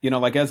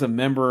like as a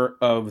member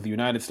of the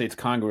United States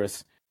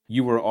Congress,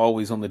 you were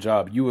always on the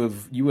job. You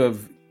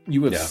have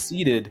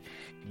ceded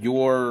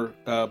your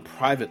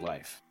private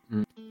life.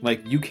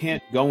 Like, you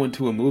can't go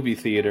into a movie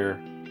theater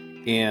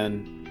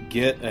and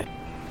get a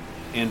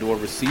and or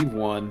receive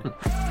one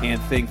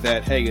and think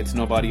that, hey, it's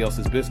nobody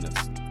else's business.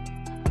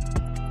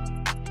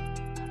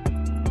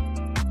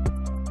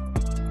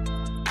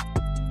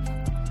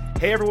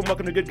 Hey everyone,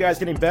 welcome to Good Guys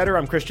Getting Better.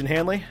 I'm Christian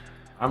Hanley.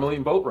 I'm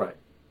Elaine Boatwright.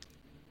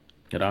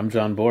 And I'm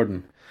John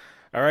Borden.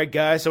 All right,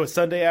 guys, so it's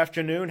Sunday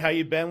afternoon. How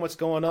you been? What's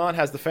going on?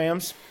 How's the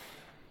fams?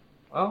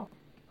 Well,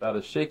 about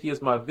as shaky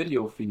as my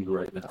video feed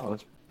right now.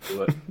 Let's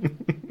do it.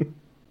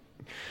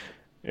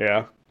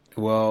 Yeah.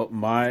 Well,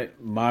 my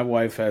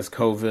wife has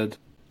COVID.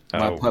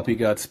 My puppy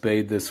got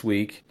spayed this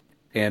week,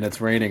 and it's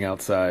raining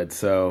outside.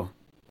 So,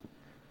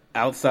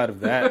 outside of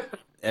that,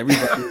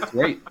 everybody is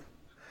great.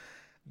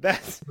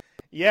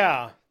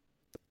 Yeah.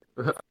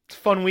 It's a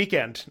fun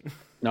weekend.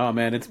 No,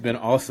 man, it's been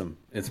awesome.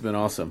 It's been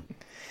awesome.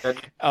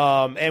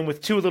 And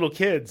with two little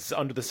kids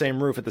under the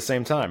same roof at the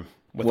same time,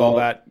 with all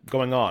that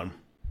going on.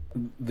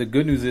 The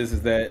good news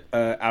is that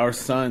our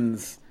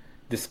sons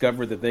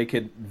discovered that they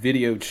could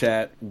video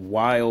chat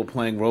while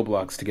playing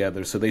Roblox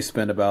together. So they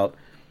spent about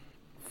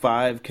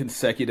 5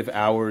 consecutive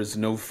hours,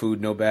 no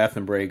food, no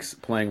bathroom breaks,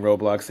 playing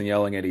Roblox and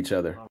yelling at each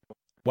other.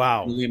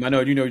 Wow. William, I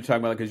know you know what you're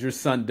talking about because your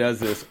son does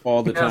this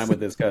all the time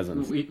with his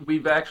cousins. He's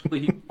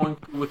going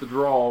through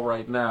withdrawal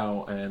right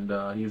now, and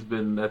that's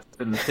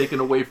been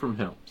taken away from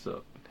him.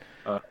 So,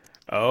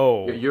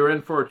 you're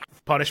in for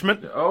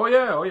punishment. Oh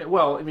yeah.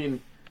 Well, I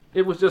mean,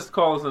 it was just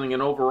causing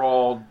an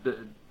overall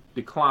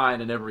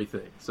decline in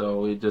everything.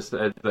 So it just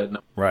no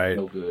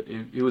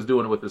good. He was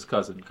doing it with his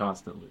cousin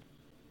constantly.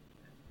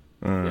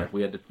 Yeah,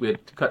 we had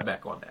to cut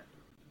back on that.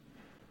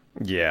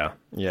 Yeah.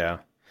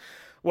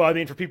 Well, I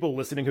mean, for people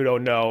listening who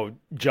don't know,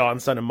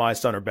 John's son and my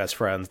son are best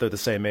friends. They're the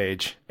same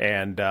age.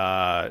 And,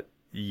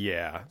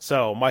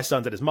 so my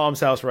son's at his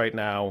mom's house right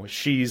now.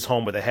 She's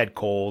home with a head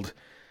cold.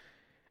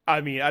 I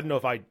mean, I don't know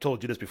if I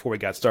told you this before we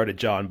got started,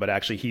 John, but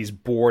actually he's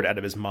bored out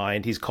of his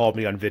mind. He's called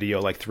me on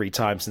video like 3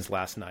 times since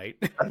last night.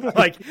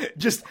 Like,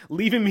 just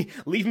leaving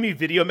me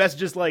video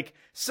messages like,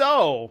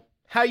 so,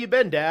 how you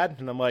been, Dad?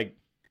 And I'm like,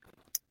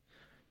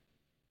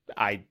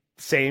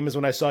 same as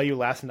when I saw you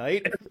last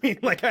night. I mean,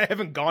 like, I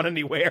haven't gone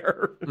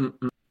anywhere.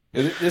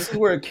 This is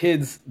where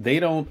kids, they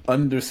don't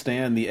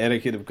understand the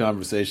etiquette of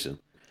conversation.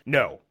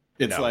 No.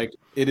 It's like,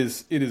 it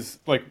is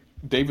like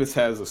Davis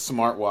has a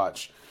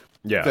smartwatch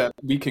that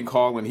we can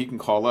call and he can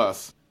call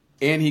us.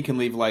 And he can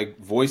leave, like,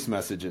 voice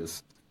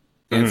messages.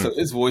 And so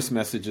his voice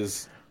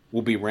messages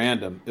will be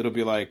random. It'll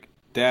be like,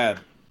 Dad,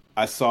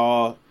 I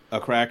saw a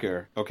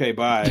cracker. Okay,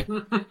 bye.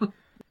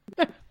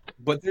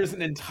 But there's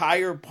an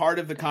entire part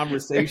of the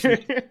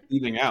conversation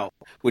leaving out,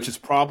 which is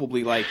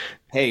probably like,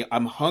 hey,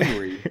 I'm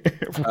hungry.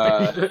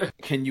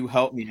 Can you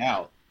help me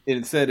out? And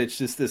instead, it's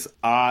just this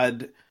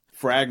odd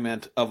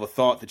fragment of a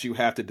thought that you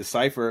have to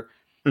decipher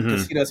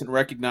because he doesn't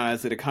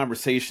recognize that a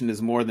conversation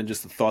is more than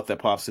just a thought that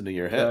pops into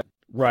your head.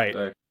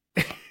 Right.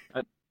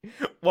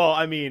 Well,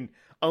 I mean,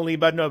 only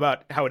but know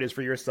about how it is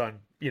for your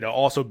son,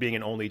 also being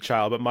an only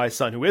child. But my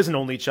son, who is an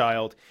only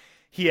child,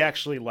 he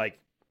actually, like,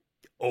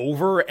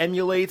 over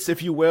emulates,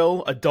 if you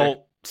will,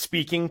 adult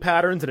speaking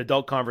patterns and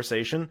adult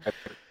conversation.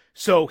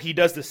 So he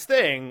does this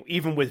thing,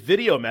 even with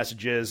video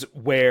messages,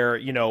 where,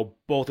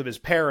 both of his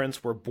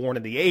parents were born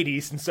in the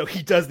 80s. And so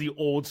he does the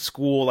old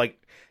school, like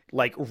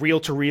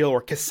reel-to-reel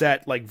or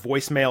cassette, like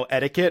voicemail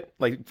etiquette,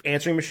 like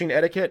answering machine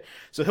etiquette.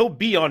 So he'll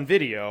be on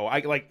video.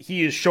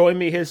 He is showing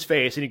me his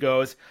face and he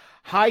goes,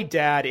 "Hi,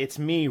 Dad, it's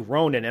me,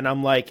 Ronan." And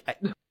I'm like,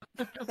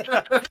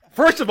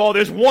 first of all,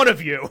 there's one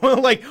of you.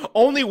 Like,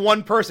 only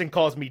one person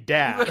calls me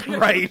Dad,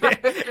 right?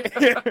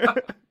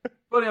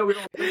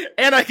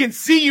 And I can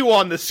see you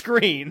on the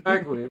screen.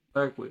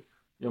 Exactly.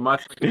 Well,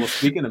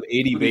 speaking of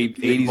 80s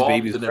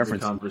babies in every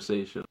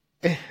conversation.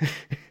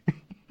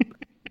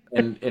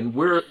 and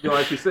we're,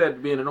 like you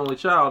said, being an only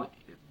child,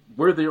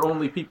 we're the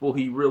only people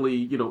he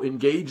really,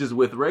 engages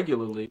with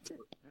regularly.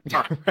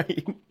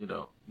 Right.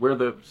 We're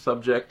the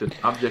subject and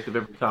object of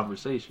every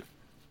conversation.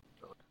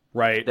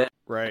 Right.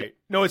 Right.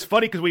 No, it's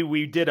funny because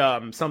we did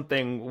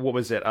something. What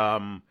was it?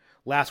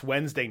 Last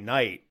Wednesday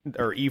night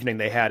or evening,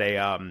 they had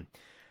a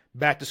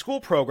back to school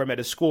program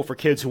at a school for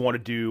kids who want to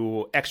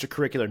do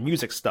extracurricular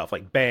music stuff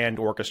like band,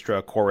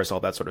 orchestra, chorus, all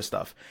that sort of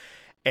stuff.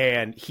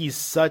 And he's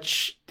so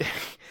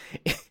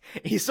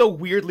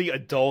weirdly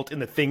adult in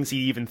the things he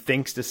even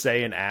thinks to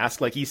say and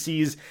ask. Like, he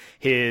sees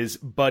his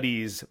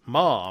buddy's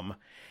mom,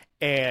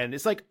 and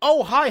it's like,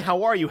 "Oh, hi,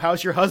 how are you?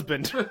 How's your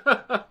husband?"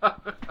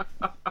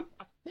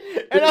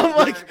 And I'm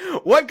like,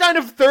 what kind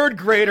of third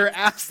grader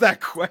asks that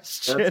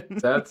question?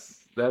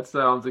 That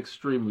sounds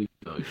extremely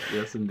familiar.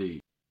 Yes,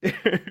 indeed.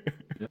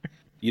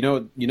 You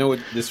know what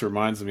this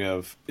reminds me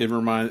of?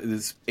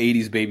 This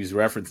 80s babies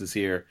references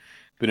here.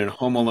 But in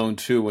Home Alone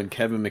 2, when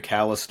Kevin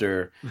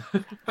McAllister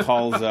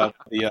calls up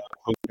the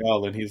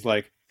hotel and he's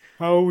like,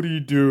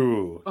 "Howdy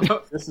do.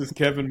 This is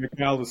Kevin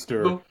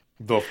McAllister.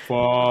 The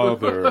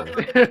father.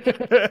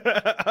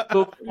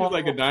 He's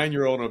like a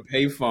 9-year-old on a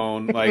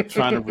payphone, like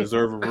trying to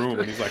reserve a room,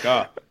 and he's like,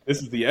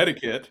 this is the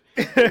etiquette,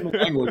 the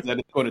language that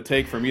it's going to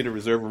take for me to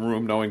reserve a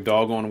room, knowing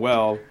doggone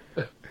well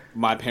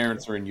my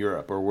parents are in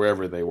Europe or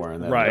wherever they were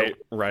in that.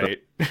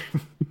 Right.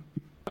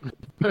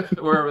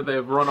 Wherever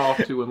they've run off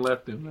to and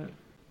left him.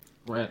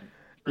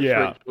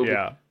 Yeah.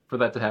 For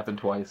that to happen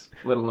twice,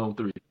 let alone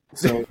 3.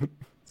 So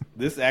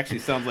this actually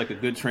sounds like a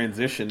good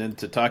transition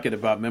into talking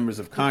about members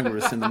of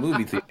Congress in the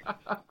movie theater.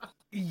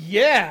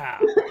 Yeah.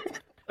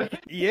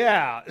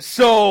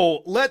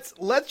 So let's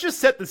just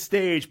set the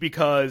stage,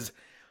 because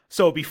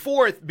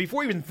before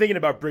even thinking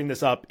about bringing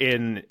this up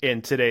in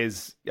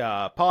today's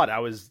pod,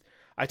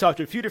 I talked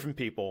to a few different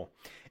people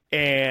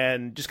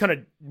and just kind of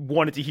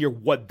wanted to hear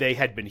what they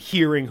had been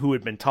hearing, who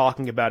had been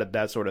talking about it,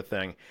 that sort of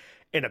thing.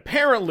 And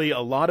apparently a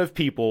lot of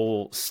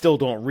people still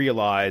don't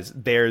realize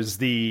there's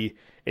the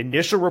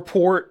initial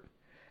report,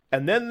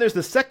 and then there's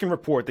the second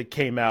report that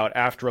came out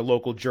after a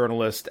local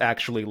journalist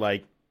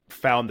actually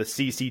found the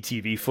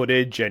CCTV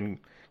footage and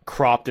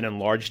cropped and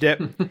enlarged it.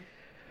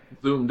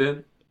 Zoomed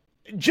in.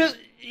 Just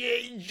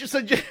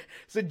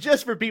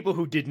for people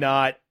who did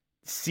not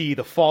see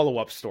the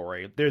follow-up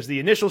story, there's the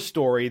initial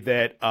story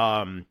that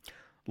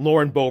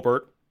Lauren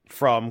Boebert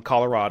from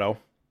Colorado,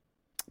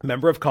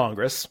 member of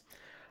Congress,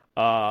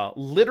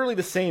 literally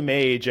the same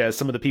age as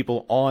some of the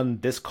people on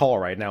this call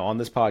right now, on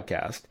this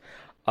podcast,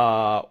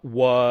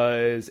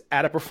 was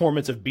at a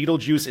performance of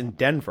Beetlejuice in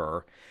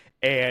Denver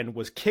and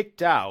was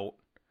kicked out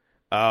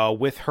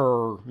with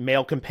her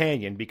male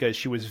companion because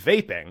she was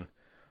vaping.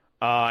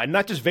 And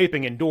not just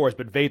vaping indoors,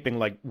 but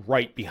vaping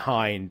right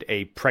behind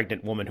a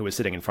pregnant woman who was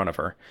sitting in front of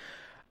her.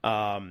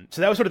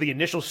 So that was sort of the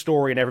initial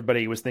story, and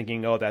everybody was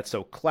thinking, oh, that's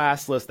so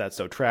classless, that's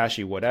so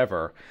trashy,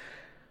 whatever.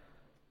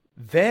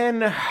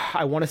 Then,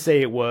 I want to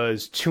say it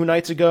was 2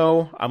 nights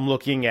ago, I'm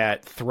looking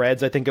at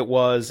Threads, I think it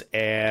was,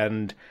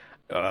 and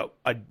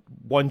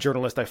one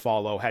journalist I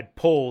follow had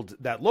pulled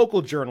that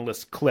local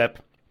journalist clip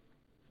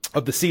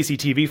of the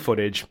CCTV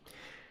footage.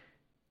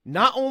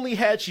 Not only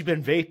had she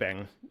been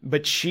vaping,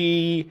 but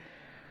she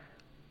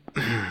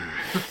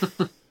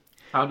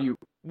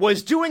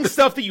was doing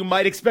stuff that you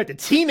might expect a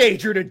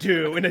teenager to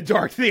do in a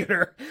dark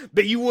theater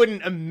that you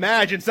wouldn't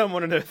imagine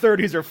someone in their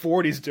 30s or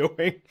 40s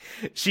doing.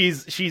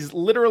 She's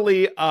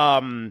literally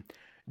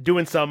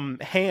doing some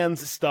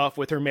hands stuff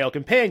with her male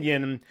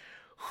companion,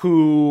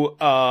 who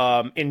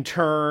in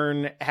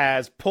turn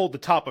has pulled the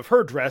top of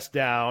her dress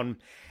down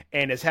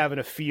and is having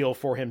a feel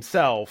for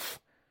himself.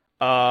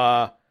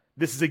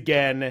 This is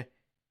again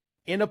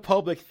in a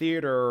public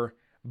theater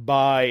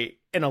by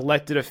an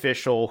elected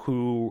official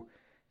who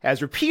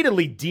has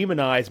repeatedly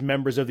demonized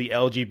members of the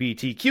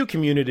LGBTQ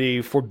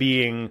community for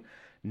being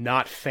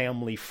not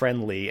family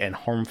friendly and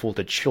harmful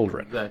to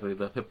children. Exactly.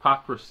 The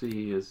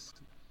hypocrisy is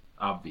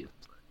obvious.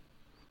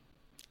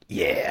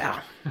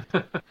 Yeah.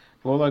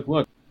 Well,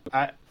 look,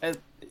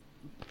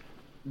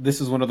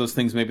 this is one of those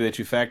things maybe that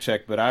you fact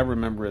check, but I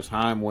remember a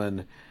time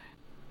when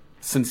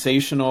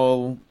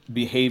sensational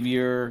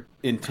behavior,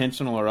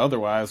 intentional or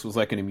otherwise, was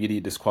like an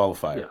immediate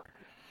disqualifier. Yeah.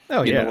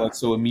 Oh, you know,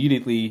 so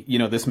immediately,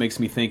 this makes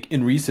me think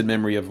in recent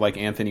memory of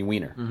Anthony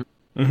Weiner,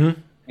 who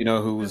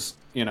was,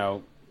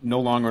 no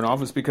longer in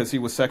office because he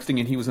was sexting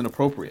and he was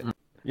inappropriate.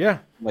 Yeah.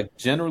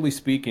 Generally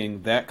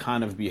speaking, that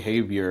kind of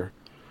behavior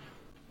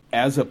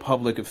as a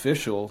public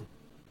official,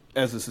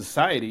 as a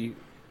society,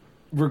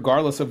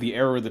 regardless of the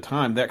era or the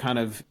time, that kind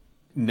of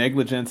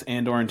negligence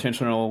and or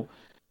intentional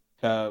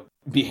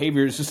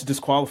behavior is just a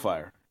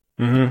disqualifier.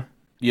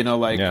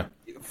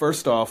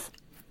 First off,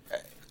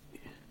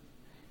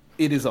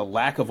 it is a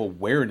lack of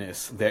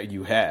awareness that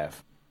you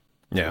have.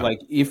 Yeah.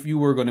 If you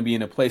were going to be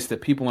in a place that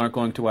people aren't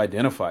going to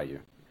identify you,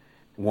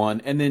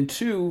 one, and then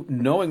two,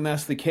 knowing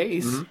that's the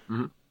case,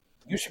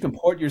 you should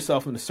comport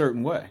yourself in a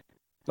certain way.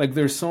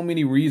 There's so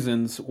many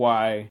reasons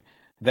why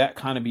that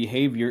kind of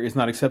behavior is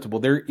not acceptable.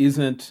 There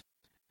isn't,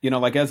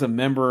 as a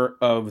member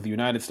of the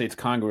United States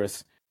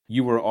Congress,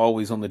 you were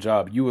always on the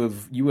job. You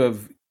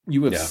have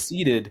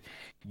ceded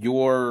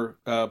your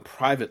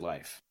private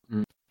life.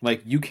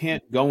 You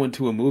can't go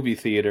into a movie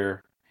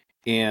theater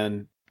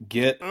and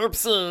get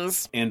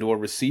oopsies and or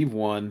receive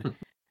one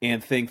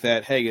and think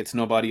that, hey, it's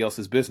nobody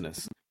else's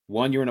business.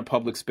 One, you're in a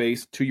public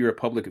space. Two, you're a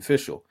public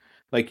official.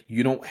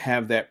 You don't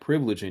have that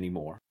privilege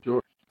anymore.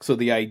 Sure. So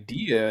the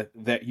idea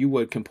that you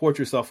would comport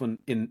yourself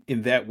in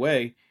that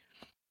way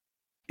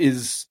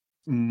is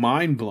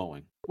mind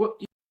blowing. Well,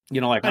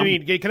 I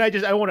mean, can I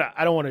just? I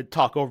don't want to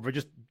talk over, but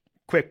just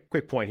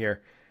quick point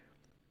here.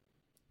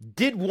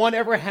 Did one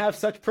ever have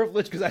such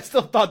privilege? Because I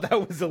still thought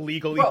that was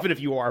illegal, even if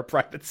you are a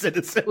private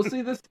citizen. Well,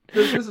 see, this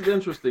is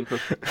interesting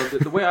because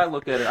the way I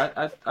look at it,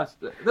 I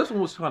this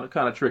one was kind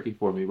of tricky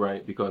for me,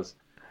 right? Because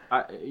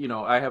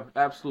I have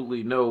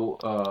absolutely no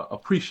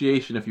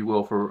appreciation, if you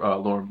will, for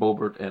Lauren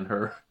Boebert and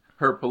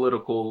her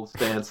political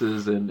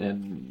stances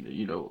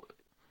and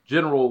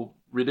general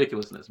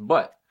ridiculousness.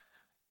 But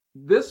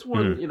this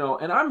one,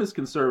 and I'm as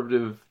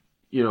conservative,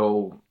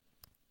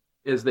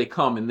 as they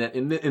come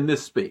in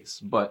this space,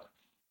 but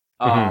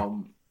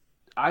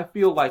I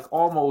feel like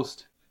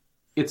almost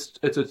it's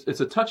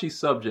a touchy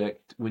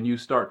subject when you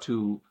start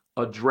to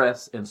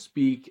address and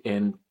speak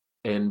and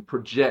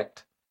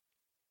project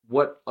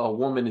what a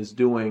woman is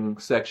doing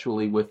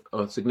sexually with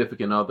a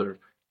significant other,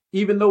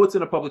 even though it's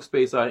in a public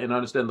space. I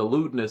understand the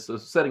lewdness,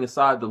 setting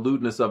aside the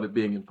lewdness of it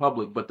being in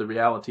public, but the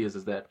reality is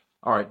that,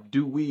 all right,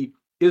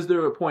 is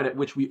there a point at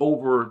which we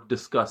over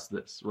discuss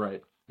this,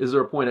 right? Is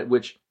there a point at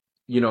which,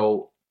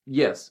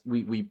 yes,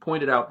 we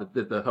pointed out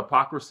that the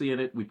hypocrisy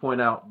in it, we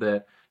point out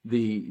that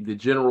the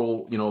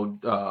general,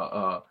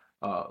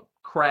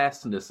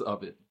 crassness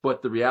of it,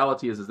 but the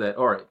reality is that,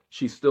 all right,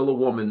 she's still a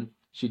woman.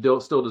 She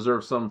still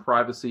deserves some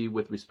privacy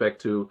with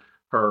respect to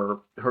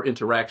her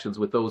interactions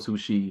with those who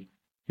she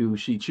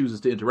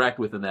chooses to interact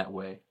with in that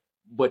way.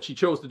 But she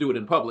chose to do it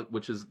in public,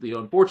 which is the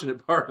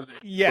unfortunate part of it.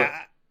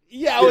 Yeah.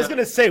 I was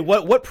gonna say,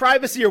 what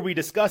privacy are we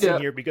discussing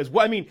here? Because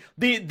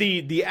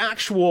the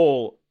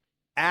actual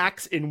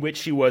acts in which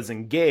she was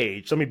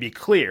engaged. Let me be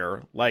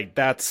clear, like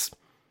that's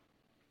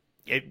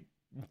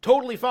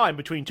totally fine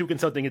between two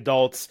consenting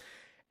adults,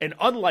 and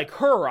unlike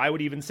her, I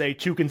would even say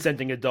two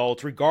consenting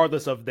adults,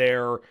 regardless of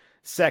their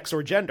sex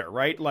or gender,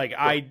 right? Like,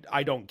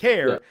 I don't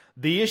care. Yeah.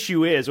 The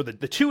issue is, or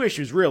the two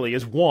issues really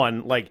is,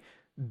 one, like,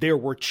 there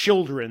were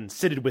children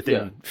seated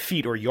within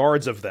feet or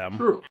yards of them.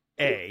 True.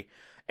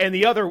 And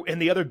the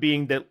other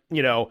being that,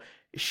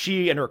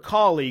 she and her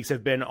colleagues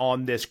have been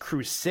on this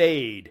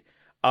crusade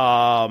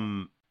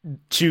to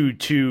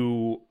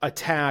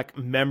attack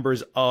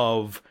members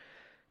of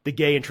the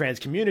gay and trans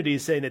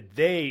communities, saying that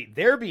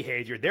their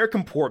behavior, their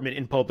comportment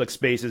in public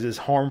spaces is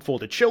harmful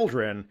to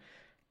children.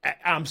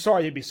 I'm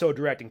sorry to be so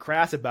direct and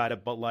crass about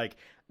it, but like,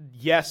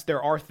 yes,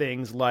 there are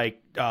things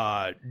like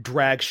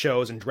drag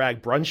shows and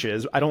drag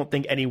brunches. I don't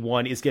think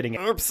anyone is getting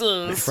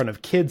in front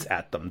of kids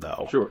at them,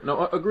 though. Sure.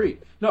 No,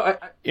 agreed. No,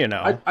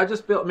 I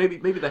just felt maybe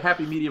the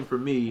happy medium for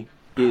me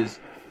is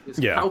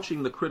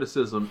couching the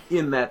criticism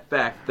in that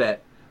fact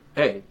that,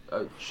 hey,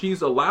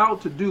 she's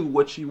allowed to do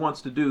what she wants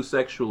to do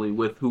sexually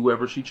with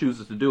whoever she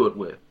chooses to do it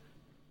with.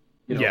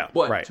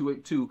 But right.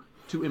 to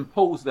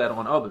impose that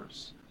on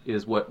others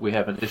is what we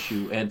have an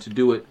issue, and to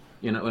do it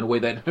in a way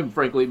that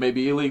frankly may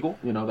be illegal.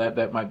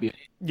 That might be.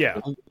 Yeah,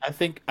 I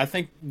think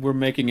we're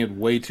making it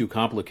way too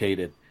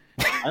complicated.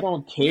 I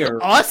don't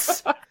care.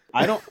 Us?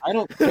 I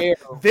don't care.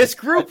 This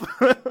group?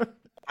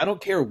 I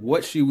don't care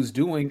what she was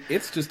doing.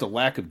 It's just a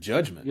lack of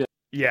judgment.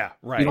 Yeah,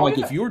 right.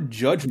 If your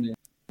judgment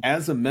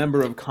as a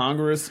member of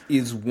Congress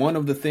is one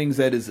of the things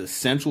that is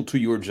essential to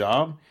your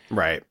job,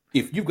 right?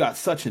 If you've got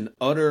such an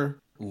utter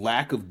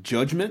lack of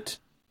judgment,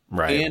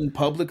 right, and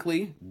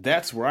publicly,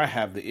 that's where I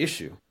have the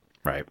issue.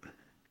 Right.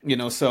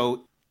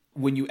 So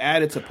when you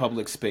add it to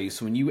public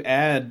space, when you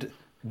add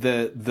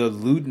the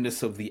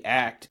lewdness of the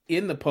act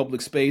in the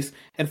public space,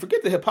 and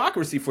forget the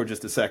hypocrisy for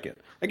just a second.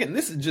 Again,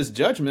 this is just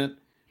judgment.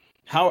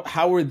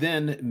 How are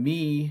then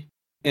me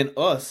and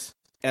us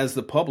as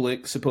the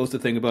public supposed to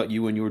think about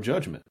you and your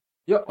judgment?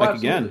 Yeah, like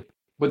absolutely. Again.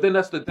 But then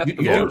that's the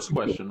voters'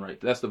 question, right?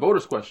 That's the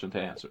voters' question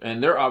to answer.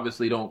 And they're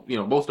obviously don't,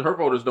 most of her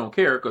voters don't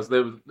care because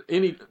there was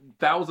any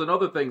 1,000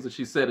 other things that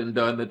she said and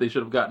done that they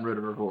should have gotten rid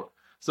of her for.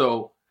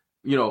 So,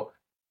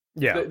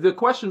 the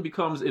question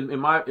becomes from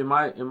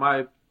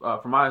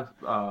my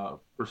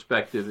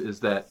perspective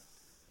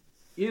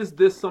is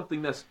this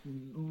something that's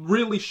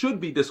really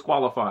should be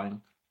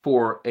disqualifying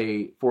for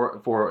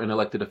an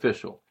elected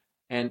official?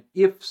 And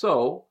if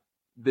so,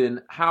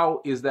 then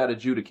how is that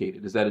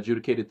adjudicated? Is that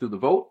adjudicated through the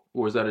vote,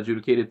 or is that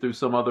adjudicated through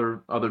some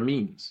other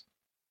means?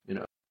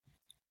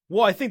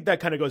 Well, I think that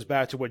kind of goes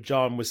back to what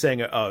John was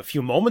saying a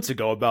few moments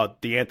ago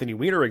about the Anthony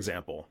Weiner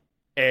example.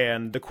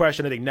 And the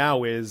question I think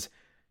now is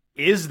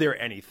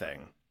there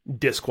anything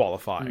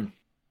disqualifying?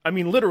 I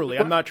mean, literally,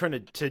 I'm not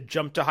trying to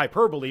jump to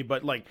hyperbole,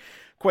 but like,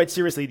 quite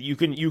seriously, you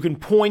can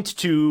point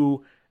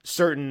to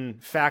certain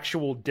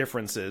factual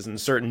differences and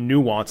certain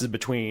nuances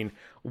between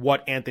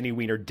what Anthony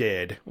Weiner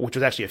did, which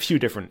was actually a few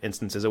different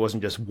instances. It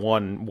wasn't just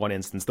one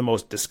instance. The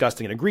most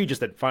disgusting and egregious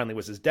that finally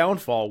was his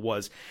downfall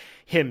was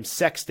him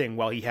sexting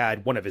while he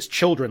had one of his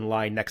children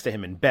lying next to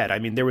him in bed. I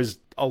mean, there was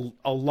a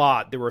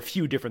lot. There were a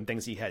few different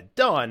things he had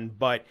done,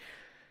 but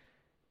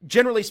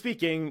generally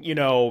speaking,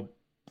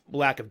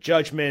 lack of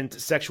judgment,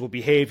 sexual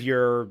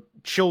behavior,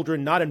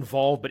 children not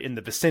involved but in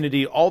the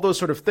vicinity, all those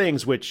sort of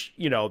things, which,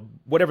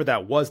 whatever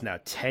that was now,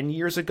 10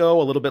 years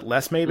ago, a little bit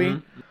less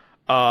maybe,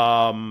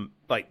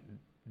 like,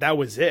 that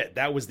was it.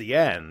 That was the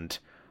end.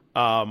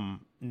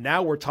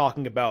 Now we're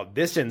talking about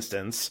this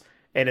instance,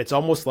 and it's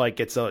almost like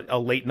it's a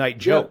late-night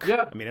joke.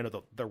 Yeah. I mean, I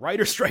know the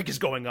writer's strike is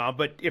going on,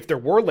 but if there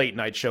were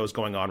late-night shows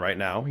going on right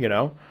now,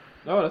 No,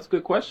 that's a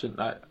good question.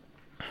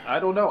 I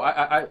don't know.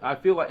 I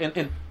feel like,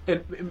 and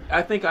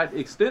I think I'd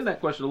extend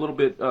that question a little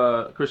bit,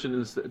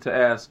 Christian, to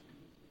ask,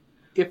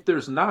 if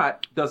there's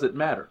not, does it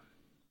matter?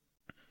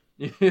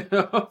 I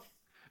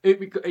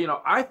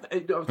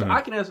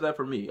can answer that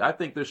for me. I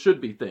think there should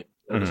be things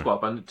that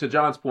disqualify. To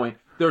John's point,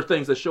 there are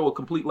things that show a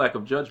complete lack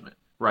of judgment,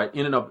 right,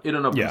 in and of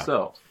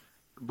themselves.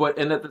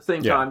 And at the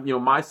same time,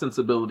 my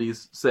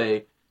sensibilities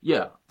say,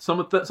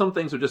 some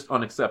things are just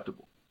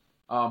unacceptable.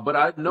 But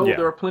I know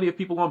there are plenty of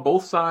people on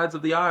both sides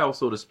of the aisle,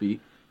 so to speak,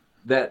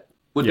 that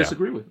would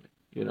disagree with me.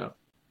 You know.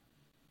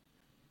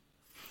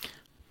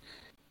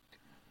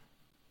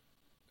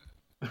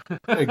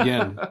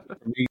 Again,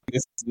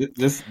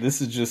 this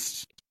is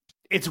just.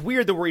 It's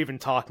weird that we're even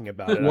talking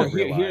about it. Well,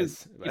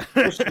 here's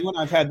you and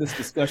I've had this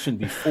discussion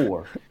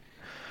before.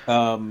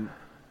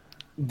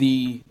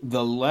 The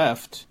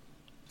left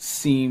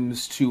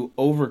seems to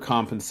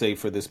overcompensate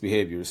for this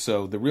behavior.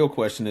 So the real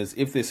question is,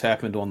 if this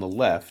happened on the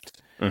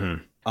left,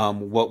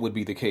 what would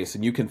be the case?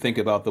 And you can think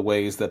about the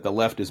ways that the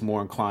left is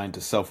more inclined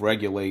to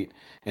self-regulate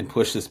and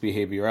push this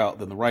behavior out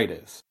than the right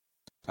is.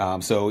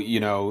 So,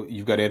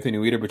 you've got Anthony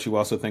Weiner, but you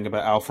also think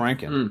about Al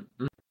Franken.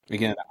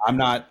 Again, I'm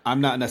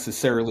not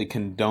necessarily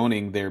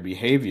condoning their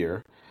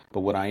behavior,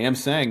 but what I am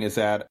saying is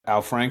that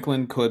Al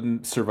Franken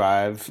couldn't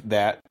survive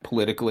that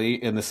politically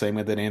in the same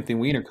way that Anthony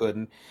Weiner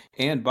couldn't.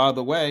 And by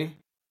the way,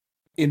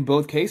 in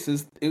both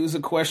cases, it was a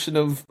question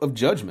of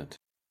judgment.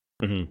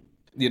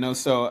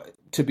 So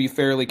to be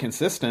fairly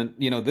consistent,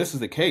 this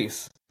is the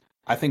case.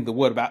 I think the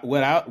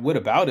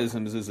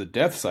whataboutism is a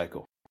death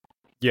cycle.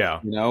 Yeah.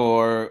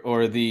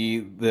 Or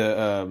the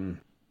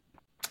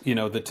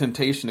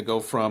temptation to go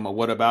from a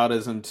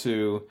whataboutism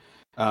to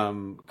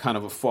kind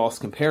of a false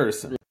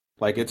comparison.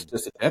 Like it's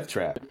just a death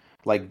trap.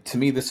 Like to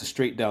me, this is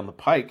straight down the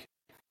pike.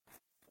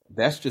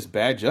 That's just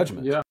bad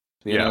judgment. Yeah.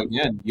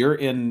 Again, you're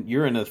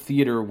in a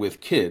theater with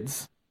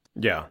kids.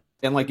 Yeah.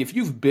 And like if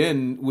you've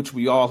been, which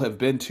we all have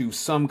been to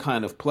some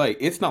kind of play,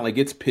 it's not like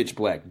it's pitch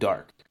black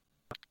dark.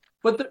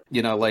 But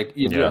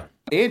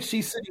and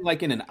she's sitting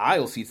like in an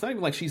aisle seat. It's not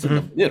even like she's in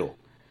the middle.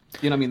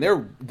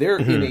 They're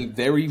in a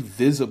very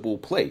visible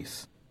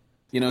place.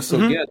 So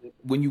again,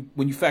 when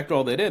you factor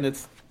all that in,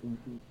 it's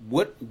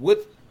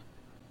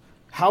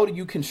how do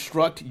you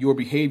construct your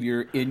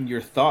behavior in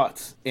your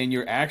thoughts and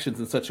your actions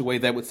in such a way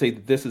that would say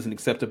that this is an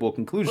acceptable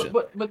conclusion?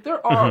 But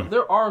there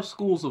are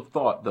schools of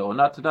thought though,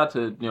 not to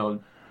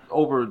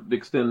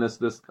overextend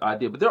this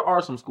idea, but there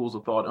are some schools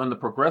of thought on the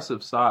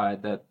progressive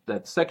side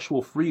that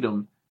sexual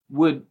freedom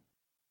would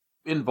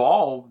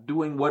involve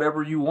doing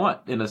whatever you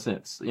want in a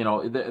sense.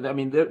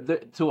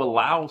 To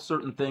allow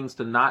certain things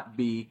to not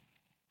be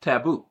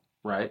taboo,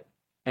 right?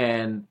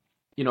 And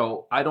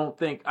I don't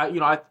think I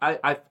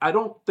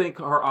don't think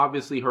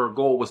her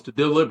goal was to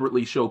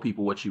deliberately show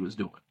people what she was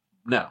doing.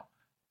 Now,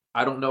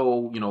 I don't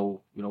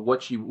know,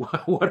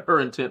 what her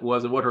intent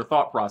was and what her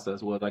thought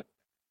process was, like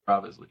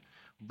obviously.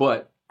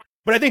 But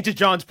I think to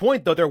John's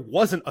point, though, there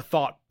wasn't a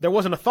thought.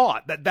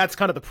 That's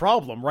kind of the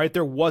problem, right?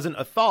 There wasn't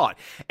a thought.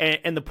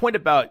 And the point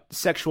about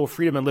sexual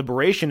freedom and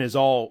liberation is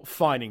all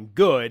fine and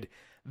good.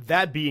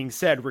 That being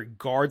said,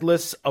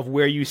 regardless of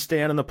where you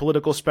stand on the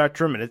political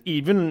spectrum,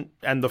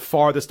 and the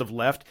farthest of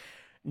left,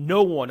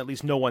 no one, at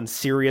least no one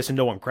serious and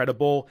no one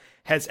credible,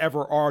 has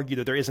ever argued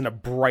that there isn't a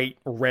bright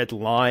red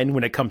line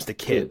when it comes to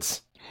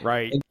kids,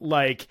 right?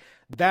 Like,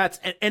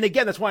 and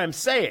again, that's why I'm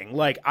saying,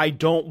 like, I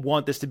don't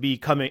want this to be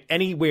coming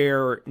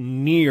anywhere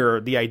near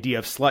the idea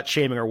of slut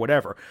shaming or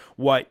whatever.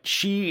 What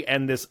she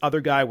and this other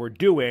guy were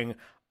doing,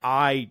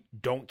 I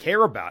don't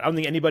care about. I don't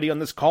think anybody on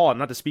this call,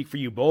 not to speak for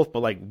you both, but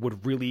like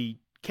would really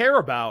care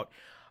about.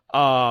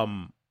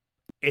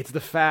 It's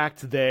the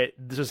fact that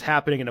this is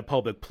happening in a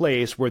public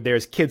place where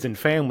there's kids and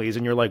families,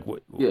 and you're like,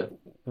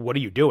 what are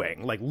you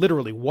doing? Like,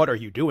 literally, what are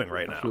you doing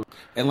right now?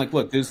 And like,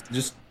 look, there's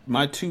just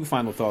my two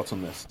final thoughts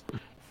on this.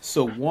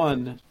 So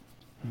one,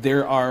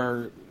 there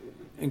are,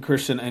 and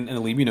Christian and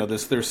Aleem,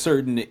 this, there's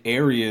certain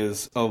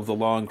areas of the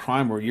law and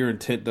crime where your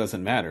intent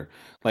doesn't matter.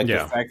 Like the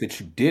fact that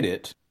you did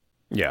it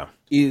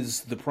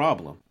is the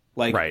problem.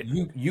 Like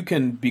you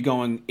can be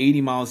going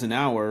 80 miles an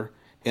hour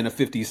in a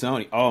 50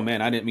 zone. Oh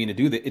man, I didn't mean to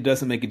do that. It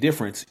doesn't make a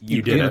difference.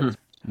 You did it.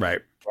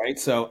 Right.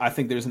 So I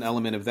think there's an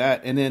element of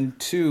that. And then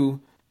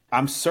two,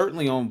 I'm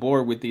certainly on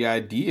board with the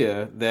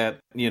idea that,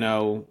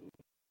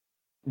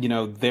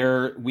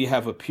 we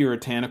have a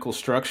puritanical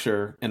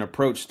structure and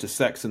approach to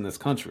sex in this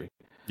country.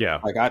 Yeah.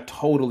 Like I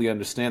totally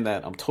understand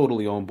that. I'm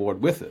totally on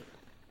board with it.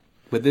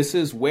 But this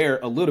is where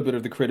a little bit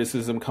of the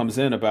criticism comes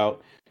in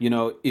about,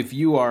 if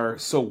you are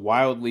so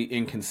wildly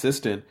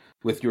inconsistent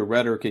with your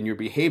rhetoric and your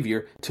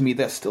behavior, to me,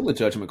 that's still a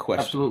judgment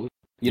question. Absolutely.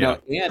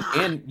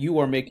 And you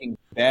are making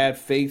a bad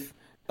faith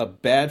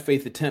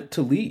attempt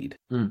to lead.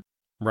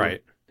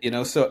 Right.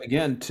 So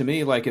again, to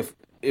me, like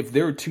if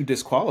there are two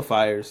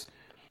disqualifiers,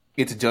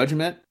 it's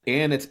judgment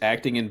and it's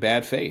acting in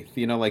bad faith.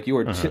 Like you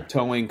are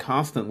tiptoeing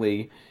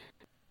constantly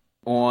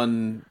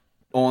on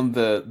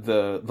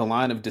the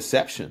line of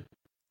deception.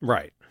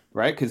 Right.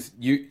 Because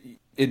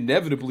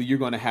inevitably you're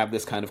going to have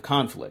this kind of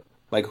conflict,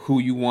 like who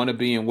you want to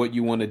be and what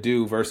you want to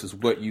do versus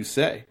what you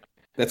say.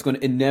 That's going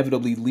to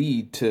inevitably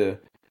lead to,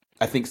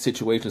 I think,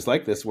 situations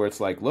like this where it's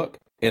like, look,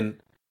 and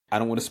I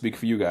don't want to speak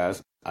for you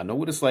guys. I know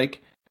what it's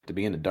like to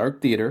be in a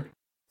dark theater,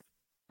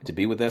 to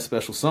be with that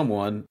special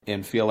someone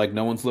and feel like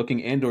no one's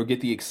looking and or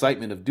get the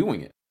excitement of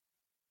doing it.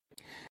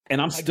 And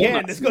I'm still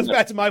Again, this goes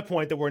back to my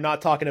point that we're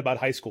not talking about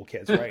high school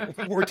kids, right?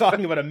 We're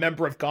talking about a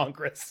member of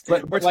Congress.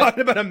 We're talking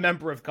about a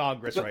member of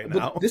Congress right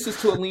now. This is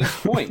to Aleen's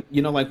point.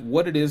 Like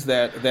what it is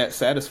that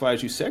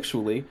satisfies you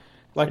sexually.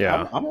 Like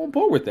I'm on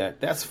board with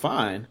that. That's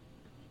fine.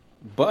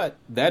 But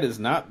that is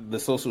not the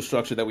social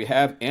structure that we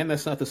have, and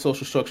that's not the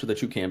social structure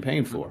that you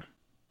campaign for.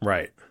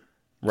 Right.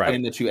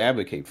 And that you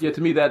advocate for. Yeah,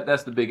 to me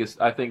that's the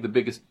biggest. I think the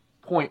biggest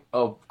point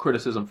of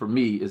criticism for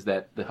me is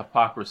that the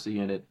hypocrisy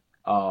in it.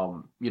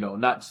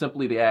 Not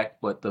simply the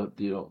act, but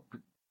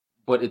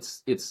but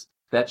it's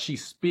that she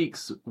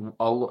speaks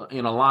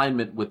in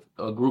alignment with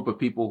a group of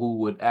people who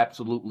would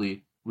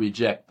absolutely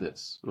reject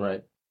this,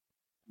 right?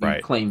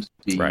 Right. Claims to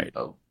be, right.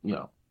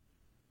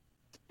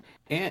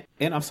 And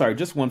I'm sorry,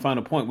 just one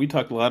final point. We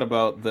talked a lot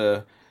about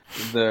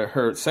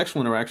her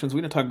sexual interactions.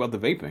 We didn't talk about the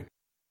vaping.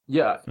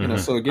 Yeah,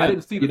 So again, I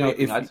didn't see the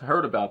vaping. I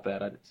heard about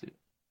that. I didn't see it.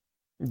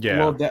 Yeah.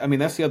 Well,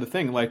 that's the other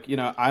thing. Like,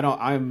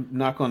 I'm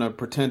not going to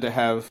pretend to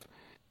have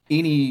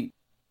any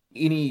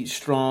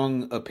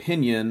strong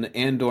opinion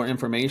and or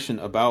information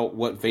about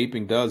what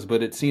vaping does,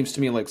 but it seems to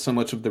me like so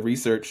much of the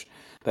research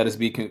that is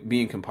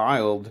being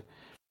compiled,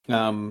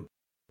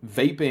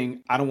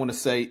 vaping, I don't want to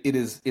say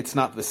it's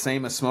not the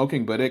same as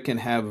smoking, but it can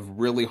have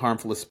really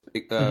harmful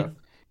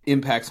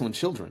impacts on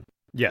children.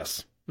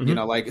 Yes.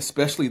 Like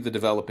especially the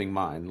developing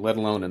mind, let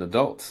alone in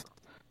adults.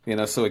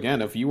 So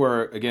again, if you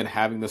are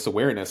having this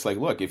awareness, like,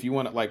 look, if you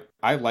want to,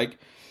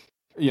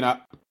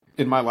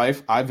 in my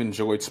life, I've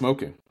enjoyed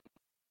smoking.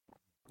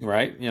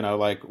 Right?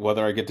 Like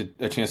whether I get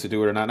a chance to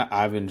do it or not,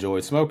 I've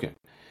enjoyed smoking.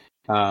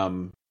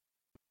 And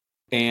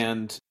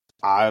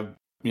I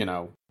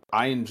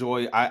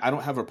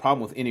don't have a problem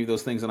with any of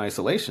those things in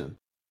isolation,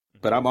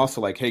 but I'm also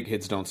like, hey,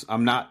 kids,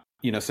 I'm not,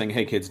 saying,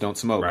 hey, kids, don't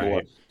smoke, right.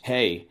 Or,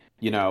 hey,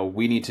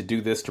 we need to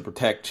do this to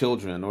protect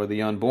children or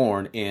the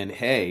unborn. And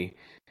hey,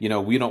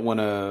 we don't want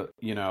to,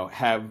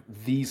 have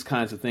these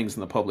kinds of things in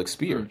the public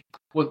sphere.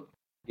 Well,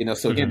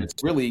 so again,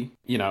 it's really,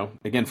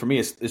 again, for me,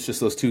 it's just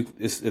those two,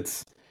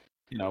 it's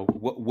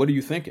what are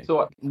you thinking?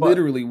 So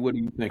literally, what do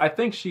you think? I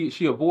think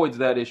she avoids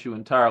that issue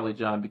entirely,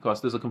 John,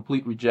 because there's a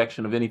complete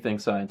rejection of anything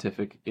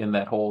scientific in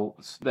that whole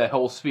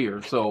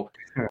sphere. So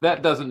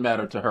that doesn't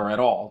matter to her at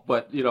all.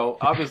 But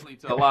obviously,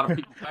 to a lot of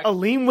people,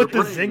 Aleen with the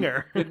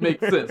zinger. It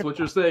makes sense. What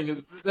you're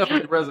saying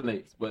definitely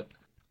resonates, but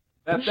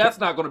that's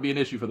not going to be an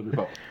issue for the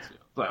Republicans.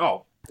 It's like,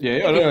 no,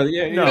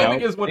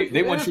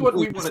 they want what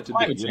we want it to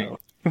be.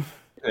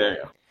 There you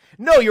go.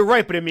 No, you're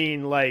right, but I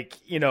mean, like,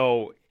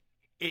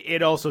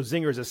 it also,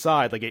 zingers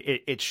aside, like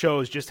it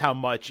shows just how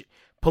much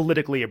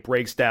politically it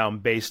breaks down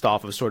based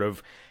off of sort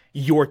of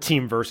your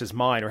team versus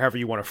mine, or however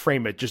you want to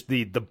frame it, just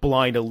the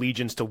blind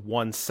allegiance to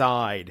one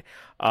side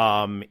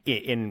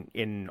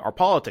in our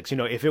politics.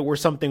 If it were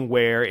something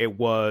where it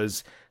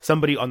was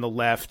somebody on the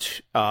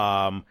left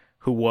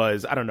who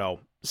was, I don't know,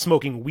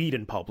 smoking weed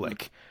in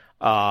public,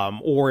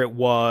 or it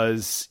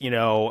was,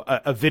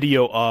 a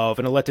video of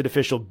an elected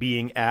official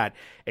being at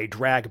a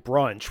drag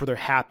brunch where there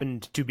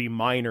happened to be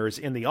minors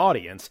in the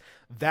audience,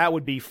 that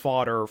would be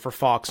fodder for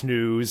Fox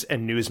News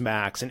and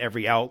Newsmax and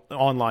every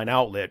online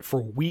outlet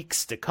for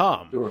weeks to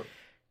come. Sure.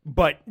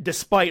 But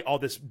despite all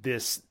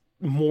this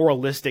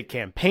moralistic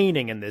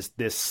campaigning and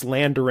this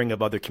slandering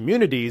of other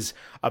communities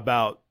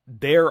about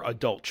their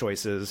adult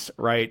choices,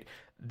 right?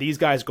 These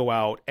guys go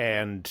out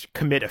and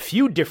commit a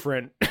few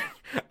different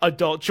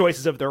adult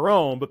choices of their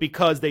own, but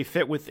because they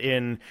fit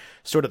within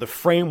sort of the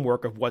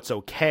framework of what's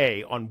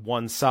okay on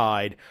one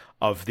side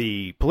of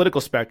the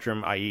political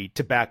spectrum, i.e.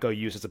 tobacco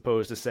use as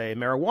opposed to, say,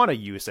 marijuana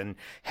use, and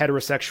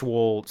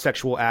heterosexual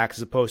sexual acts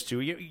as opposed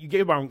to, you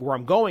get where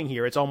I'm going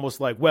here. It's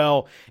almost like,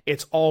 well,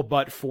 it's all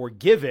but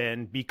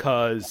forgiven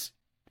because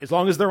as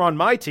long as they're on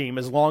my team,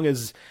 as long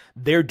as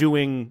they're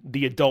doing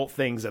the adult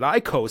things that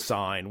I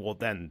co-sign, well,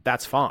 then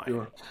that's fine.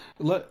 Sure.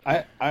 Look,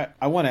 I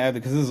want to add,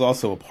 because this is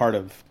also a part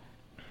of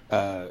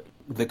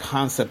the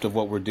concept of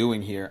what we're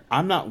doing here.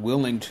 I'm not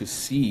willing to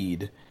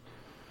cede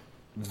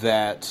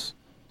that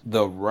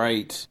the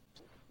right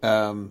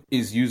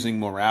is using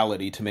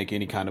morality to make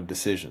any kind of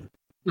decision.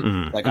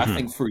 Mm-hmm. Like, I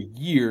think for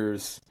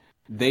years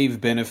they've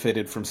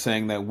benefited from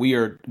saying that we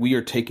are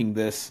taking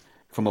this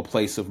from a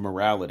place of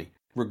morality,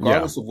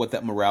 regardless of what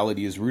that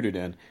morality is rooted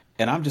in.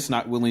 And I'm just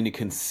not willing to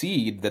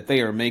concede that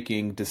they are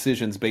making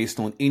decisions based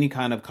on any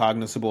kind of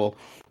cognizable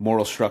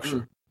moral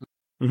structure.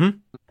 Mm-hmm.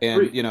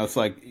 And, it's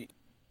like,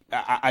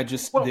 I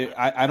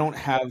don't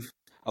have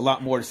a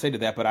lot more to say to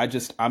that, but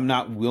I'm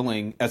not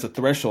willing as a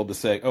threshold to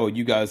say, oh,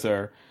 you guys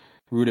are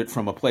rooted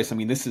from a place. I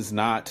mean, this is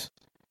not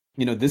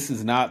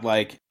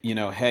like,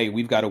 hey,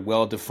 we've got a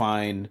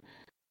well-defined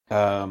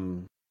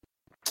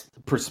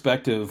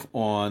perspective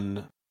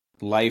on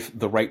life,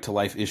 the right to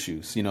life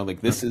issues.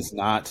 Like this is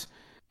not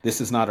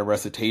a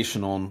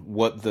recitation on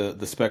what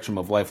the spectrum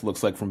of life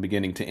looks like from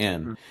beginning to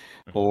end,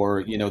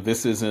 or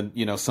this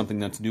isn't something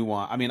that's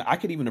nuanced. I mean, I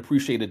could even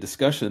appreciate a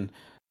discussion,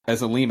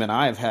 as Aleem and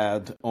I have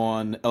had,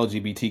 on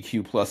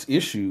LGBTQ plus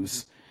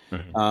issues,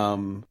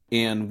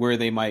 and where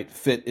they might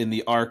fit in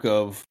the arc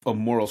of a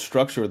moral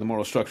structure, the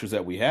moral structures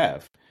that we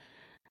have.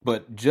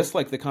 But just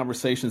like the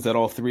conversations that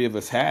all three of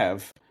us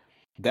have,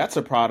 that's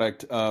a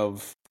product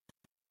of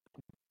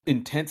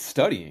intense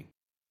studying.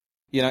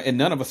 And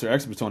none of us are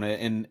experts on it.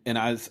 And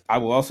as I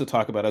will also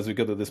talk about as we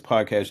go through this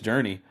podcast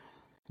journey,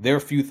 there are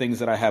a few things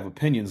that I have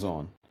opinions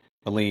on.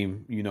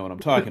 Aleem, you know what I'm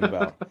talking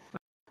about.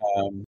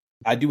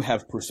 I do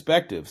have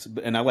perspectives,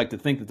 and I like to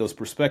think that those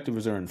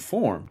perspectives are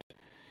informed.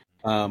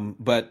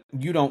 But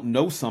you don't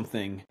know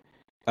something,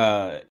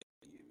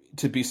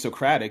 to be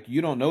Socratic,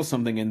 you don't know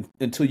something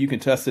until you can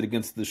test it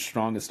against the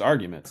strongest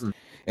arguments. And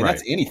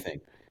that's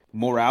anything,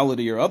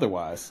 morality or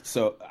otherwise.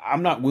 So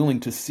I'm not willing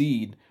to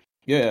cede.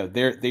 Yeah,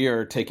 they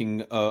are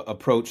taking a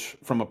approach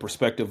from a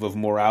perspective of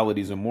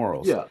moralities and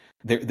morals. Yeah.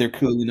 They're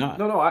clearly not.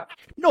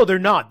 No, they're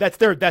not. That's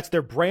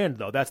their brand,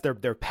 though. That's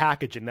their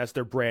packaging. That's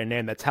their brand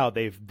name. That's how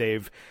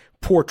they've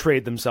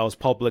portrayed themselves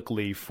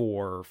publicly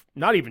for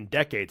not even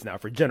decades now,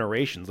 for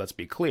generations. Let's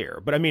be clear.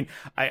 But I mean,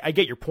 I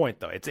get your point,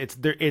 though.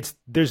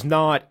 There's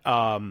not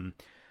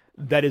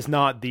that is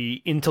not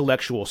the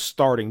intellectual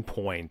starting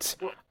point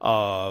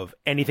of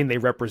anything they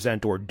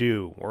represent or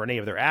do or any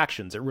of their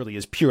actions. It really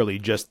is purely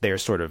just their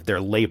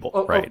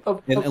label, right?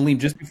 And Aleem,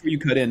 just before you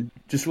cut in,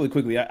 just really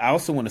quickly, I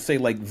also want to say,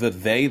 like, the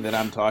they that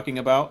I'm talking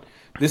about,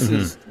 this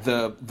is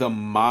the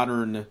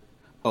modern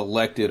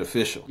elected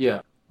official.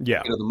 Yeah.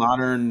 Yeah. The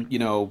modern,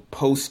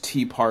 post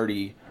Tea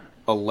Party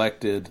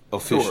elected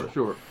official.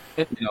 Sure.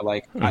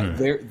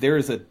 There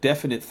is a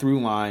definite through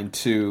line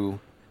to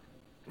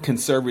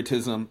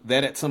conservatism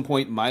that at some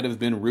point might have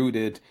been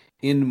rooted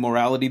in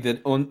morality that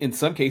in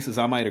some cases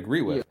I might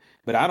agree with. Yeah.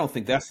 But I don't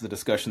think that's the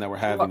discussion that we're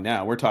having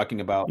now. We're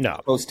talking about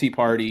post Tea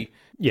Party,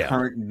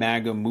 current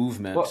MAGA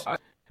movement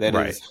that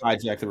has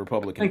hijacked the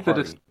Republican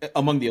Party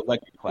among the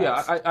elected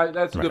class. Yeah,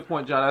 that's a good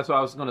point, John. That's what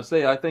I was going to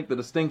say. I think the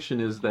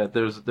distinction is that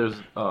there's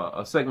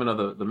a segment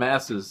of the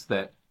masses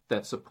that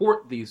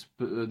support these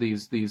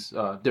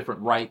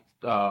different right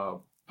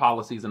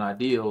policies and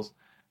ideals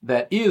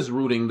that is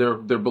rooting their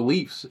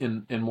beliefs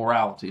in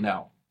morality.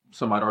 Now,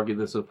 some might argue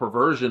this is a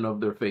perversion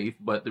of their faith,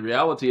 but the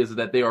reality is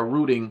that they are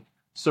rooting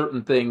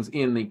certain things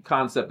in the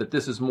concept that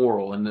this is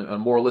moral and a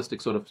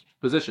moralistic sort of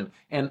position.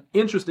 And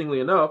interestingly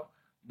enough,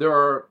 there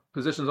are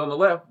positions on the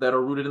left that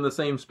are rooted in the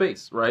same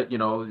space, right?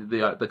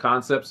 The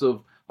concepts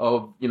of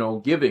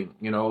giving,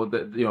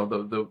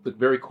 the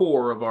very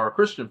core of our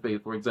Christian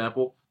faith, for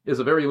example, is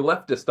a very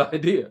leftist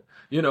idea,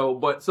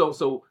 but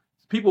so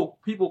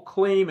people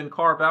claim and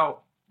carve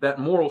out that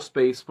moral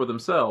space for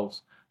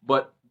themselves.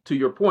 But to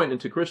your point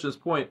and to Christian's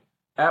point,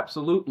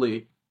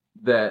 absolutely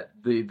that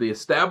the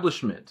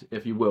establishment,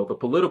 if you will, the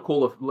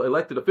political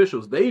elected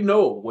officials, they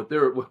know what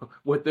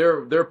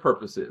their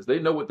purpose is. They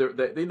know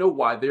they know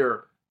why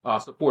they're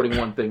supporting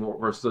one thing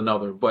versus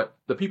another. But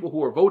the people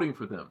who are voting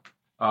for them,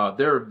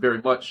 they're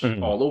very much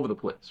all over the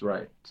place,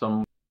 right?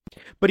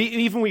 But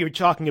even when you're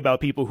talking about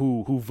people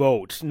who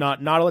vote,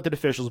 not elected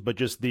officials, but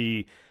just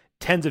the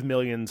tens of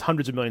millions,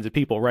 hundreds of millions of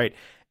people, right?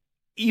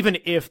 Even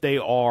if they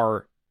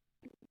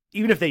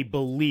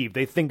believe,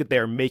 they think that they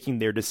are making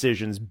their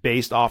decisions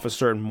based off a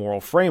certain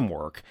moral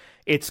framework,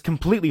 it's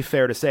completely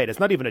fair to say, and it's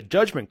not even a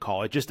judgment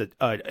call, it's just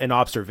an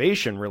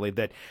observation, really,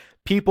 that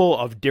people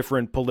of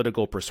different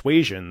political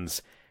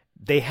persuasions,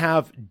 they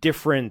have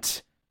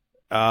different,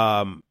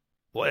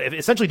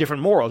 essentially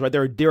different morals, right?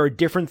 There are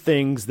different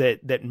things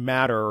that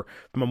matter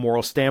from a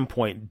moral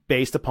standpoint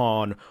based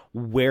upon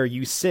where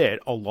you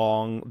sit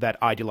along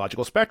that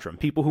ideological spectrum.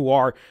 People who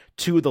are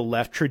to the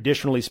left,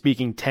 traditionally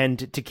speaking,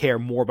 tend to care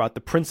more about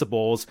the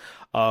principles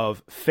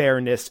of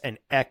fairness and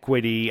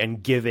equity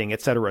and giving,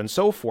 etc., and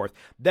so forth.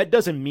 That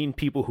doesn't mean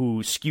people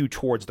who skew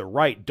towards the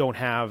right don't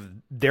have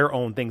their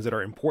own things that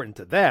are important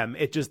to them.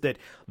 It's just that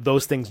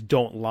those things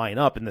don't line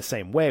up in the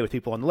same way with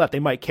people on the left. They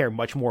might care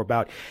much more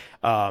about,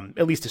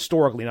 at least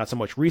historically, not so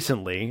much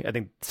recently. I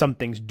think some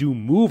things do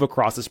move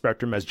across the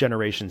spectrum as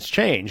generations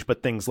change,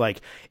 but things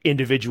like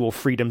individual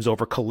freedoms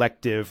over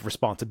collective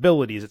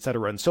responsibilities,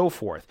 etc., and so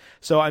forth.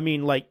 So, I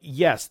mean,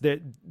 yes,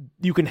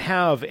 you can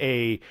have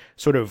a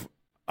sort of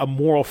a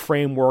moral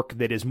framework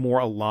that is more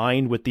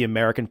aligned with the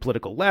American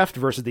political left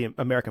versus the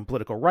American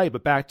political right.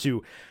 But back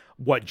to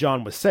what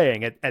John was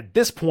saying, at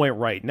this point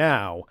right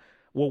now,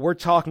 what we're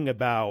talking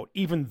about,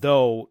 even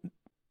though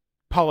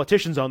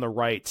politicians on the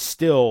right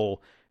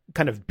still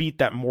kind of beat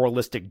that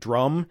moralistic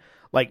drum,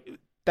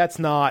 that's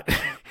not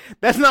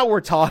what we're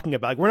talking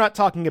about. We're not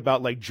talking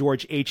about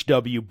George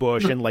H.W.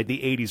 Bush in the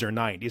 80s or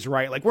 90s,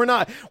 right?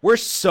 We're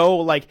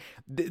so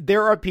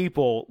there are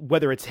people,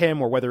 whether it's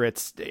him or whether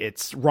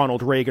it's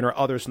Ronald Reagan or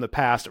others from the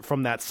past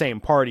from that same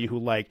party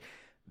who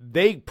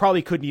they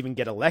probably couldn't even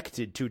get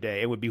elected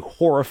today and would be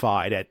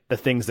horrified at the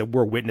things that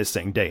we're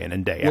witnessing day in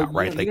and day out,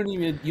 right? You don't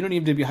even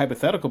need to be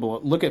hypothetical,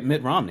 but look at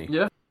Mitt Romney.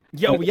 Yeah.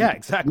 Yeah,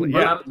 exactly.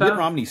 Mitt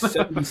Romney's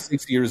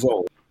 76 years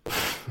old.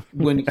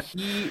 When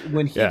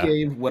he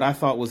gave what I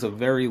thought was a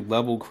very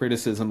level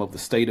criticism of the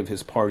state of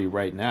his party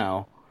right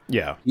now,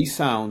 he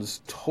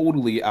sounds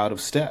totally out of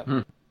step.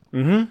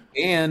 Mm-hmm.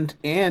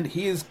 And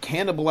he is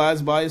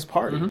cannibalized by his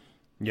party. Mm-hmm.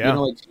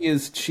 Yeah, he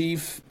is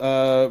chief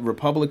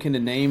Republican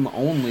in name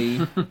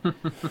only.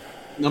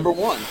 number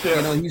one.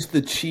 Yeah. He's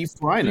the chief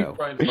rhino.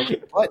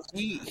 But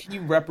he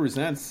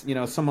represents,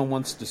 someone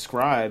once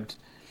described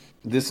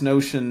this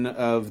notion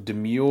of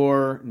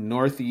demure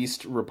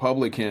Northeast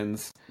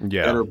Republicans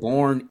that are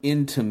born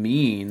into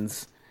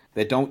means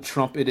that don't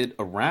trumpet it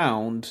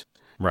around,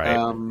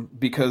 right?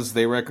 Because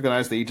they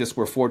recognize they just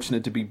were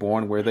fortunate to be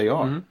born where they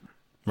are.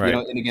 Mm-hmm. Right.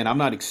 And again, I'm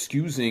not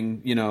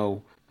excusing,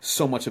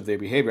 so much of their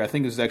behavior. I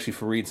think it was actually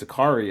Fareed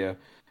Zakaria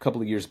a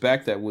couple of years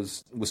back that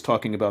was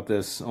talking about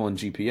this on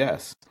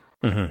GPS.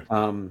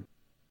 Mm-hmm.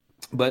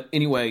 But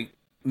anyway,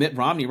 Mitt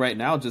Romney right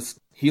now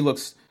he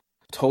looks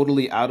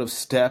totally out of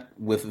step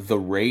with the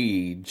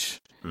rage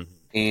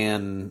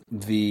and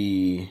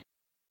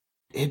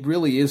it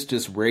really is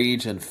just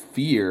rage and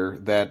fear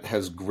that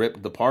has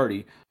gripped the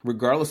party,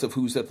 regardless of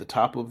who's at the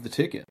top of the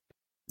ticket.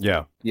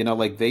 Yeah.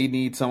 They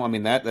need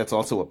that's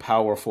also a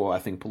powerful, I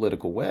think,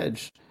 political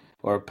wedge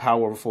or a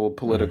powerful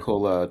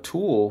political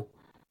tool.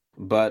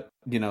 But,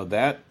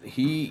 that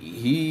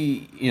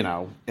he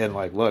and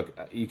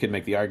look, you can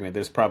make the argument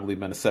there's probably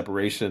been a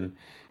separation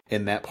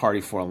in that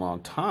party for a long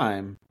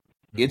time.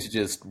 It's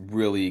just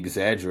really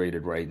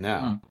exaggerated right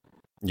now.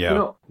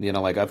 Yeah.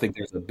 I think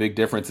there's a big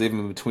difference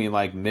even between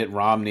Mitt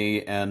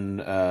Romney and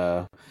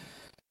I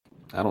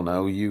don't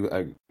know,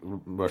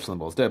 Rush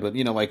Limbaugh's dead, but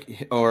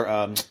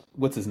or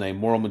what's his name?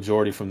 Moral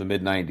Majority from the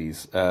mid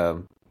 '90s,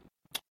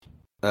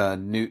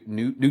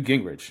 Newt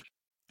Gingrich.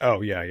 Oh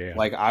yeah.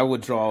 I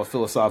would draw a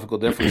philosophical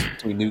difference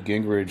between Newt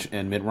Gingrich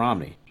and Mitt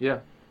Romney.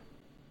 Yeah.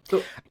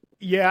 So.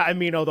 Yeah,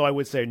 although I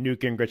would say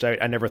Newt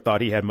Gingrich, I never thought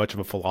he had much of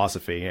a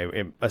philosophy,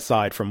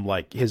 aside from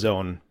his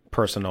own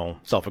personal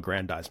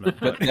self-aggrandizement.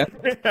 But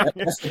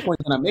that's the point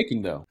that I'm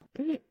making, though.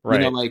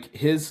 Right.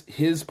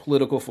 His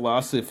political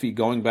philosophy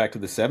going back to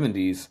the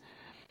 70s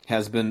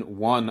has been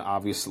one,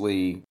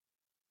 obviously,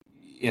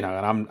 and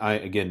I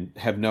again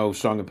have no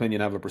strong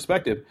opinion, have a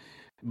perspective,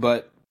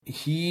 but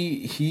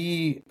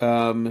he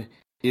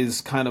is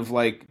kind of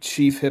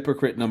chief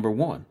hypocrite number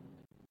one.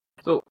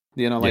 So.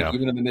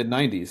 Even in the mid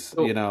 '90s,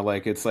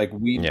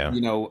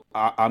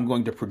 I'm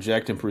going to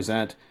project and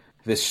present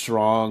this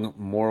strong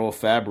moral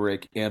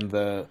fabric, and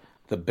the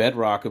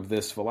bedrock of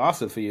this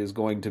philosophy is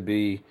going to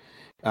be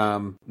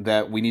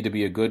that we need to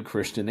be a good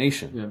Christian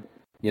nation.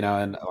 Yeah.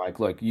 And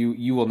look,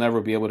 you will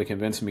never be able to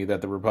convince me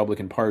that the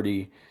Republican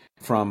Party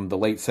from the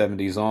late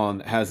 '70s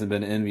on hasn't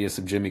been envious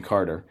of Jimmy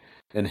Carter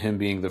and him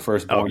being the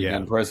first born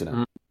again president.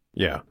 Mm-hmm.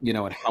 Yeah.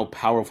 And how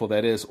powerful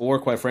that is, or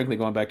quite frankly,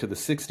 going back to the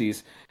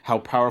 60s, how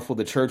powerful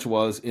the church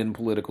was in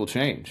political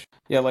change.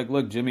 Yeah,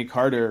 look, Jimmy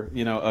Carter,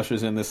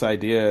 ushers in this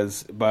idea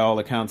as, by all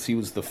accounts, he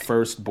was the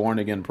first born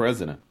again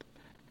president,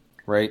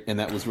 right? And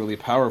that was really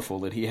powerful,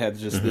 that he had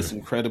just this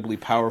incredibly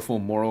powerful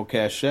moral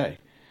cachet.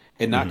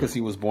 And not because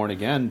he was born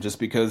again, just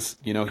because,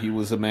 he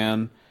was a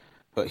man,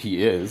 but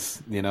he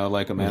is, a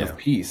man of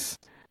peace,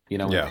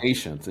 and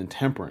patience and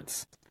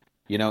temperance.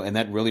 And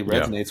that really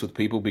resonates with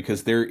people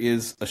because there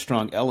is a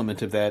strong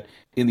element of that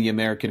in the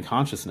American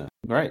consciousness,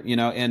 right?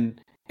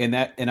 And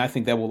I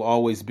think that will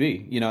always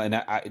be, and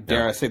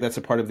I say that's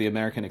a part of the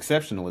American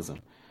exceptionalism.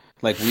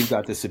 We've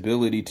got this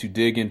ability to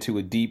dig into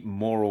a deep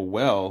moral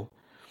well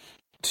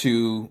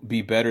to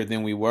be better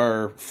than we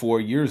were 4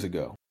 years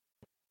ago.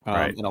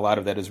 Right. And a lot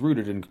of that is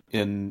rooted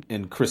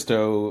in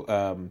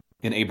Christo,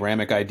 in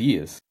Abrahamic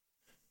ideas.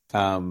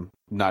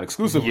 Not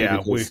exclusively,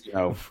 because,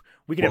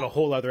 we can have a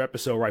whole other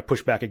episode where I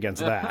push back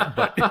against that,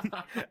 but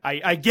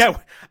I get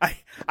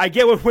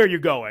where you're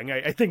going.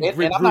 I think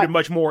rooted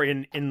much more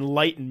in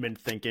Enlightenment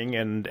thinking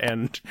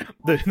and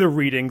the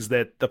readings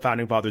that the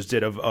founding fathers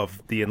did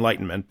of the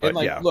Enlightenment. But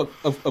look,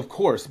 of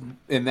course,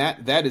 and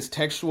that is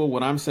textual.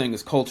 What I'm saying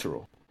is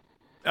cultural.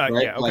 Right?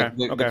 Yeah,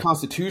 okay. The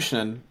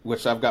Constitution,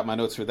 which I've got my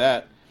notes for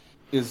that,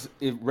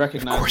 it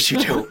recognizes. Of course you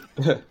do.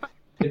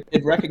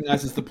 it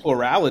recognizes the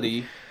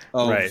plurality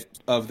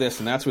of this,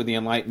 and that's where the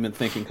Enlightenment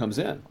thinking comes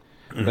in.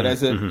 But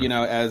as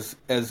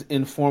as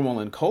informal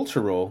and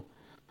cultural,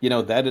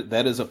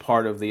 that is a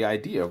part of the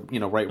idea,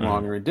 right,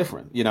 wrong, or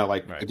indifferent.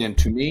 Again,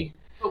 to me,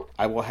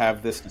 I will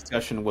have this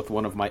discussion with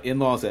one of my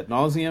in-laws ad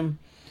nauseum.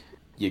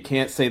 You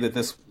can't say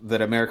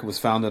that America was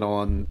founded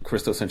on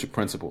Christocentric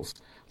principles.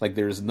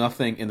 There's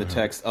nothing in the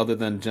text other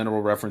than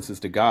general references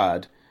to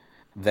God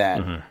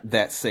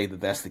that say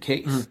that that's the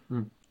case.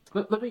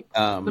 Let me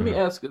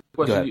ask a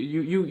question.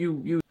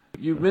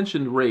 You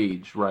mentioned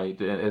rage,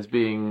 right, as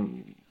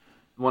being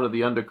one of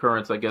the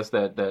undercurrents, I guess,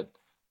 that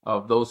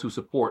of those who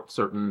support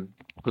certain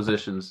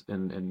positions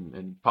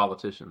in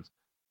politicians.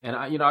 And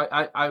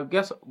I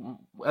guess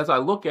as I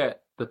look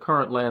at the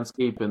current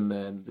landscape and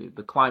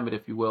the climate,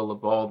 if you will,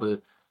 of all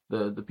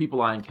the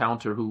people I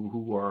encounter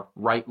who are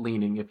right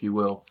leaning, if you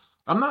will,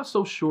 I'm not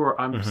so sure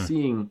I'm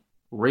seeing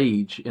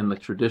rage in the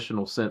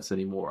traditional sense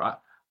anymore.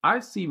 I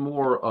see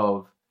more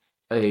of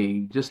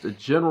just a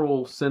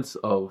general sense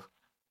of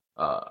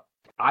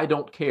I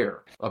don't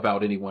care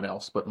about anyone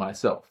else but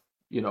myself.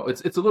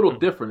 It's a little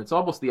different. It's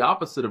almost the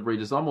opposite of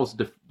rage. It's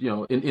almost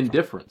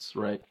indifference,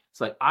 right?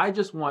 It's I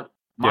just want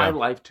my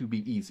life to be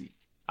easy.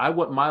 I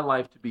want my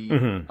life to be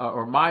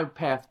or my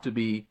path to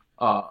be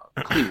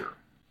clear.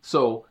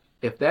 So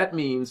if that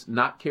means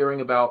not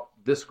caring about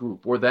this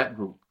group, or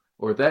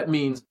if that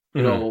means,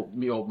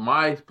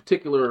 my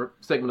particular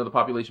segment of the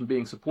population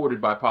being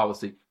supported by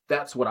policy,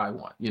 that's what I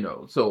want,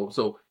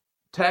 So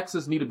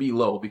taxes need to be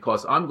low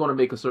because I'm going to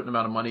make a certain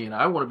amount of money and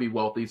I want to be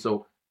wealthy.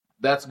 So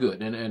that's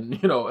good. And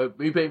if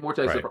we pay more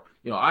taxes,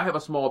 right. I have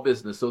a small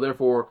business. So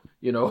therefore,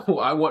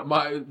 I want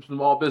my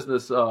small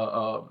business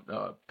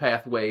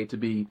pathway to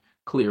be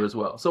clear as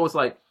well. So it's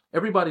like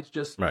everybody's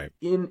just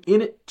in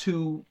it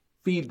to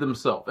feed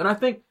themselves. And I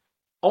think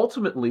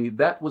ultimately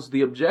that was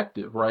the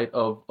objective, right,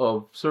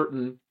 of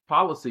certain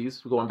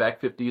policies going back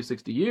 50 or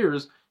 60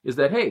 years, is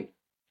that, hey,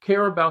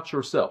 care about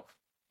yourself.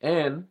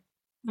 And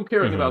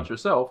caring about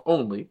yourself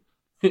only,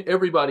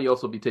 everybody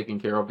else will be taken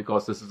care of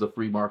because this is a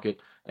free market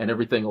and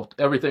everything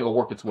will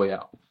work its way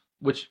out,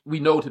 which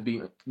we know to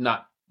be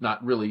not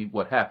really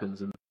what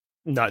happens.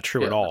 Not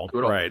true at all.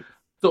 Right.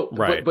 So,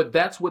 but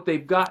that's what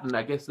they've gotten.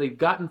 I guess they've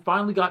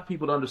finally got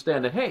people to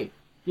understand that, hey,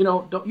 you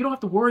don't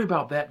have to worry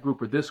about that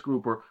group or this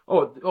group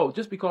or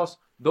just because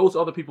those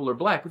other people are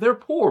black, they're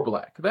poor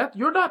black. That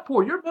you're not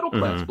poor, you're middle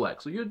class black.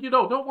 So you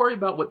don't worry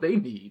about what they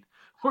need.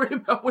 Worry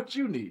about what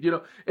you need,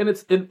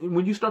 and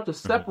when you start to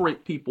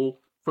separate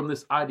people from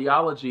this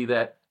ideology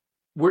that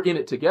we're in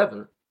it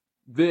together,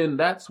 then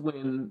that's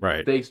when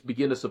they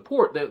begin to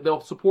support.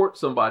 They'll support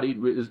somebody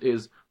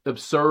as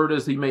absurd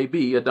as he may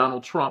be, a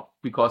Donald Trump,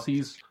 because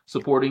he's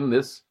supporting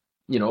this,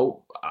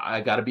 I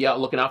got to be out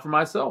looking out for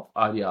myself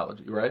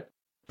ideology, right?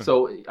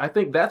 So I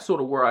think that's sort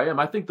of where I am.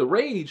 I think the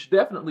rage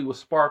definitely was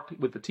sparked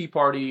with the Tea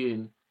Party,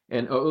 and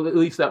at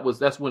least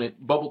that's when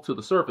it bubbled to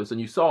the surface, and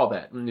you saw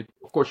that. And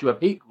of course, you have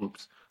hate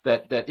groups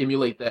that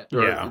emulate that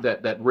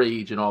that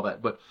rage and all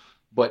that.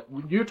 But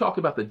when you're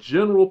talking about the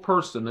general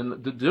person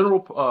and the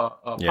general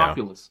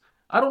populace,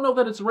 I don't know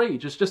that it's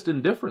rage. It's just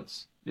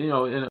indifference.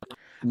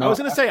 I was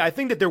going to say, I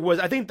think that there was,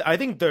 I think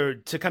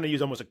to kind of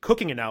use almost a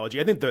cooking analogy,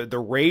 I think the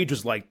rage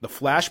was like the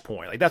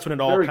flashpoint. Like that's when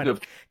it all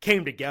of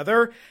came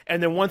together.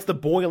 And then once the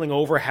boiling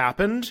over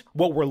happened,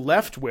 what we're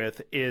left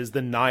with is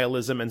the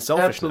nihilism and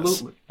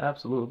selfishness.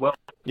 Absolutely. Well,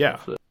 yeah.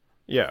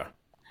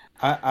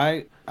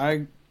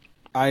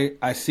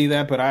 I see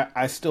that, but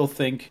I still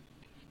think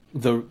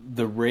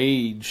the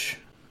rage.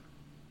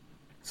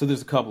 So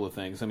there's a couple of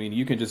things. I mean,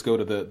 you can just go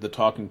to the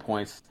talking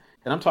points.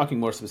 And I'm talking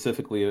more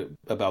specifically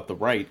about the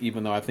right,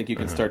 even though I think you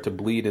can start to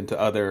bleed into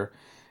other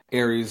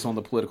areas on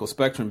the political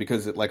spectrum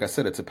because, like I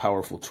said, it's a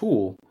powerful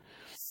tool.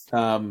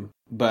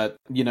 But,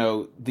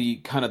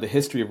 the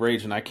history of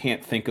rage, and I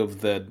can't think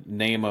of the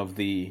name of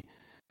the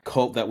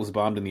cult that was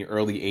bombed in the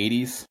early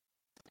 80s.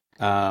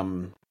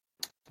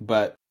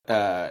 But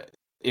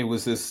it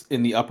was this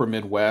in the upper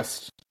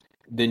Midwest.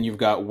 Then you've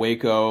got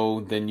Waco.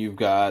 Then you've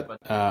got...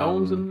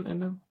 Jones and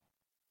them?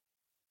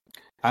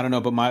 I don't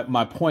know, but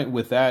my point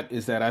with that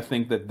is that I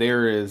think that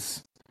there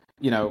is,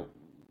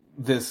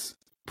 this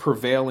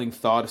prevailing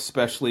thought,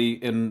 especially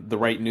in the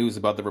right news,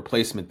 about the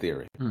replacement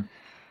theory,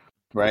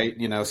 right?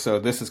 So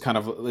this is kind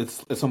of,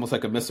 it's almost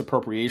like a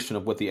misappropriation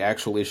of what the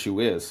actual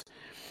issue is.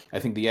 I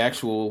think the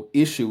actual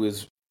issue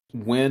is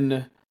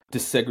when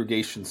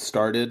desegregation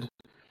started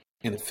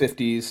in the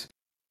 50s,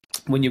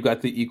 when you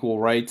got the Equal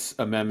Rights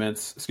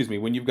Amendments,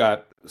 when you've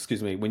got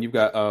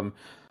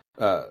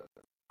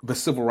the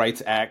Civil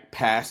Rights Act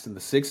passed in the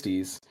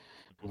 60s,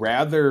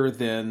 rather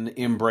than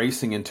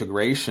embracing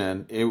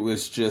integration, it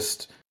was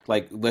just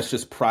like, let's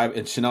just private.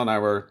 And Chanel and I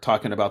were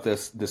talking about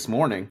this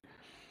morning.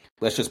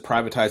 Let's just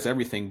privatize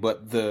everything.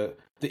 But the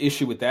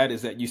issue with that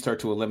is that you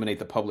start to eliminate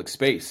the public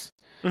space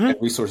and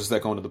resources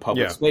that go into the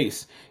public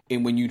space.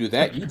 And when you do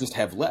that, you just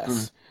have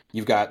less.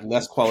 You've got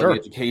less quality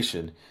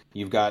education.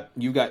 You've got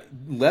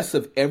less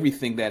of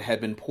everything that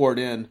had been poured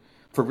in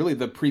for really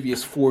the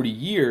previous 40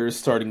 years,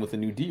 starting with the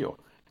New Deal.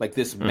 Like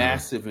this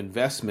massive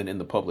investment in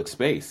the public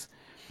space.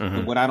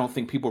 And what I don't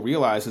think people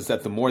realize is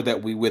that the more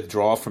that we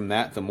withdraw from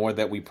that, the more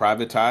that we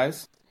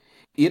privatize,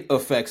 it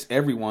affects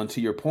everyone, to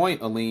your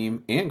point,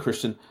 Aleem and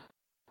Christian,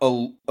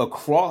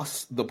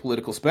 across the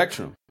political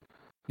spectrum.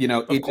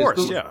 It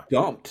just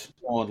dumped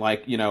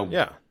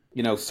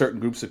on certain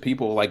groups of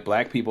people, like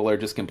black people are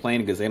just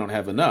complaining because they don't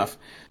have enough.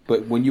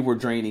 But when you were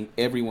draining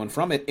everyone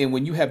from it, and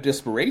when you have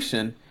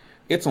desperation,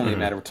 it's only a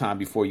matter of time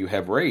before you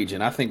have rage.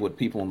 And I think what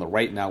people on the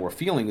right now are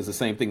feeling is the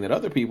same thing that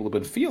other people have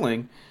been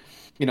feeling.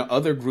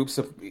 Other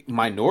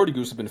minority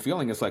groups have been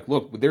feeling. It's like,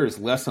 look, there is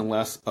less and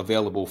less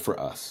available for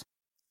us.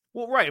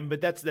 Well, right.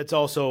 But that's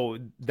also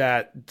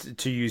that,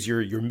 to use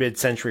your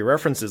mid-century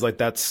references, like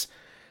that's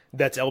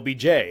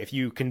LBJ. If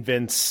you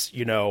convince,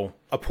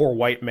 a poor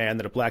white man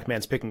that a black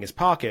man's picking his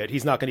pocket,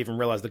 he's not going to even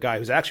realize the guy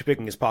who's actually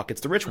picking his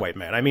pocket's the rich white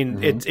man. I mean,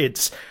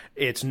 it's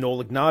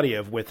Noel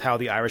Ignatieff with how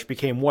the Irish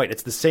became white.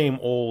 It's the same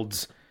old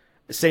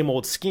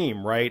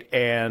scheme, right?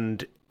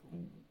 And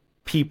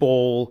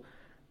people,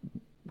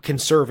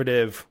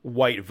 conservative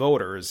white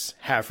voters,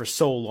 have for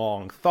so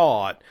long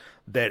thought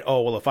that,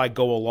 oh, well, if I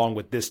go along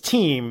with this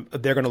team,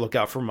 they're going to look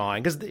out for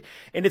mine.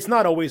 And it's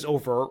not always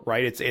overt,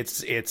 right?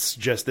 It's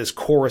just this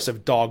chorus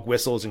of dog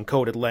whistles and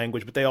coded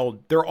language, but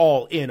they're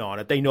all in on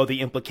it. They know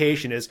the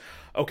implication is,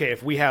 okay,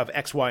 if we have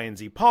X, Y, and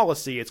Z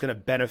policy, it's going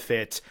to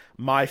benefit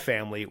my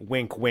family.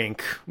 Wink,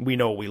 wink. We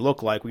know what we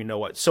look like. We know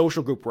what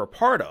social group we're a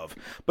part of.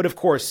 But of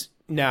course,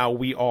 now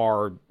we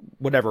are,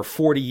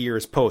 40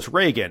 years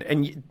post-Reagan.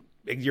 And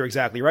you're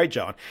exactly right,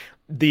 John.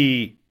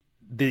 The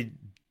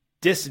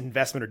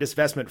disinvestment or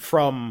divestment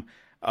from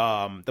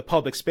the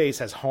public space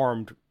has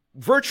harmed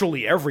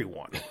virtually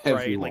everyone,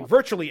 right? Like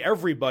virtually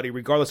everybody,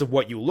 regardless of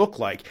what you look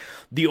like.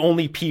 The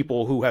only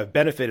people who have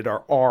benefited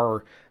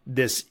are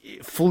this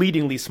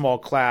fleetingly small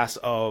class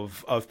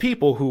of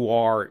people who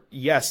are,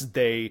 yes,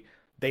 they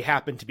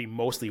happen to be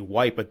mostly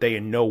white, but they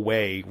in no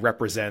way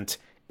represent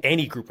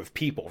any group of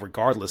people,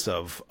 regardless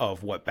of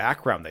what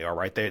background they are,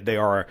 right? They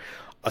are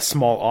a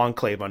small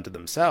enclave unto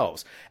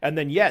themselves. And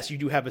then, yes, you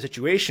do have a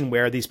situation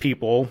where these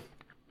people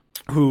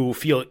who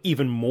feel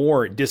even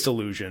more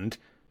disillusioned,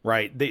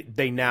 right?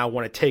 They now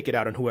want to take it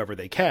out on whoever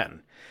they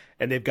can.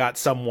 And they've got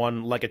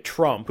someone like a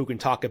Trump who can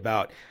talk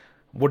about,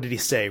 what did he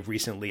say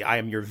recently? I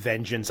am your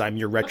vengeance. I'm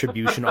your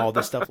retribution, all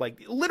this stuff.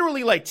 Like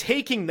literally like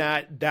taking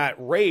that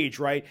rage,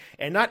 right?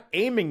 And not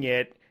aiming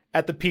it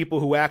at the people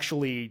who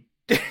actually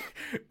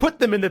put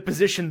them in the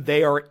position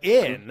they are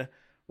in,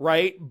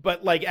 right?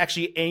 But like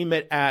actually aim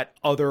it at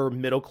other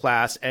middle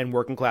class and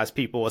working class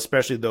people,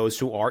 especially those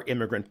who are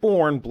immigrant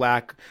born,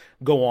 black,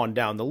 go on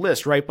down the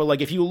list, right? But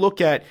like if you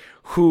look at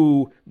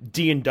who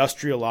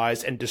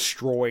deindustrialized and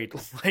destroyed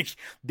like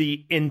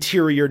the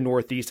interior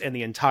Northeast and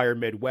the entire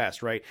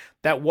Midwest, right?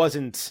 That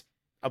wasn't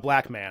a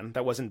black man.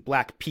 That wasn't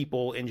black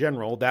people in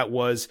general. That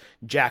was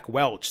Jack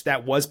Welch.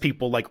 That was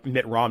people like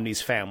Mitt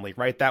Romney's family,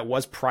 right? That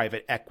was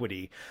private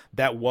equity.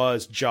 That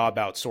was job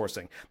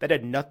outsourcing. That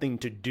had nothing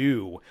to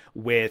do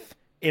with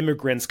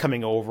immigrants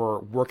coming over,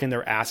 working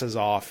their asses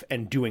off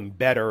and doing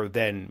better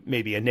than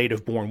maybe a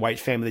native born white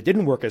family that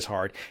didn't work as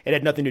hard. It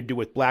had nothing to do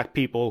with black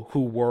people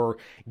who were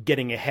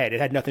getting ahead. It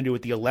had nothing to do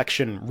with the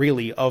election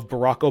really of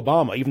Barack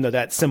Obama, even though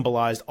that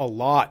symbolized a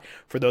lot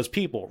for those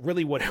people.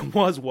 Really what it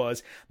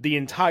was the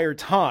entire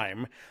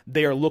time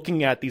they are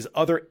looking at these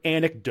other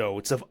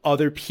anecdotes of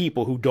other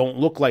people who don't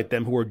look like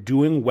them, who are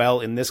doing well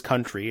in this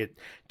country.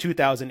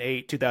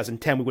 2008,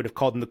 2010, we would have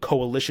called them the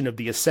coalition of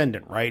the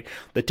ascendant, right?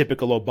 The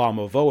typical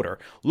Obama voter.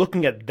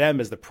 Looking at them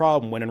as the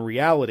problem, when in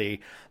reality,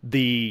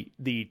 the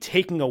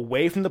taking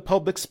away from the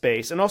public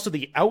space and also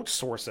the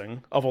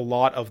outsourcing of a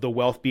lot of the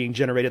wealth being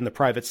generated in the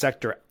private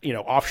sector,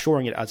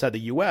 offshoring it outside the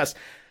U.S.,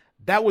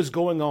 that was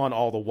going on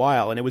all the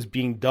while. And it was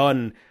being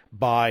done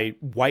by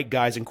white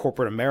guys in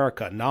corporate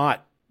America,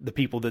 not the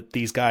people that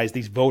these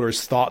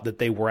voters thought that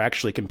they were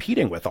actually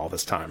competing with all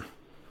this time.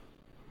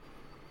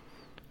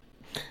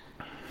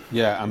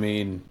 Yeah, I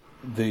mean,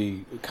 the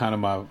kind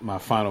of my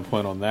final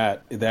point on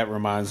that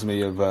reminds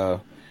me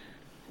of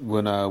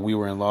when we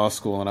were in law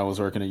school and I was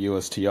working at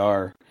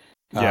USTR.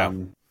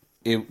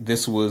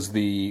 This was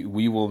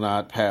we will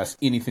not pass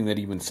anything that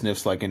even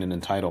sniffs like an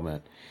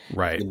entitlement.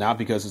 Right. And not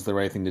because it's the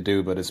right thing to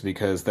do, but it's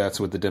because that's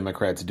what the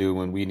Democrats do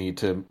when we need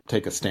to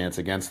take a stance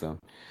against them.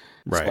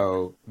 Right.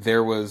 So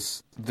there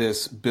was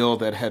this bill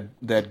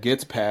that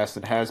gets passed,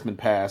 that has been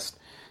passed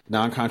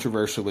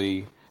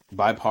non-controversially,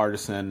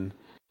 bipartisan,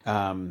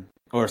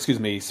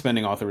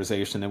 spending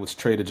authorization. It was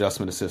trade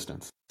adjustment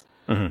assistance.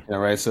 Mm-hmm. All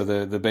right. So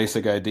the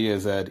basic idea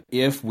is that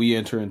if we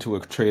enter into a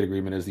trade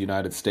agreement as the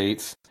United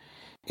States,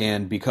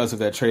 and because of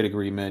that trade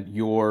agreement,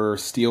 your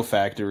steel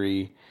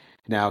factory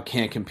now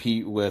can't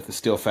compete with the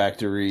steel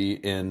factory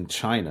in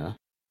China,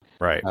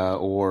 right,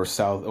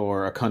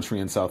 or a country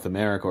in South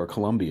America or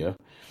Colombia,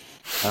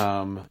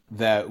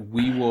 that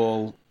we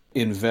will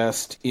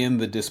invest in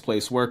the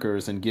displaced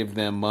workers and give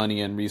them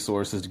money and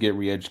resources to get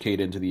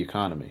re-educated into the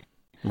economy.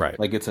 Right.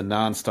 Like it's a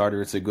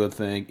non-starter. It's a good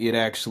thing. It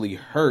actually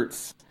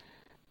hurts.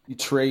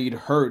 Trade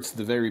hurts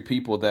the very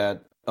people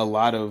that a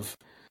lot of,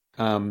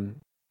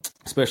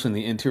 especially in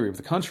the interior of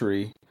the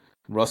country,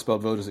 Rust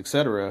Belt voters,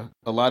 etc.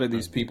 A lot of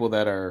these people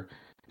that are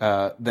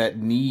that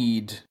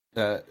need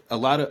a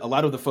lot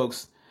of the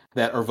folks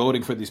that are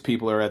voting for these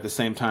people are at the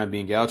same time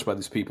being gouged by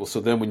these people.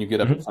 So then when you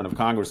get up in front of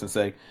Congress and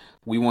say,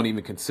 we won't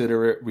even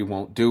consider it, we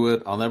won't do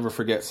it. I'll never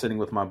forget sitting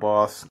with my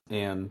boss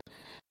and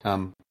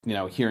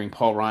hearing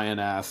Paul Ryan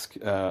ask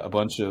a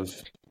bunch of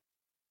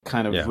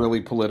kind of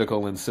really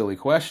political and silly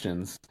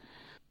questions,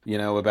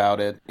 about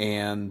it,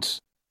 and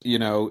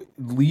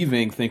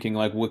leaving thinking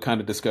like, what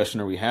kind of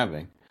discussion are we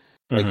having?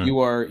 Like you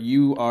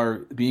are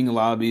being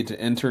lobbied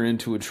to enter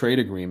into a trade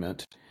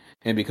agreement,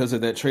 and because of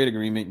that trade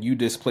agreement, you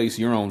displace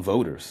your own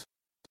voters.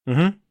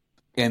 Mm-hmm.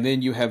 And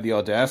then you have the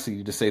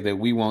audacity to say that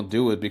we won't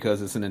do it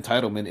because it's an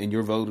entitlement, and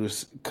your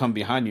voters come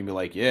behind you and be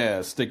like,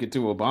 yeah, stick it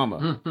to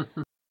Obama.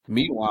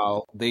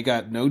 Meanwhile, they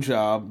got no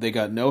job, they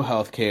got no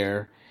health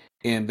care,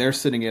 and they're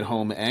sitting at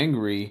home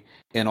angry,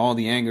 and all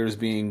the anger is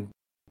being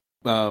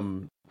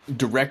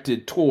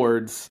directed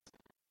towards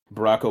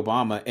Barack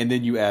Obama, and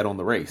then you add on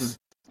the race.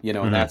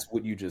 And that's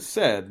what you just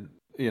said,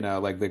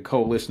 like the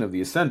coalition of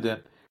the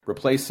ascendant,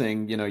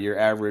 replacing, your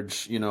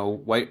average,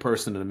 white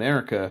person in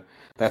America,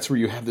 that's where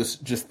you have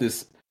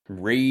this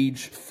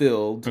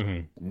rage-filled,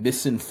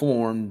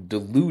 misinformed,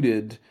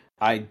 deluded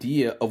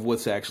idea of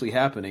what's actually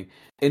happening.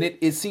 And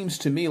it seems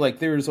to me like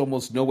there's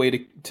almost no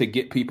way to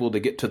get people to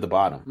get to the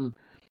bottom.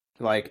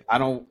 Like,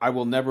 I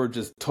will never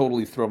just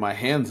totally throw my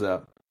hands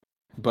up,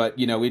 but,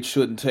 it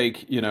shouldn't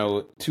take,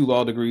 2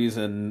 law degrees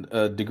and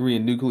a degree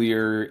in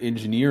nuclear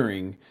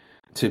engineering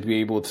to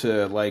be able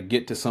to, like,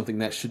 get to something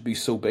that should be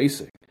so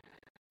basic.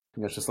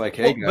 It's just like,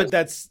 hey,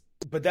 guys.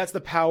 But that's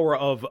the power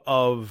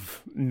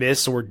of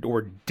mis or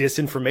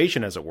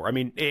disinformation, as it were. I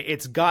mean,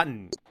 it's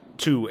gotten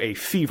to a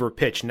fever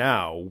pitch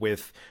now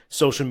with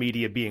social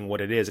media being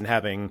what it is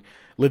and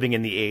living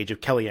in the age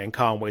of Kellyanne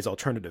Conway's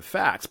alternative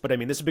facts. But I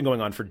mean, this has been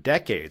going on for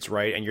decades,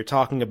 right? And you're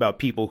talking about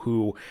people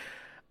who,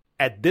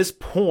 at this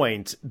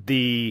point,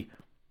 the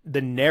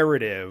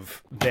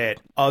narrative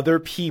that other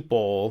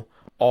people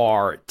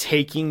are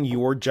taking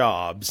your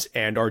jobs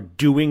and are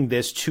doing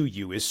this to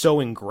you is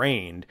so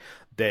ingrained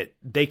that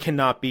they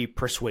cannot be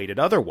persuaded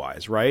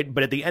otherwise, right?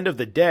 But at the end of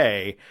the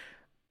day,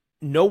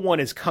 no one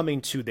is coming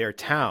to their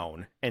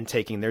town and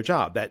taking their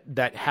job.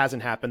 That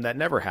hasn't happened. That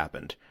never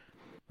happened,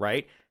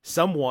 right?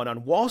 Someone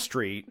on Wall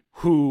Street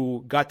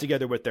who got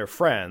together with their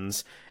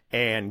friends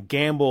and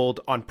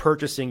gambled on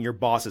purchasing your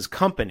boss's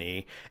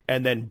company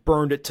and then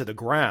burned it to the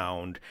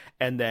ground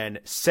and then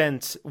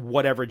sent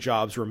whatever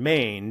jobs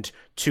remained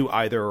to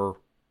either,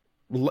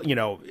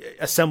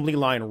 assembly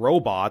line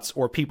robots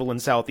or people in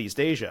Southeast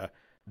Asia.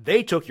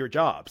 They took your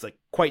jobs, like,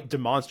 quite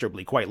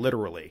demonstrably, quite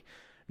literally.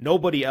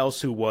 Nobody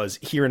else who was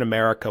here in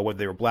America, whether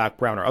they were black,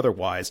 brown, or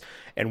otherwise,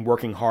 and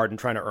working hard and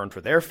trying to earn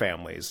for their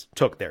families,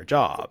 took their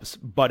jobs.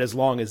 But as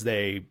long as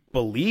they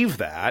believe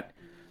that,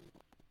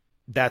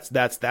 that's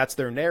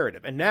their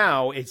narrative. And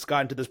now it's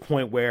gotten to this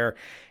point where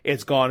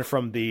it's gone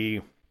from the,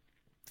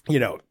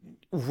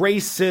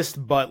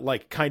 racist but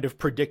like kind of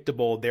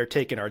predictable they're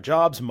taking our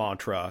jobs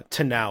mantra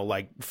to now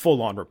like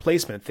full on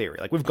replacement theory.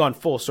 Like, we've gone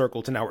full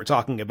circle to now we're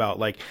talking about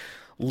like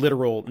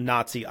literal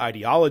Nazi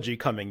ideology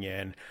coming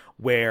in,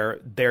 where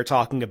they're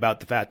talking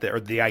about the fact that, or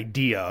the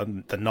idea,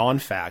 the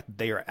non-fact,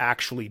 they are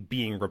actually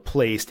being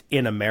replaced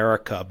in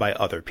America by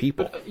other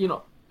people. But,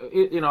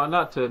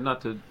 not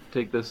to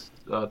take this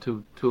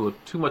to too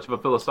much of a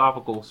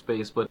philosophical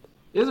space, but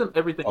isn't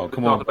everything we've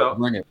talked about?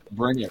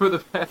 Bring it. For the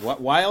fact,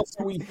 why else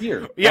are we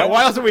here? Yeah,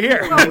 why else are we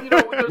here? Well,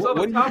 there's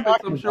other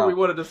topics I'm sure we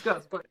want to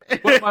discuss, but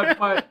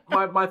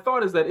my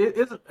thought is that it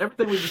isn't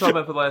everything we've been talking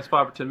about for the last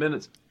 5 or 10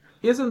 minutes.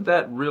 Isn't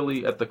that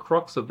really at the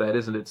crux of that?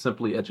 Isn't it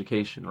simply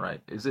education,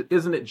 right?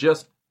 Isn't it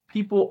just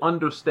people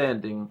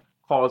understanding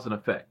cause and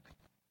effect?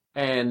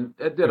 And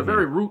at a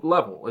very root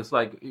level, it's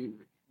like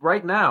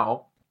right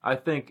now, I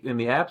think in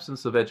the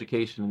absence of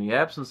education, in the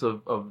absence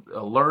of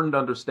a learned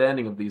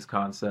understanding of these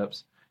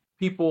concepts,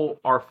 people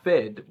are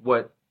fed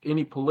what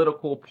any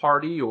political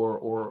party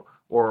or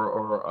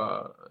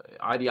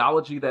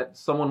ideology that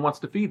someone wants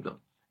to feed them.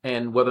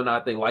 And whether or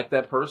not they like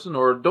that person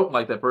or don't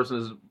like that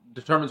person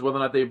determines whether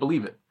or not they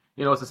believe it.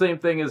 It's the same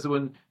thing as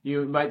when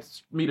you might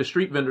meet a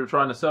street vendor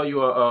trying to sell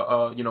you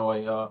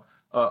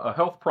a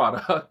health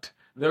product.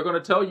 They're going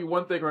to tell you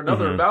one thing or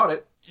another about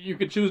it. You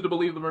can choose to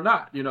believe them or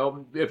not.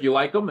 If you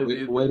like them, if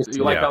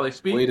you like how they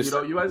speak,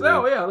 you might say,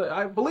 "Oh yeah,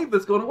 I believe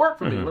this is going to work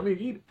for me. Let me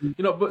eat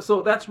it." But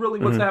so that's really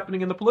what's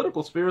happening in the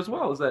political sphere as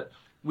well. Is that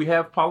we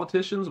have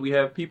politicians, we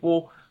have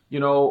people,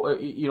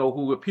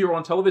 who appear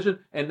on television,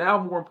 and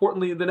now more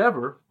importantly than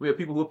ever, we have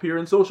people who appear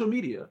in social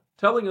media,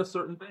 telling us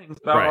certain things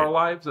about our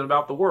lives and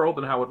about the world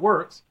and how it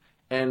works,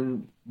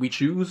 and we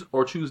choose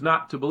or choose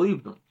not to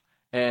believe them.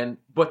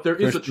 But there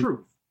is a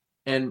truth.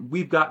 And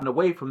we've gotten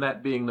away from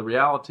that being the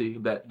reality,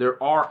 that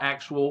there are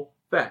actual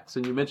facts.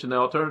 And you mentioned the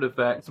alternative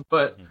facts,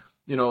 but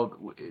we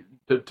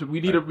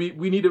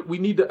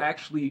need to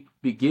actually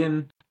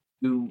begin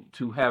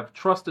to have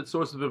trusted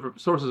sources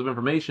of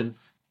information,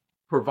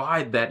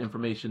 provide that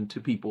information to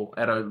people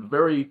at a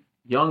very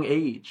young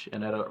age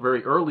and at a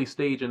very early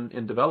stage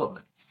in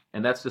development.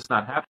 And that's just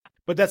not happening.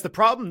 But that's the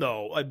problem,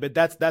 though. But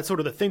that's sort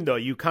of the thing, though.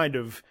 You kind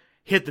of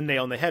hit the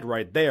nail on the head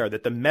right there,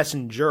 that the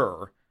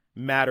messenger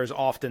matters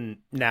often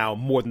now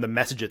more than the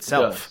message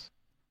itself,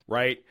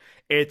 right?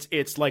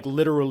 It's like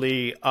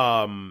literally,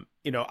 I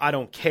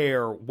don't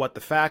care what the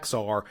facts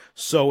are.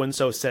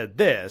 So-and-so said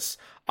this.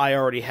 I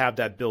already have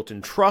that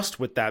built-in trust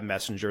with that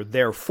messenger.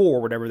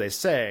 Therefore, whatever they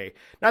say,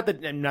 not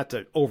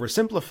to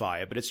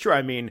oversimplify it, but it's true.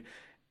 I mean,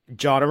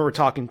 John, I remember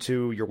talking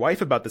to your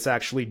wife about this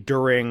actually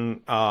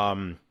during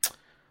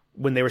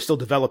when they were still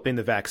developing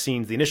the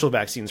vaccines, the initial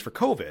vaccines for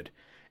COVID,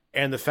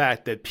 and the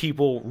fact that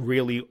people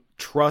really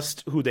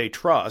trust who they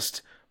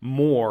trust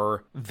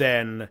more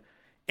than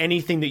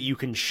anything that you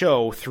can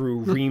show through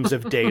reams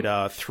of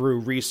data, through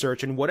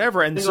research and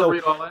whatever. And so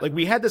like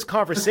we had this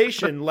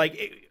conversation, like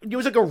it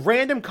was like a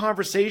random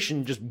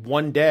conversation just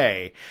one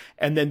day.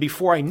 And then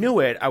before I knew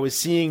it, I was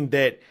seeing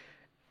that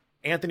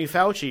Anthony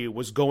Fauci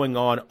was going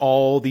on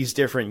all these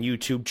different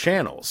YouTube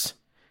channels.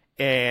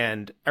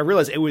 And I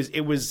realized it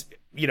was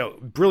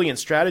brilliant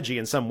strategy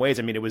in some ways.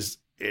 I mean,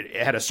 it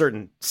had a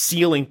certain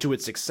ceiling to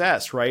its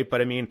success, right?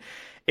 But I mean,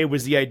 it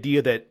was the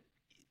idea that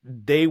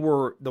the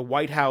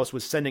White House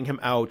was sending him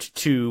out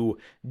to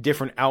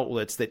different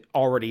outlets that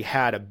already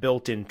had a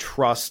built-in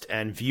trust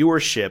and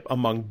viewership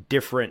among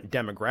different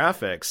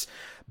demographics,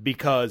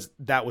 because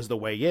that was the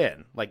way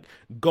in. Like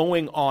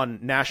going on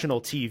national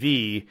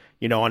TV,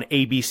 on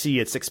ABC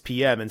at 6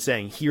 p.m. and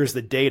saying, here's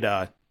the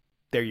data,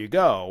 there you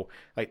go.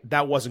 Like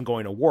that wasn't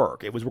going to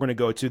work. It was, we're going to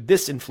go to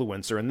this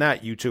influencer and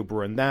that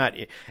YouTuber and that.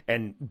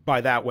 And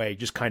by that way,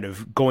 just kind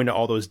of going to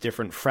all those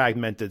different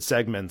fragmented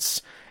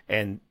segments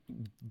and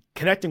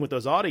connecting with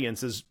those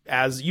audiences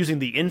as using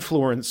the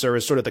influencer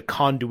as sort of the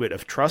conduit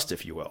of trust,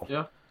 if you will.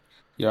 Yeah.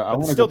 Yeah.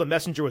 The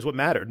messenger was what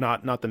mattered,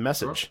 not the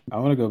message. I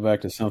want to go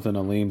back to something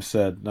Aleem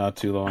said not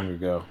too long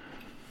ago.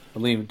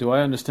 Aleem, do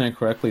I understand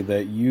correctly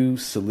that you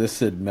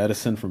solicit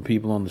medicine from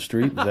people on the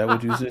street? Is that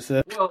what you just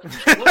said? Well, whether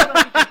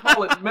you can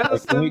call it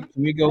medicine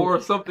can we go, or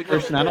something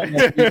else. I don't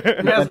know if you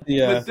have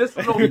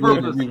medicinal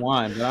purpose.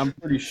 Rewind, but I'm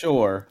pretty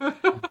sure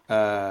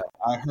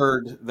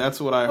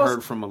that's what I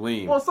heard from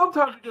Aleem. Well,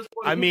 sometimes you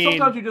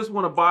just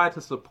want to buy to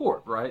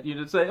support, right? You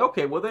just say,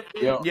 okay, well, they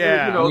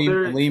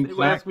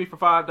ask me for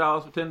 $5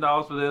 or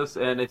 $10 for this,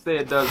 and they say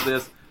it does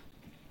this.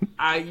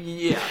 I'll give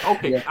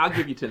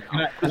you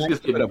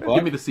 $10.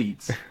 Give me the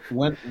seeds.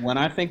 When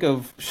I think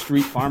of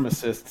street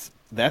pharmacists,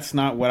 that's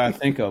not what I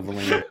think of,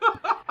 Aleem.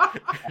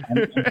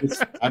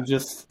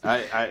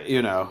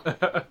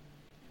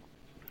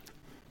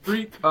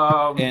 Street.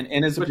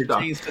 And as it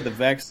pertains to the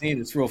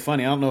vaccine, it's real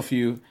funny. I don't know if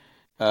you,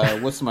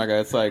 what's my guy?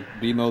 It's like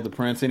BMO the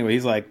Prince. Anyway,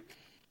 he's like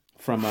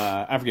from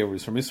I forget where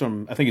he's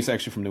from. I think he's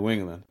actually from New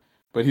England.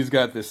 But he's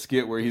got this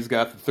skit where he's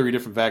got the 3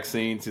 different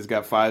vaccines. He's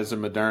got Pfizer,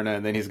 Moderna,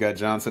 and then he's got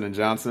Johnson &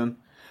 Johnson.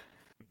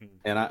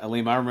 And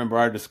Aleem, I remember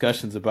our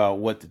discussions about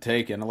what to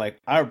take. And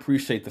I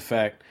appreciate the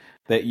fact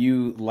that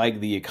you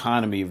like the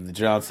economy of the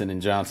Johnson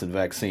 & Johnson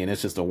vaccine.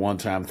 It's just a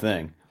one-time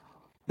thing.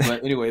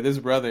 But anyway, this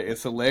brother,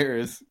 it's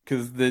hilarious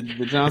because the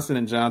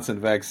Johnson & Johnson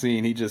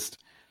vaccine,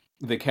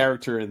 the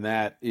character in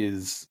that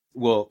is,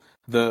 well,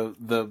 the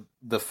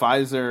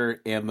Pfizer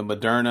and the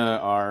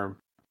Moderna are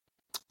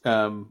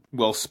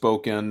well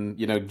spoken,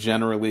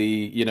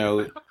 generally,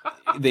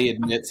 they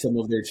admit some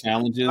of their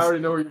challenges. I already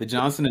know the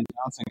Johnson and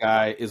Johnson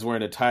guy is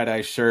wearing a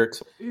tie-dye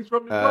shirt. He's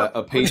from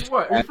a page.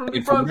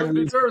 He's from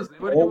New Jersey.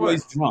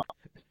 Always drunk.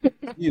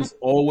 He is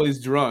always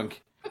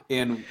drunk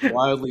and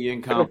wildly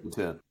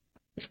incompetent.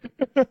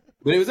 But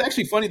it was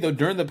actually funny though,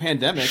 during the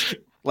pandemic,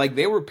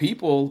 there were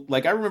people,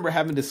 I remember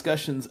having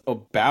discussions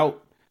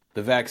about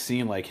the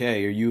vaccine,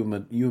 hey, are you a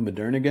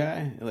Moderna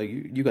guy?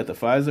 You got the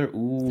Pfizer?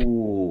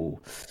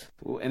 Ooh.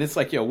 And it's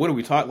what do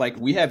we talk?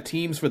 We have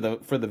teams for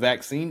the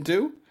vaccine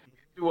too?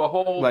 Do a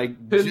whole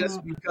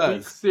just week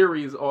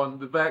series on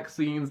the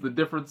vaccines, the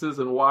differences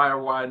and why or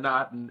why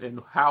not,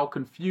 and how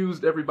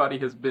confused everybody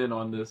has been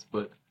on this.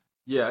 But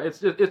yeah,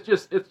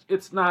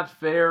 it's not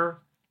fair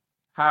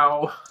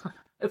how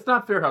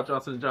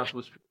Johnson & Johnson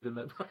was treated in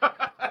that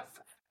process.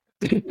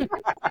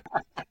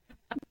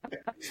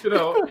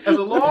 As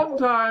a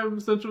longtime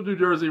Central New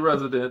Jersey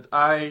resident,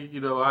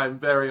 I'm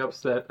very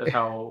upset at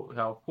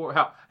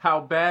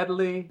how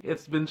badly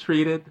it's been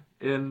treated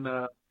in.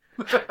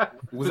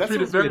 Was that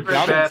treated very,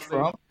 very badly.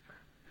 Trump?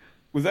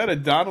 Was that a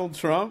Donald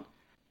Trump?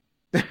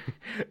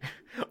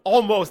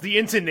 Almost. The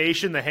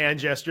intonation, the hand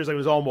gestures, it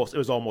was almost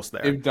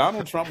there. If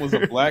Donald Trump was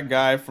a black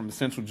guy from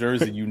Central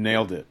Jersey, you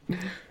nailed it.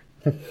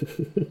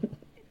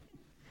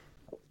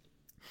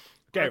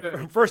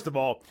 Okay, first of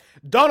all,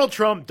 Donald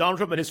Trump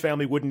and his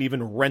family wouldn't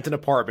even rent an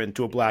apartment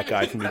to a black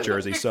guy from New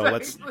Jersey. So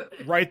let's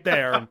right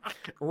there.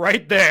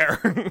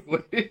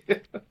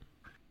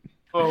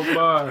 Oh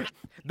my!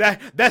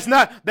 That's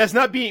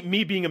not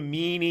me being a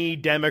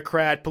meanie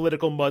Democrat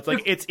political mud.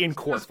 It's in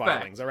court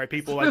filings. All right,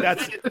 people.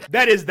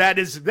 That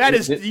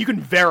is you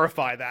can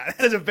verify that.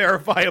 That is a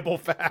verifiable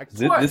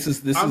fact.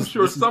 I'm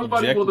sure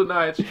somebody will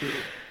deny it's true.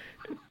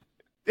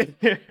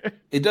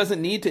 It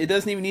doesn't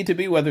even need to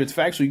be whether it's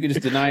factual. You can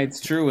just deny it's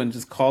true and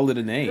just call it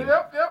a name.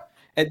 Yep.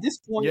 At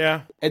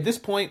this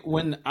point,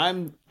 when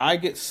I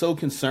get so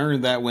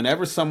concerned that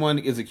whenever someone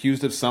is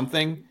accused of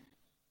something,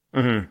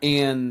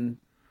 and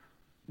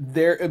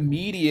their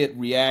immediate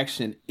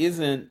reaction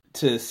isn't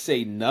to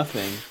say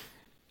nothing,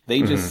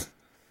 they just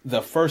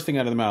the first thing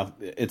out of the mouth,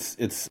 it's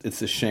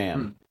a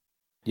sham.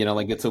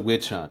 It's a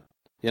witch hunt.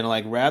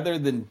 Rather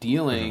than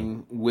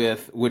dealing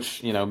with,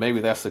 which,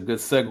 maybe that's a good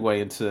segue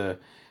into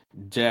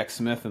Jack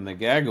Smith and the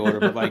gag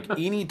order, but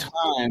any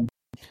time,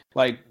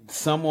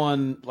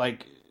 someone,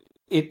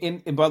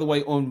 and by the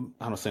way, I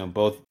don't say on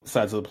both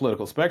sides of the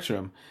political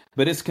spectrum,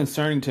 but it's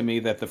concerning to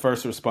me that the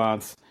first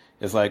response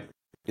is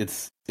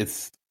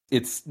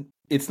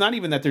it's not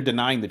even that they're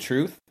denying the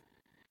truth.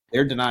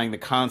 They're denying the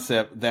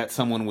concept that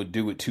someone would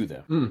do it to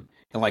them.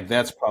 And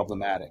that's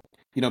problematic,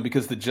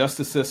 because the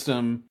justice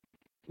system,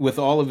 with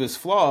all of its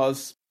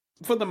flaws,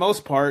 for the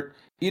most part,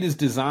 it is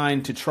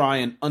designed to try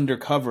and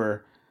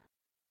uncover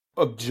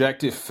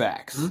objective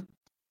facts,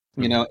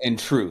 and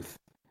truth.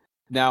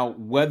 Now,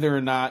 whether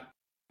or not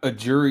a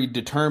jury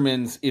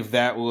determines if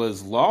that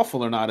was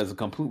lawful or not is a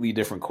completely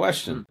different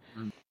question.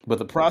 Mm-hmm. But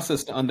the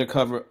process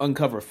to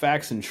uncover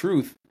facts and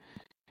truth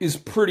is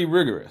pretty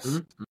rigorous.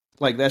 Mm-hmm.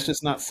 Like, that's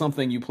just not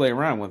something you play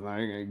around with.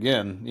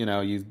 Again,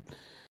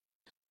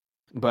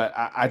 but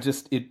I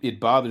just, it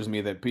bothers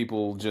me that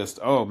people just,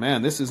 oh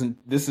man, this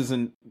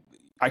isn't,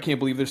 I can't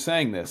believe they're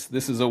saying this.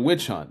 This is a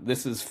witch hunt.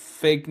 This is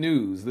fake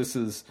news. This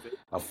is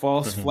a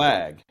false mm-hmm.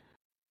 flag.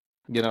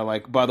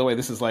 Like, by the way,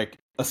 this is like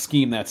a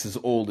scheme that's as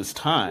old as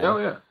time. Oh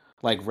yeah.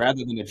 Like,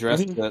 rather than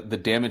address mm-hmm. the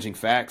damaging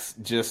facts,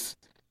 just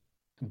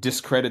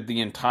discredit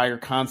the entire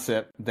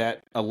concept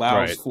that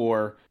allows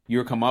for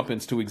your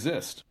comeuppance to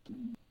exist.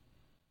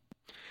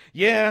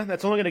 Yeah,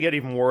 that's only going to get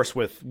even worse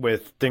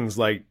with things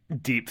like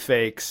deep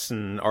fakes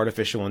and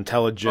artificial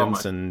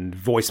intelligence and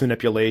voice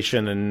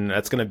manipulation, and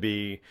that's going to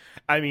be,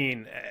 I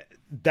mean,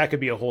 that could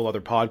be a whole other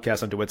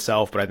podcast unto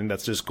itself, but I think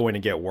that's just going to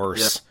get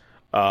worse.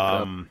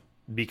 Yeah.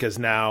 Because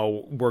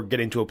now we're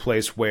getting to a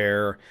place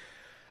where,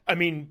 I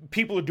mean,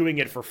 people are doing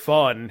it for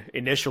fun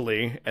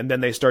initially, and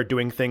then they start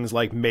doing things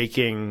like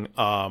making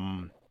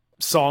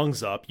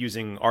songs up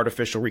using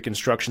artificial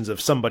reconstructions of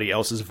somebody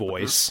else's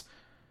voice.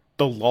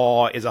 The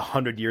law is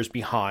 100 years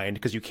behind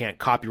because you can't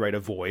copyright a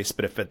voice,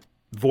 but if a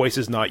voice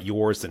is not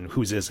yours, then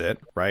whose is it,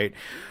 right?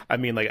 I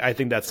mean, like, I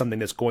think that's something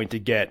that's going to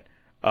get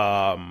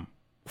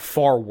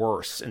far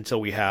worse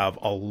until we have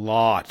a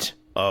lot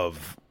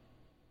of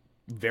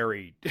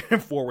very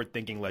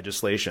forward-thinking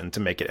legislation to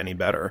make it any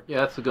better.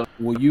 Yeah, that's a good.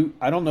 Well,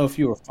 I don't know if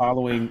you were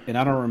following, and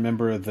I don't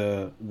remember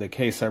the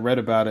case. I read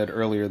about it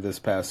earlier this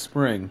past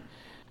spring,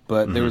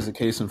 but mm-hmm. there was a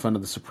case in front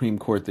of the Supreme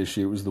Court this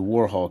year. It was the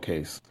Warhol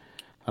case.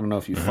 I don't know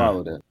if you mm-hmm.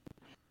 followed it.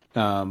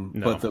 No,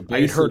 but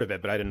I had heard of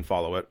it, but I didn't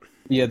follow it.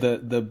 Yeah,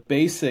 the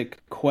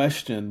basic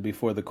question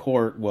before the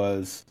court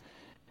was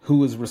who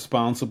was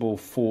responsible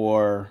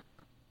for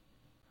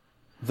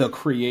the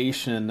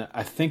creation.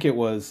 I think it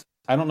was,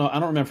 I don't know, I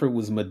don't remember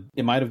if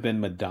it might have been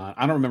Madonna.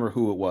 I don't remember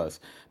who it was,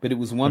 but it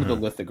was one mm-hmm. of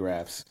the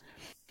lithographs.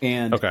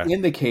 And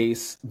in the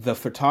case, the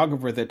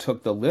photographer that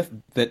took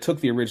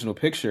the original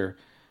picture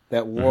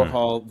that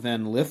Warhol mm-hmm.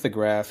 then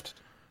lithographed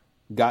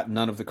got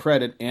none of the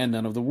credit and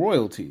none of the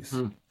royalties.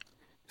 Mm.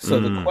 So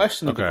the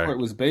question that the court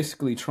was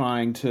basically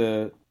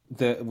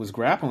was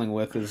grappling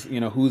with is,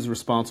 who's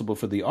responsible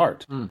for the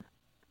art? Mm.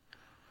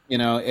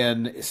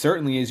 And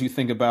certainly as you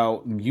think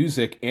about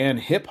music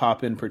and hip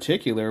hop in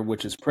particular,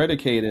 which is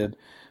predicated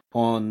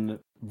on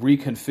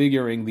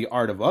reconfiguring the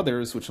art of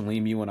others, which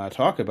Liam, you and I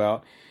talk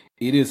about,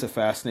 it is a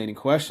fascinating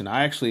question.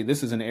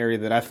 This is an area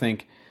that I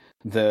think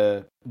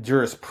the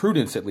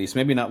jurisprudence, at least,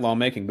 maybe not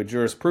lawmaking, but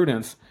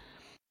jurisprudence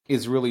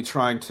is really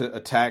trying to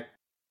attack,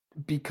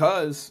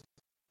 because,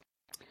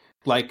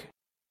 like,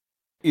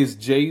 is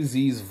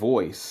Jay-Z's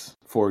voice,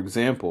 for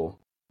example,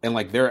 and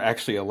like there are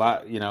actually a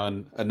lot,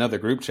 in another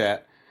group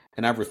chat,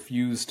 and I don't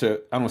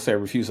want to say I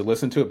refuse to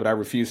listen to it, but I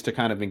refuse to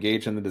kind of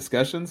engage in the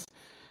discussions.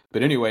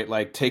 But anyway,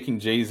 like taking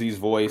Jay-Z's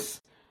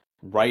voice,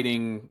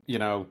 writing,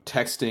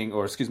 texting,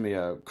 or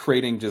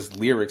creating just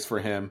lyrics for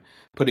him,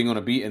 putting on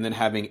a beat, and then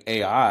having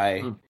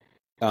AI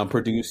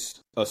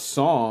produce a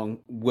song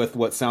with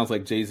what sounds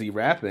like Jay-Z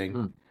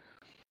rapping,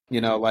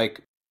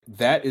 like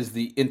that is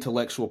the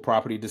intellectual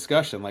property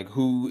discussion. Like,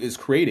 who is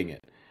creating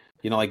it?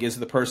 Like, is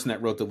it the person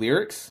that wrote the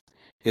lyrics?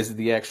 Is it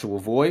the actual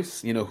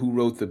voice? Who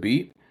wrote the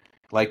beat?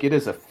 Like, it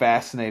is a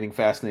fascinating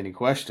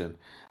question.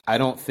 I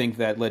don't think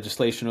that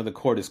legislation or the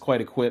court is quite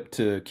equipped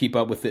to keep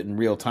up with it in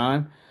real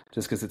time,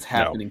 just because it's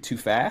happening too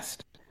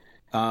fast.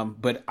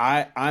 But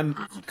I'm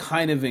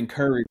kind of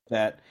encouraged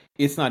that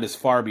it's not as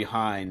far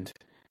behind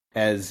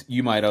as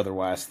you might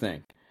otherwise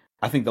think.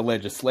 I think the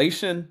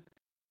legislation,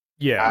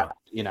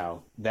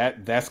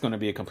 that's going to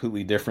be a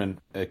completely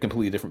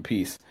different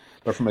piece.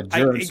 But from a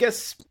jurist, I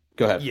guess,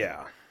 go ahead.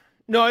 Yeah,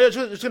 no, I was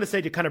just going to say,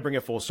 to kind of bring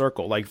it full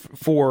circle, like,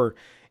 for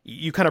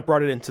you kind of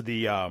brought it into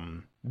the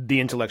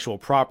intellectual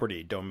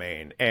property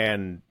domain,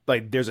 and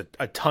like there's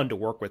a ton to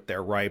work with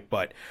there, right?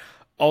 But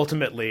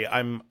ultimately,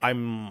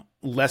 I'm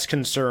less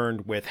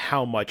concerned with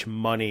how much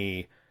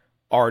money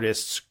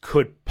artists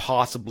could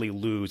possibly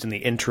lose in the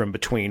interim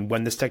between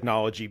when this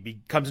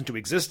technology comes into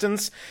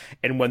existence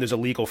and when there's a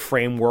legal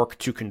framework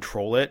to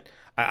control it.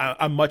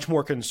 I'm much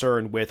more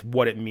concerned with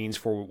what it means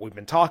for what we've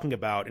been talking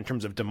about in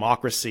terms of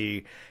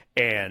democracy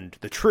and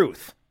the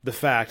truth. The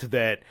fact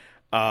that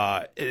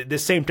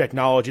this same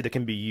technology that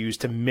can be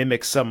used to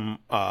mimic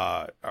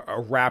a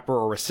rapper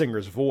or a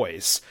singer's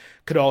voice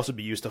could also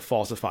be used to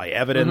falsify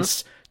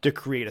evidence, to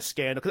create a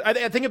scandal. 'Cause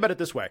I think about it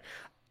this way.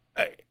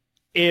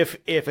 If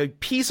a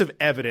piece of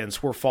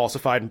evidence were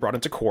falsified and brought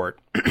into court,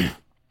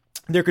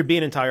 there could be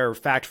an entire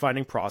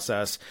fact-finding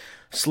process,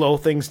 slow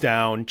things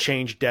down,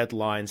 change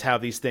deadlines,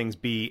 have these things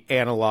be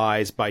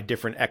analyzed by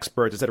different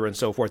experts, et cetera, and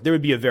so forth. There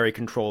would be a very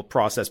controlled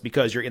process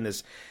because you're in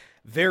this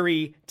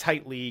very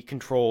tightly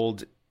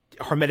controlled,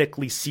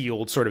 hermetically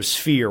sealed sort of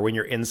sphere when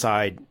you're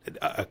inside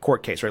a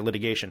court case, right?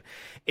 Litigation.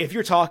 If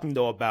you're talking,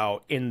 though,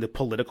 about in the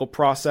political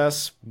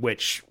process,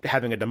 which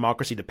having a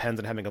democracy depends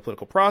on having a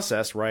political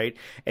process, right?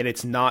 And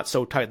it's not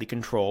so tightly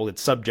controlled.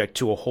 It's subject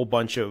to a whole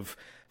bunch of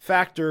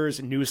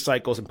factors, news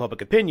cycles, and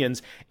public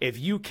opinions, if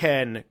you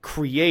can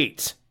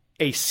create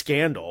a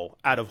scandal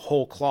out of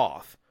whole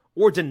cloth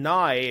or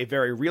deny a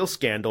very real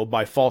scandal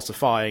by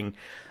falsifying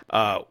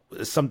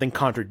something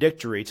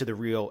contradictory to the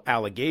real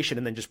allegation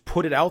and then just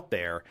put it out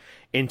there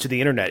into the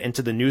internet,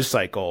 into the news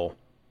cycle,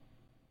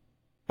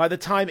 by the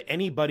time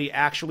anybody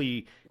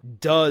actually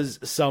does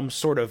some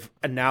sort of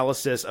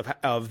analysis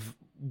of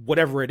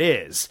whatever it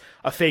is,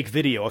 a fake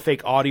video, a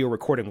fake audio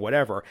recording,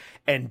 whatever,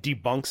 and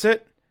debunks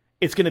it,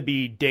 it's going to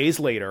be days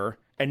later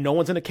and no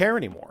one's going to care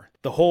anymore.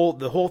 The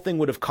whole thing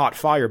would have caught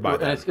fire by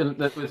then. It's going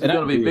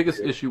to be the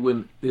biggest issue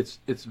when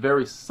it's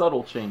very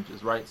subtle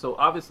changes, right? So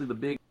obviously the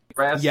big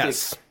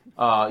drastic,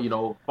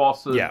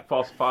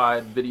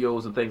 falsified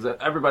videos and things,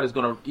 that everybody's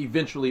going to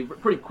eventually,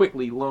 pretty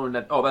quickly learn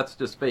that, oh, that's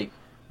just fake.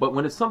 But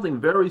when it's something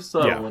very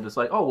subtle and it's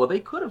like, oh, well, they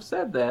could have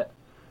said that,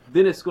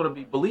 then it's going to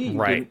be believed,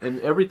 right? And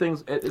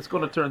it's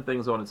going to turn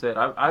things on its head.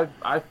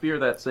 I fear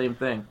that same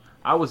thing.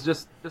 I was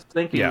just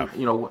thinking,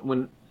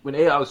 when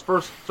AI was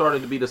first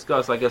starting to be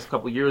discussed, I guess a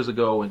couple of years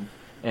ago, and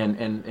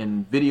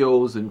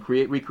videos and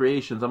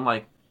recreations, I'm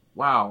like,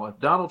 wow, if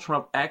Donald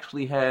Trump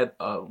actually had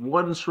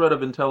one shred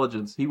of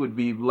intelligence, he would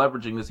be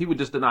leveraging this. He would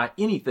just deny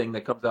anything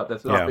that comes out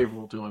that's not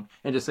favorable to him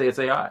and just say it's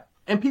AI,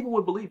 and people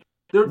would believe it.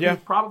 There'd be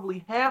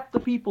probably half the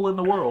people in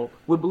the world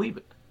would believe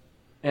it,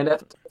 and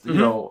that's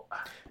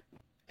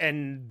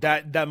And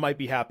that might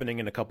be happening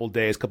in a couple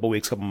days, couple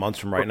weeks, couple months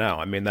from right now.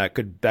 I mean, that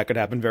could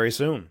happen very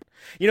soon.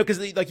 Because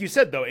like you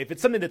said, though, if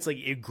it's something that's like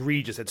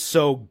egregious, it's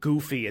so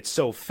goofy, it's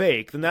so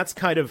fake, then that's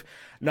kind of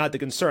not the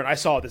concern. I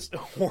saw this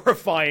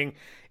horrifying.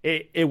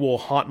 It will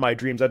haunt my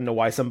dreams. I don't know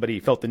why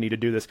somebody felt the need to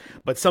do this,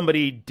 but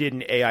somebody did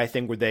an AI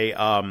thing where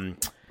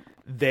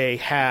they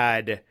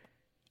had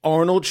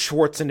Arnold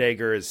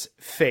Schwarzenegger's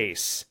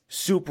face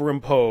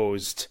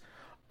superimposed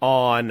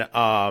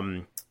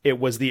on it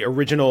was the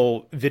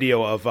original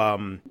video of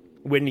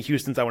Whitney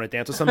Houston's I Want to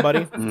Dance with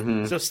Somebody.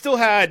 So still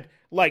had,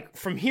 like,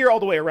 from here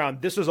all the way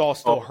around, this was all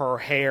still her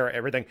hair,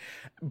 everything,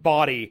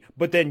 body,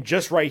 but then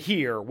just right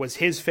here was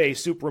his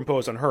face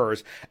superimposed on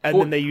hers, and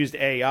then they used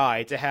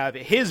AI to have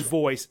his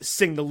voice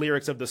sing the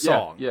lyrics of the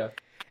song.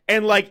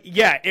 And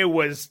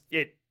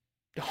it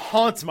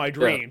haunts my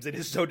dreams. It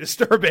is so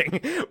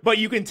disturbing, but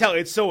you can tell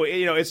it's so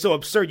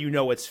absurd.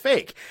 It's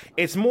fake.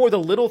 It's more the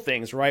little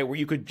things, right, where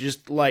you could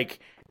just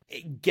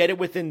get it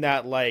within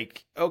that,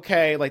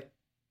 okay,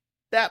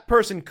 that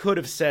person could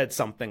have said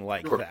something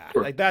like that.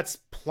 Like, that's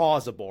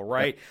plausible,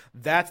 right?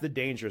 That's the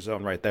danger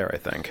zone right there, I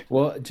think.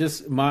 Well,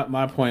 just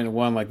my point,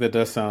 one, that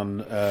does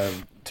sound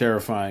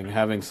terrifying,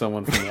 having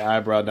someone from the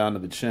eyebrow down to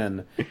the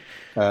chin.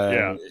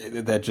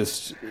 That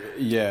just,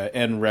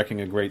 and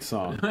wrecking a great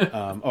song.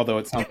 Although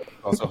it sounds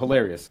also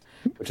hilarious,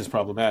 which is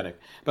problematic.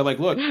 But,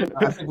 look,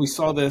 I think we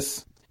saw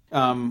this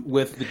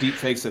with the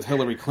deepfakes of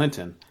Hillary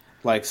Clinton.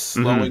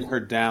 Slowing her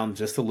down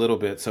just a little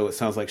bit, so it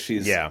sounds like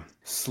she's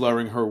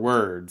slurring her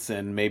words,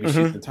 and maybe she's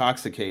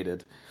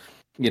intoxicated,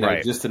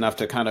 just enough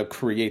to kind of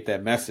create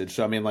that message.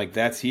 So, I mean,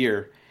 that's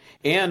here.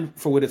 And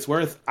for what it's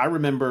worth, I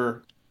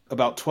remember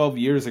about 12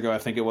 years ago, I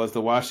think it was,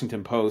 the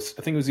Washington Post,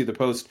 I think it was either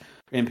Post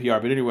or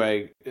NPR, but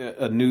anyway,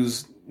 a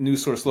news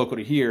source local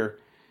to here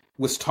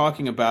was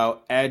talking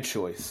about ad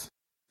choice.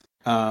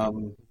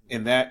 And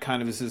that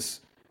kind of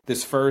is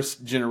this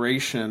first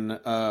generation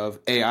of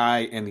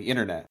AI and the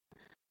internet.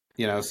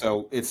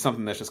 So it's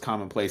something that's just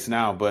commonplace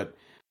now. But,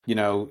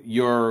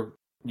 your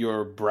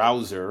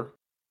browser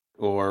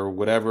or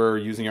whatever,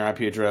 using your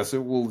IP address,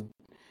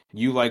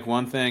 you like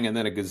one thing, and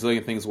then a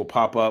gazillion things will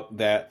pop up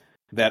that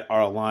are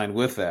aligned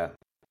with that.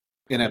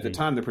 And at the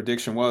time, the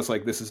prediction was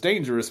this is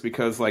dangerous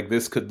because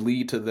this could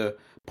lead to the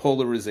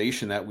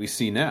polarization that we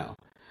see now.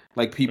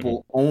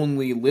 People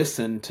only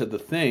listen to the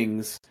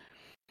things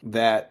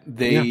that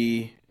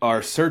they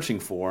are searching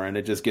for, and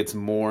it just gets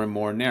more and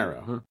more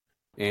narrow.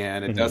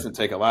 And it doesn't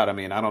take a lot. I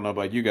mean, I don't know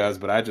about you guys,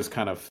 but I just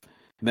kind of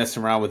mess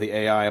around with the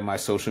AI on my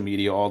social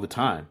media all the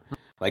time.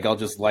 I'll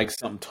just like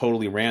something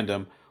totally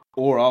random,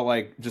 or I'll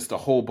like just a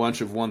whole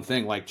bunch of one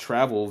thing, like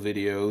travel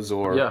videos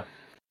or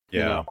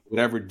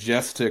whatever,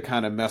 just to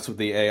kind of mess with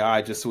the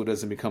AI, just so it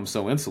doesn't become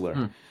so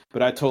insular.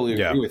 But I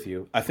totally agree with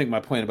you. I think my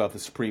point about the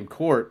Supreme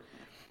Court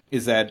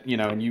is that,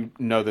 and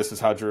this is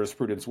how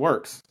jurisprudence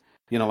works.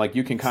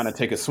 You can kind of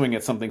take a swing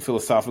at something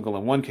philosophical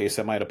in one case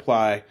that might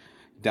apply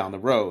down the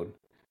road.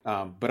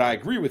 But I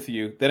agree with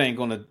you. That ain't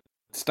going to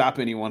stop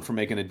anyone from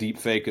making a deep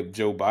fake of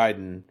Joe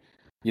Biden,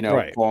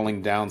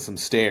 falling down some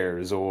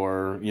stairs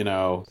or,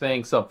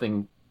 saying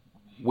something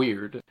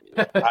weird.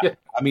 I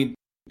mean,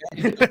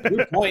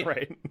 good point.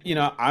 Right.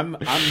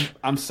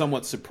 I'm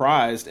somewhat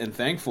surprised and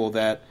thankful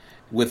that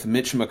with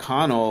Mitch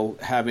McConnell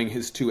having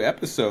his 2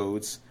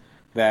 episodes,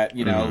 that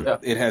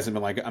it hasn't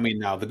been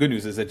now the good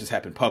news is it just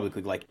happened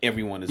publicly,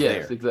 everyone is there.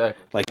 Yes,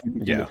 exactly.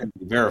 You can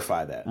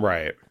verify that.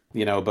 Right.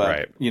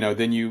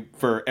 Then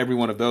for every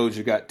one of those,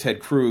 you got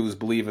Ted Cruz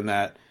believing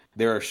that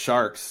there are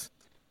sharks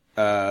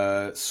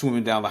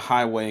swimming down the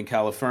highway in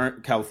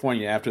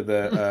California after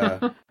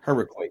the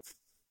hurricane.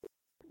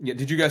 Yeah,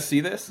 did you guys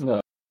see this?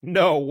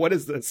 No. What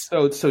is this?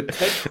 So Ted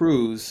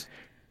Cruz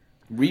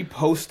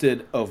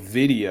reposted a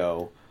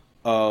video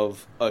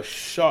of a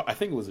shark. I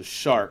think it was a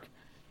shark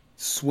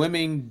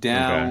swimming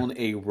down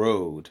a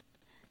road.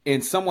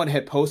 And someone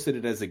had posted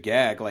it as a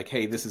gag, like,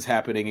 hey, this is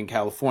happening in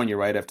California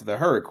right after the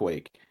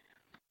hurricane.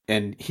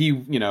 And he,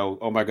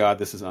 oh my God,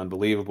 this is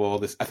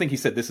unbelievable. I think he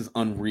said this is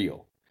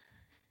unreal.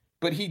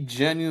 But he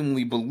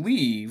genuinely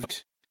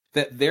believed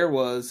that there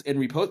was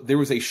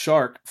a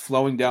shark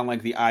flowing down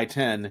like the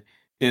I-10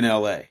 in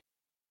LA.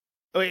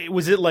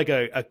 Was it like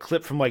a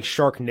clip from like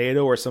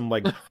Sharknado or some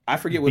like I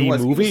forget what it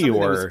was. Movie it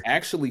was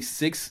actually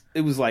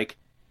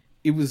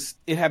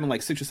it happened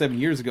like 6 or 7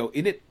 years ago.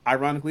 And it,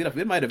 ironically enough,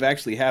 it might have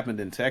actually happened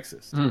in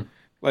Texas.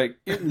 Like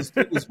it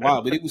was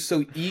wild, but it was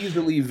so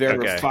easily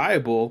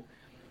verifiable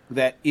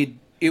that it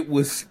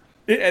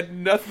had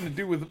nothing to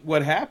do with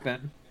what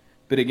happened.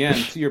 But again,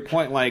 to your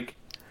point, like,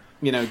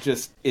 it's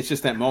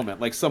just that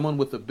moment. Like someone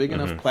with a big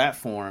enough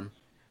platform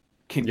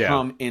can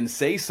come and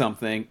say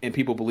something and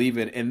people believe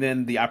it, and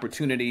then the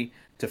opportunity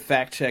to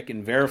fact check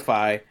and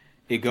verify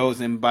it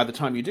goes, and by the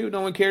time you do,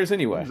 no one cares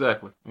anyway.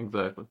 Exactly.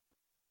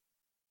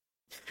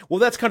 Well,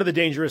 that's kind of the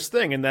dangerous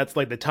thing, and that's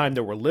like the time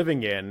that we're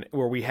living in,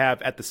 where we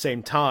have at the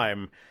same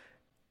time,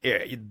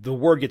 the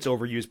word gets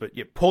overused, but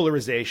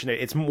polarization.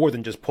 It's more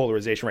than just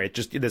polarization, right? It's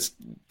just this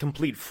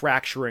complete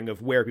fracturing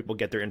of where people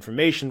get their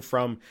information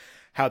from,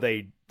 how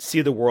they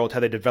see the world, how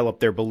they develop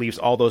their beliefs,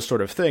 all those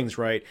sort of things,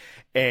 right?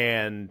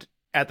 And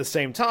at the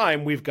same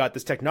time, we've got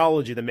this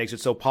technology that makes it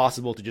so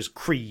possible to just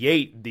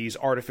create these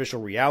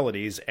artificial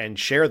realities and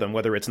share them,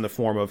 whether it's in the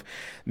form of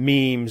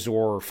memes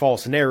or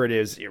false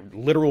narratives,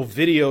 literal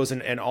videos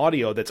and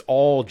audio that's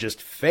all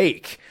just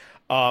fake.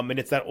 And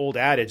it's that old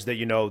adage that,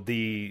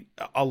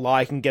 a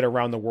lie can get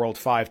around the world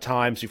 5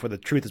 times before the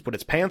truth has put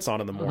its pants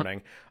on in the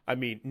morning. I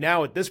mean,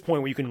 now at this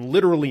point where you can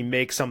literally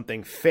make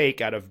something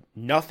fake out of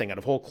nothing, out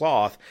of whole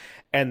cloth,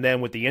 and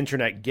then with the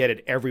internet get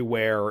it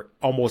everywhere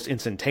almost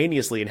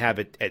instantaneously and have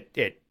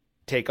it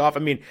take off. I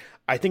mean,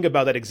 I think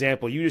about that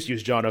example you just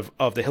used, John,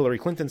 of the Hillary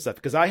Clinton stuff,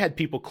 because I had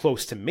people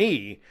close to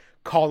me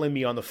calling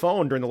me on the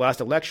phone during the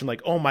last election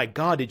like, oh my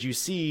God, did you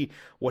see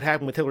what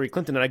happened with Hillary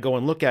Clinton? And I go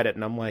and look at it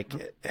and I'm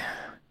like,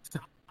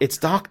 it's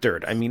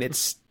doctored. I mean,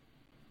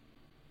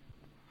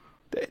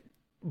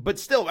 but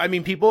still, I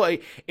mean, people,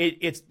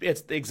 it's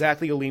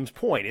exactly Aleem's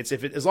point.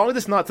 As long as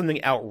it's not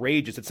something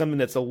outrageous, it's something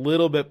that's a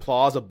little bit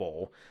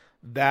plausible,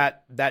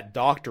 that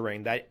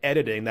doctoring, that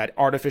editing, that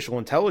artificial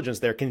intelligence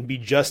there can be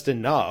just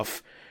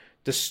enough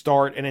to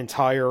start an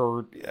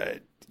entire,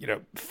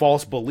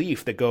 false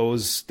belief that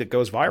goes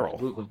viral.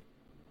 Absolutely.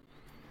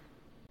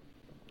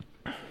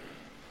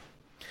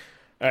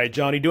 All right,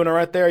 John, you doing all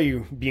right there? Are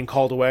you being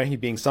called away? You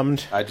being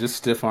summoned? I just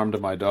stiff-armed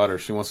my daughter.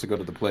 She wants to go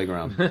to the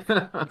playground.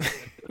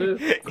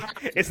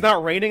 It's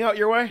not raining out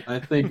your way? I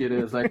think it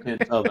is. I can't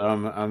tell.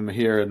 I'm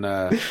here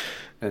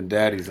in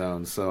Daddy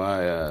Zone, so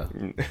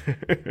I'm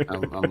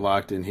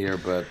locked in here.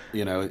 But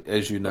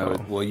as you know,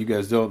 well, you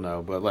guys don't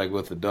know, but like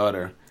with the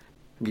daughter,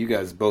 you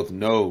guys both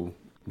know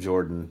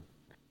Jordan,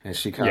 and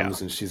she comes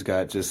and she's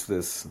got just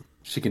this.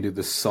 She can do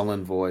this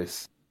sullen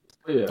voice.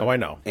 Yeah. Oh, I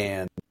know.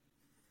 And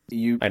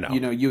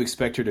you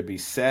expect her to be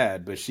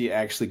sad, but she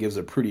actually gives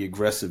a pretty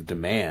aggressive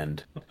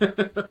demand, and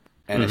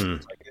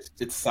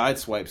it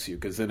sideswipes you,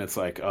 because then it's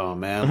like, oh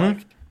man,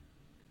 like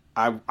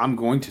I'm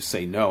going to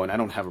say no, and I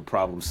don't have a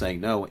problem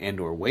saying no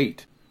and or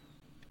wait,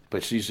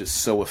 but she's just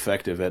so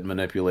effective at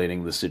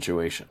manipulating the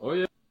situation. Oh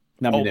yeah.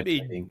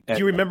 Do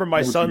you remember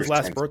my son's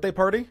last birthday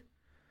party?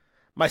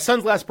 My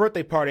son's last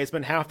birthday party, I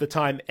spent half the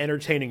time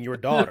entertaining your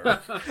daughter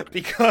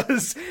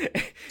because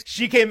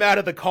she came out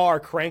of the car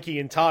cranky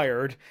and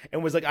tired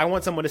and was like, I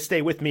want someone to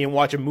stay with me and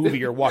watch a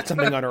movie or watch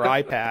something on her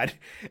iPad.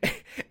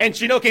 And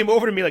she came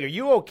over to me like, are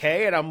you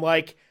okay? And I'm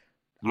like,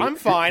 I'm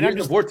fine. I'm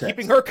just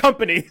keeping her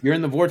company. You're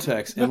in the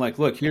vortex. And like,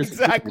 look, here's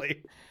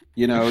exactly.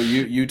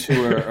 You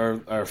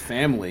two are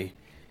family.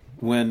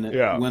 When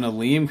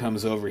Aleem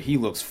comes over, he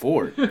looks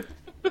forward.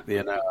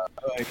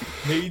 Like,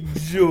 hey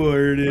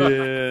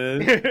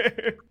Jordan,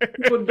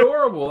 it's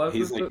adorable.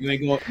 He's like, you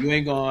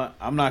ain't going.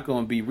 I'm not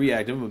going to be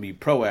reactive. I'm going to be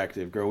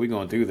proactive, girl. We're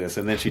going to do this,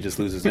 and then she just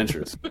loses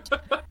interest.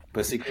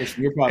 But see,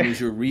 your problem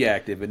is you're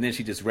reactive, and then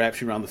she just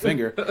wraps you around the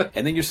finger,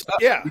 and then you're stuck.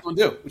 Yeah, what you gonna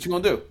do? What you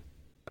gonna do?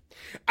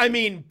 I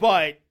mean,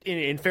 but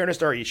in fairness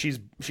to her, she's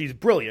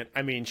brilliant.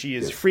 I mean, she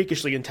is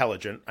freakishly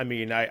intelligent. I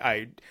mean,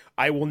 I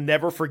will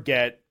never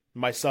forget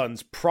my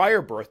son's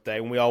prior birthday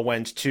when we all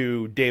went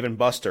to Dave &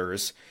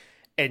 Buster's.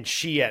 And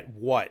she, at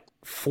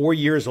 4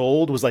 years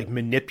old, was like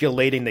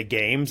manipulating the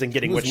games and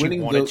getting what she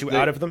wanted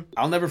out of them.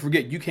 I'll never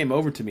forget. You came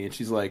over to me and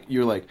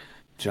you're like,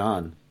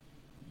 John,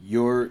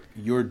 your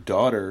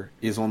daughter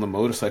is on the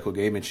motorcycle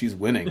game and she's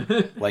winning.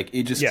 Like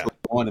it just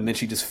clicked on, and then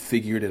she just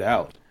figured it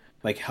out.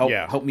 Like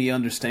help me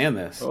understand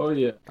this. Oh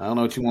yeah. I don't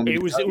know what you want me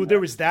to do. There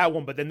was that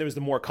one, but then there was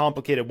the more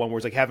complicated one where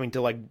it's like having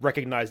to like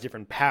recognize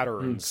different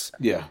patterns.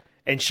 Yeah.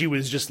 And she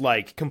was just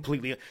like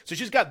completely. So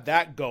she's got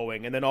that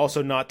going, and then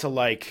also not to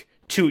like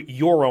toot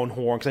your own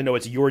horn, because I know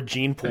it's your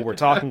gene pool we're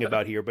talking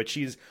about here, but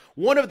she's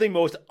one of the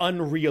most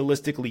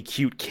unrealistically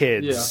cute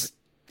kids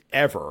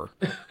ever.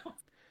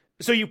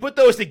 So you put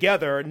those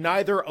together.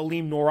 Neither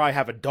Aleem nor I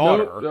have a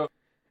daughter. Nope.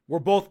 We're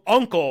both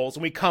uncles,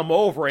 and we come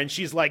over, and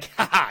she's like,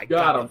 "Ha ha,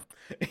 got him."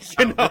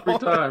 You know? Every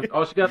time.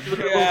 Oh, she got the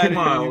little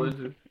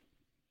smile.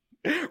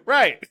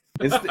 Right.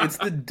 It's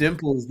the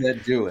dimples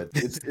that do it.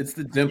 It's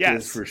the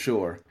dimples for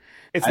sure.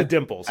 It's the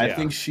dimples. I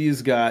think she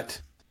is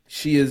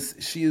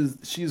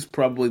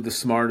probably the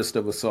smartest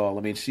of us all.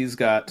 I mean,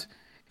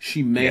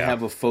 she may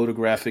have a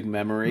photographic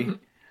memory,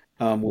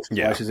 which is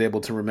why she's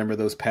able to remember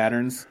those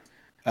patterns.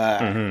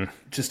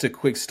 Just a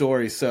quick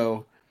story.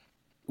 So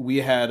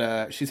she's had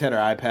her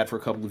iPad for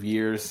a couple of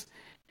years,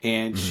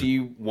 and she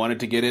wanted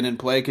to get in and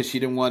play because she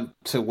didn't want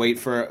to wait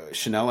for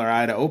Chanel or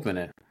I to open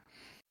it.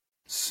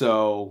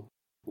 So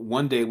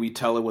one day we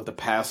tell her what the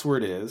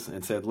password is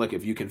and said, look,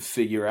 if you can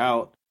figure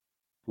out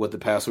what the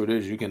password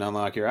is, you can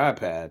unlock your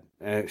iPad.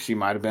 And she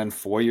might have been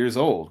 4 years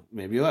old,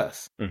 maybe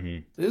less.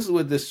 This is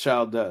what this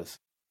child does.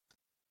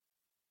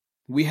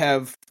 We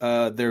have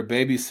their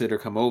babysitter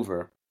come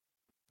over,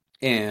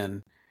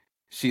 and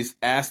she's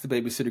asked the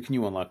babysitter, can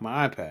you unlock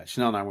my iPad?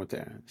 Chanel and I went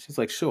there. She's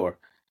like, sure.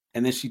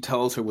 And then she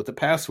tells her what the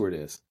password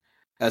is.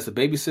 As the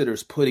babysitter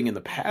is putting in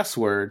the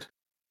password,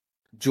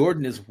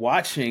 Jordan is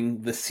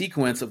watching the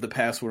sequence of the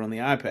password on the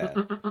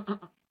iPad.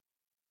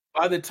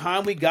 By the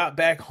time we got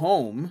back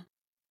home,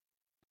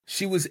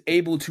 she was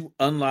able to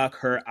unlock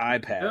her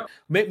iPad.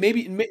 Yep.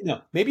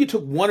 Maybe it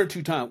took one or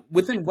two times.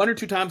 Within one or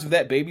two times of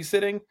that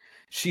babysitting,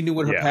 she knew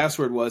what her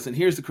password was. And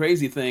here's the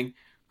crazy thing.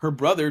 Her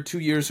brother, 2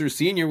 years her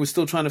senior, was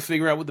still trying to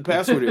figure out what the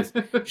password is.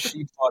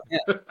 She taught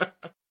him.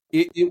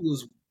 It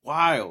was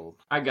wild.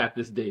 I got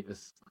this,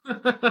 Davis. I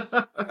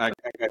got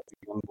this,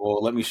 young boy.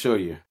 Let me show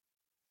you.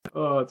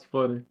 Oh, it's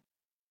funny.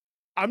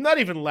 I'm not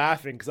even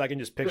laughing because I can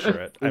just picture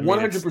it.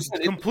 100%.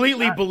 It's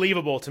completely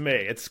believable to me.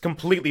 It's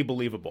completely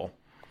believable.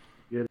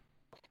 Yeah.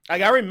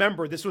 Like, I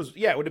remember this was,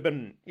 it would have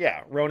been,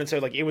 Ronan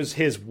said, like, it was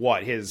his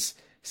 6th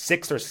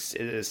or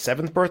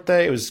 7th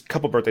birthday. It was a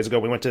couple birthdays ago.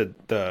 We went to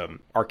the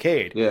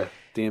arcade. Yeah,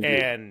 DMV.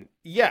 And,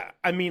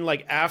 I mean,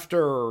 like,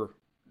 after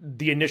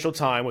the initial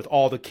time with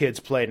all the kids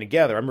playing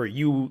together, I remember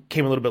you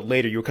came a little bit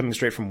later. You were coming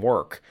straight from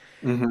work.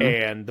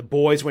 And the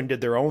boys went and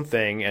did their own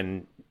thing,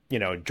 and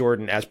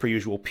Jordan, as per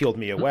usual, peeled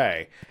me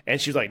away. And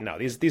she's like, no,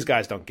 these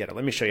guys don't get it.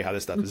 Let me show you how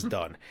this stuff is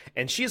done.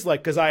 And she's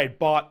like, because I had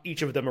bought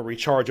each of them a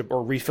rechargeable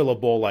or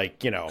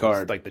refillable,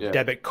 card, like the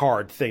debit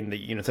card thing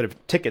that, instead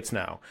of tickets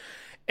now.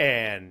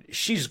 And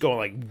she's going,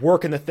 like,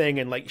 working the thing.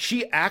 And, like,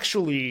 she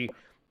actually,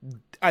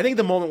 I think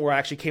the moment where I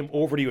actually came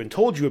over to you and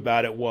told you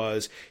about it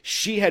was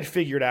she had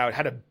figured out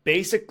how to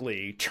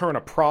basically turn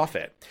a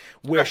profit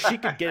where she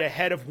could get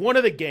ahead of one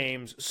of the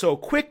games so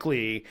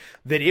quickly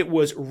that it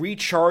was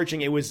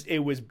recharging. It was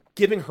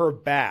giving her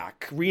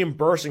back,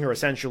 reimbursing her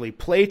essentially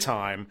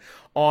playtime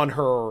on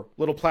her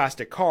little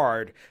plastic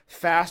card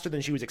faster than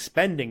she was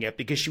expending it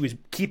because she was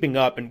keeping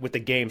up with the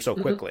game so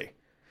quickly.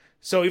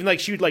 So even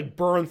she would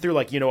burn through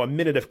a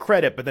minute of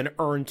credit, but then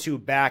earn 2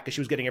 back because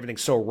she was getting everything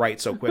so right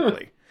so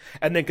quickly.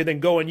 And then could then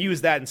go and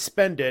use that and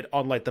spend it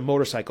on the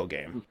motorcycle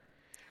game.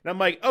 And I'm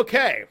like,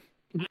 okay,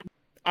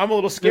 I'm a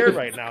little scared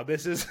right now.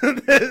 This is.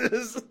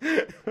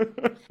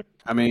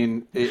 I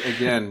mean,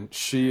 again,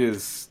 she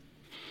is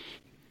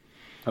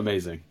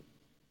amazing.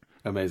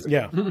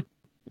 Yeah.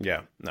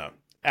 Yeah. No,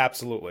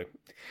 absolutely.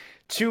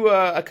 To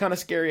a kind of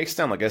scary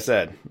extent, like I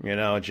said,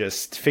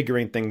 just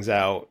figuring things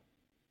out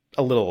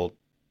a little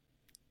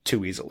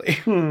too easily.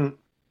 A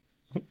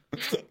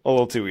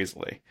little too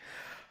easily.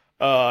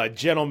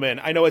 Gentlemen,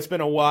 I know it's been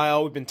a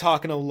while. We've been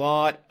talking a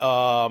lot.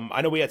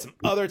 I know we had some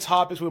other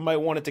topics we might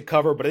wanted to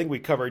cover, but I think we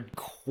covered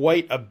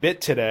quite a bit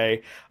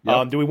today.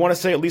 Yep. Do we want to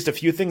say at least a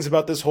few things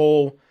about this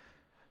whole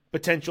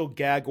potential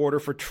gag order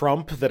for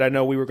Trump that I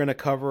know we were going to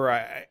cover?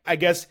 I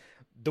guess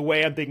the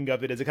way I'm thinking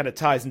of it is it kind of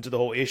ties into the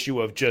whole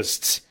issue of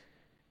just,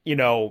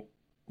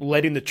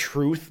 letting the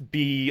truth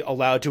be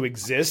allowed to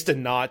exist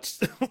and not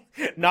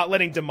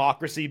letting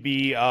democracy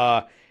be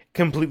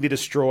completely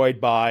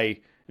destroyed by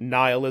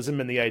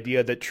nihilism and the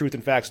idea that truth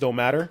and facts don't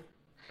matter.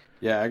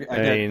 Yeah,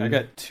 I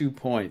got 2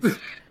 points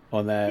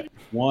on that.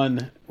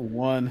 One,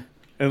 and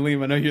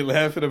Liam, I know you're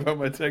laughing about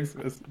my text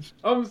message.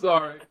 I'm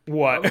sorry.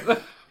 What?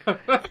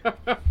 Check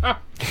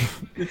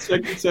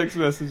the text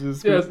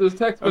messages. Yes, this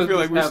text message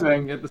is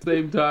happening at the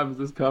same time as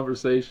this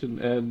conversation,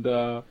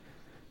 and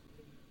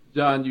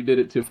John, you did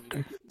it too.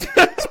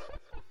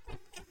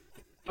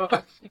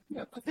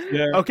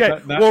 Yeah, okay,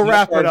 we'll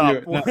wrap it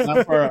up.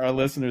 Not for our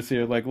listeners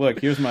here. Look,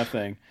 here's my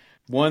thing.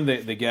 One,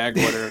 the gag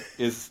order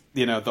is,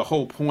 the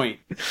whole point,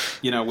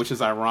 which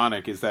is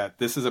ironic, is that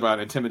this is about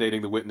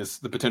intimidating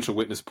the potential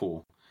witness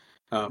pool.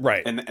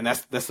 Right. And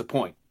that's the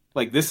point.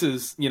 This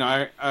is,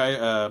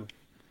 I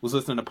was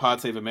listening to Pod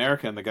Save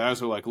America, and the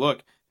guys were like,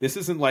 look, this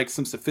isn't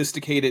some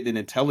sophisticated and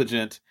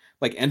intelligent,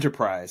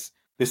 enterprise.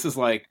 This is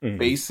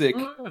basic,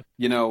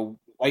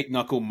 white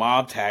knuckle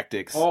mob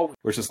tactics. Where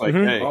it's just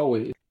hey,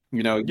 always.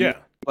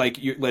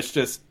 Let's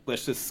just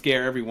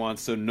scare everyone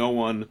so no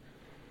one,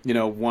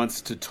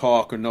 wants to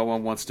talk or no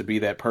one wants to be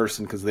that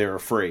person because they're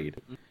afraid.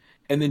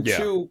 And then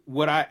two,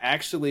 what I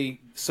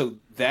actually, so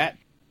that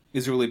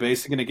is really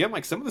basic. And again,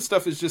 some of the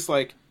stuff is just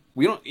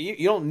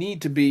you don't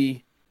need to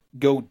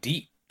go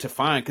deep to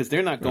find, because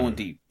they're not going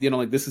deep.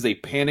 Like this is a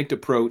panicked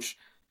approach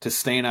to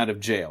staying out of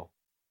jail,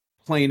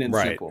 plain and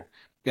simple.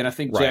 And I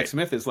think Jack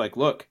Smith is like,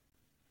 look,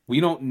 we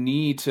don't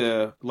need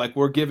to, like,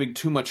 we're giving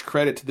too much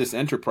credit to this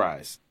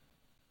enterprise.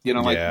 We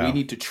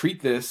need to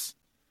treat this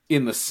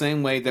in the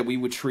same way that we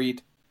would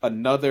treat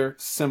another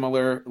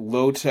similar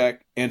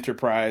low-tech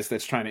enterprise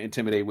that's trying to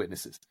intimidate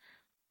witnesses,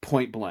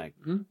 point blank.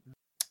 Mm-hmm.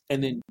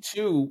 And then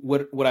two,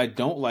 what I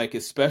don't like,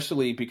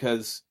 especially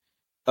because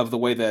of the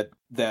way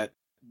that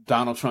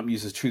Donald Trump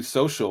uses Truth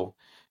Social,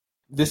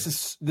 this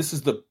is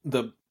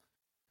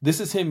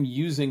him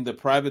using the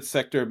private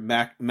sector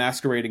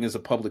masquerading as a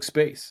public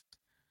space.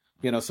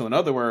 So in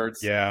other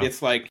words,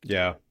 it's like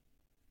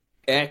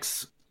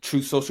X,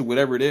 Truth Social,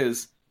 whatever it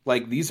is,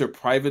 like these are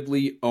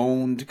privately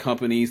owned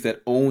companies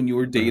that own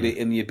your data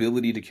and the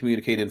ability to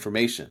communicate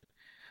information.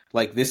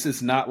 Like this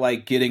is not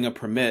like getting a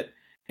permit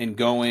and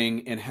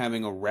going and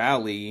having a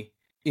rally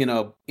in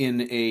a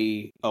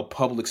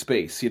public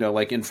space,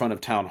 like in front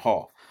of town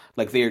hall.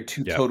 Like they are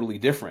two totally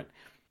different.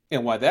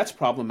 And why that's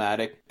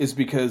problematic is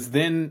because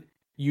then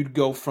you'd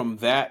go from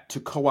that to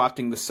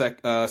co-opting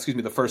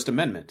the First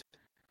Amendment.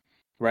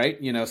 Right?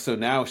 So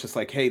now it's just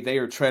like, hey, they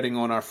are treading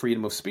on our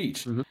freedom of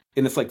speech. Mm-hmm.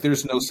 And it's like,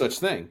 there's no such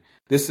thing.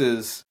 This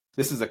is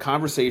a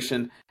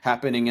conversation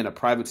happening in a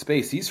private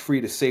space. He's free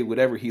to say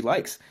whatever he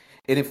likes.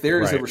 And if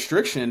there is a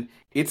restriction,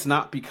 it's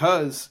not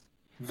because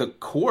the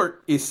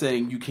court is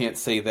saying you can't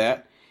say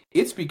that.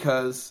 It's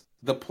because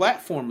the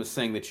platform is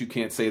saying that you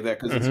can't say that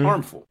because it's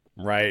harmful.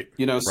 Right.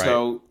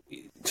 So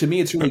to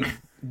me, it's really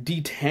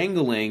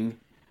detangling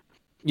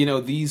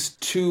these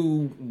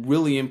two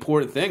really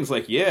important things.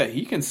 Like,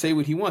 he can say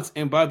what he wants.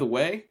 And by the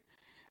way,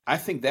 I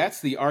think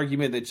that's the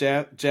argument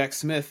that Jack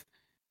Smith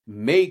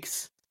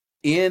makes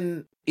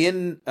in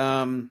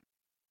the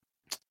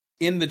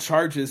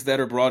charges that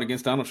are brought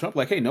against Donald Trump.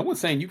 Like, hey, no one's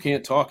saying you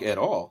can't talk at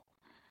all.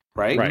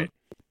 Right.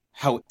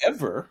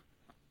 However,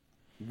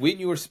 when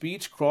your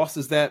speech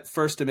crosses that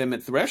First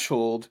Amendment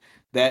threshold,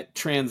 that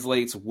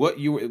translates where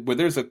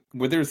there's a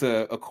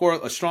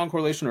strong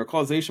correlation or a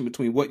causation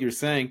between what you're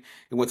saying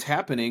and what's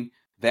happening.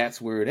 That's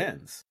where it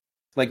ends.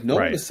 Like no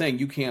one is saying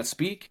you can't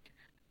speak,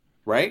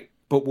 right?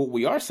 But what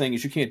we are saying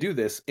is you can't do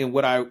this. And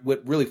what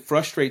really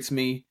frustrates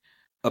me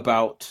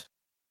about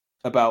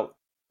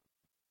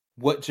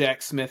what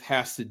Jack Smith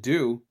has to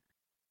do,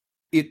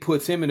 it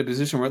puts him in a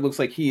position where it looks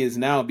like he is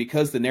now,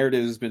 because the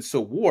narrative has been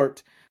so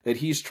warped, that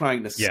he's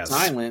trying to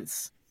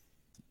silence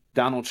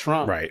Donald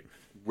Trump. Right.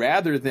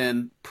 Rather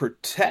than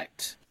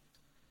protect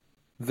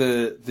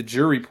the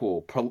jury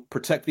pool,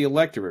 protect the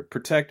electorate,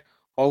 protect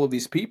all of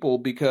these people,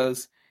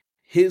 because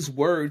his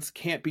words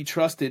can't be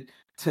trusted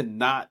to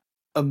not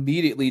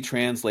immediately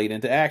translate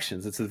into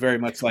actions. It's very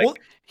much like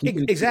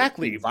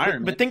exactly.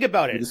 But think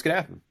about it. This could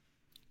happen.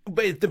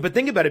 But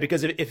think about it,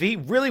 because if he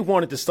really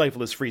wanted to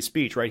stifle his free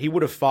speech, right, he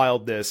would have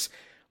filed this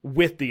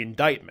with the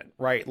indictment,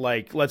 right?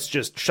 Like, let's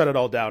just shut it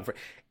all down for.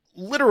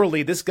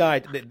 Literally, this guy,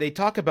 they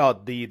talk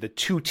about the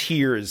two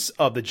tiers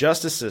of the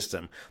justice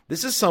system.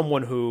 This is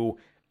someone who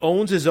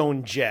owns his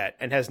own jet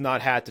and has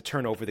not had to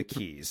turn over the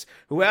keys,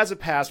 who has a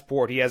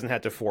passport, he hasn't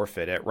had to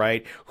forfeit it,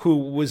 right?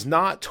 Who was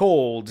not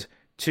told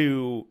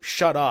to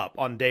shut up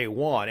on day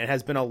one and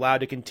has been allowed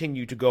to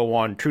continue to go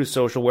on Truth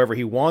Social wherever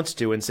he wants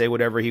to and say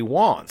whatever he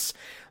wants.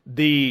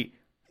 The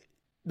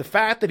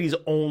fact that he's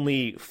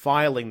only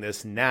filing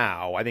this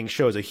now, I think,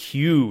 shows a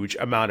huge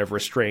amount of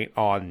restraint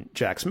on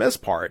Jack Smith's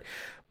part.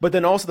 But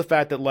then also the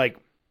fact that, like,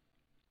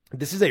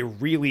 this is a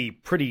really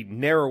pretty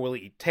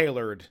narrowly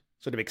tailored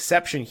sort of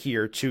exception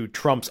here to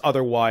Trump's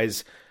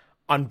otherwise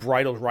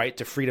unbridled right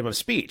to freedom of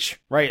speech,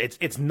 right?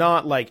 It's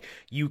not like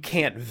you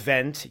can't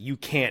vent, you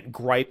can't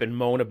gripe and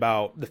moan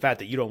about the fact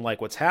that you don't like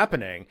what's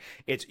happening.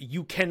 It's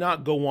you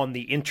cannot go on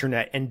the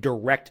internet and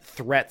direct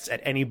threats at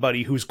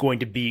anybody who's going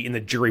to be in the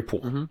jury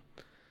pool. Mm-hmm.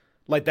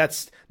 Like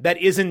that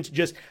isn't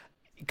just...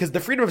 Because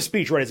the freedom of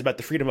speech, right, is about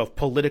the freedom of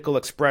political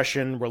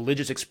expression,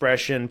 religious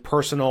expression,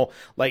 personal.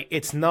 Like,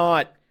 it's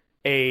not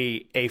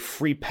a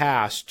free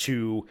pass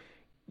to,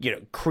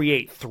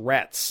 create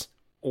threats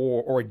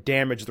or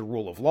damage the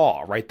rule of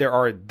law, right? There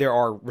are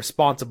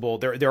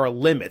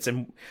limits,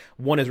 and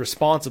one is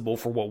responsible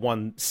for what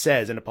one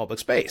says in a public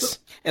space.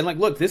 And like,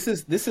 look, this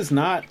is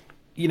not,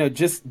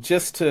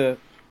 just to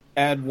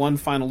add one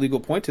final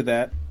legal point to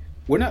that,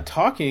 we're not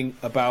talking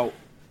about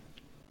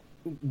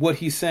what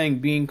he's saying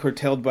being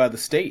curtailed by the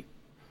state.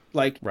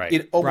 Like,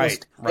 in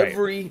almost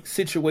every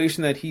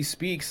situation that he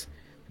speaks,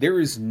 there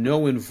is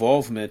no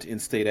involvement in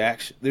state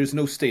action. There's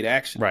no state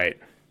action. Right.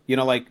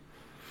 Like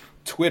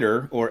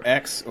Twitter or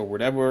X or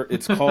whatever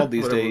it's called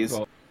these days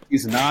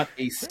is not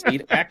a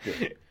state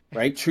actor.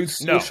 Right? Truth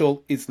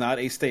Social is not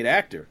a state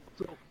actor.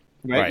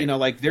 Right?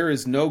 Like there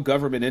is no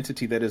government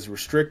entity that is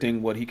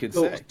restricting what he could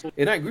say.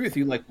 And I agree with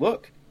you. Like,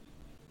 look,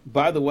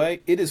 by the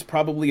way, it is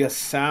probably a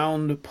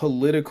sound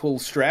political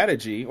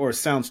strategy, or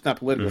sound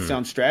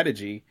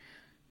strategy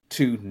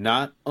to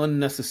not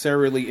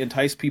unnecessarily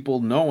entice people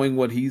knowing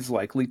what he's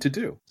likely to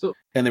do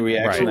and the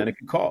reaction that it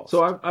could cause.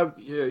 So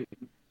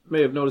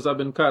may have noticed, I've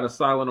been kind of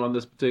silent on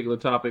this particular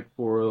topic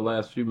for the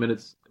last few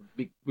minutes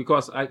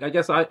because I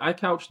guess I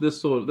couch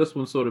this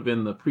one sort of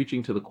in the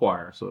preaching to the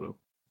choir sort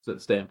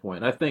of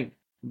standpoint. I think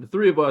the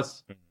three of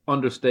us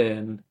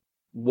understand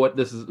what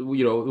this is,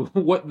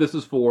 what this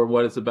is for and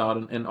what it's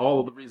about, and all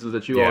of the reasons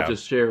that you all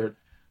just shared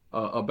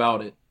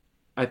about it.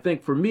 I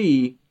think for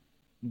me,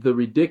 the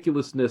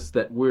ridiculousness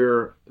that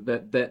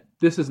that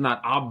this is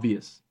not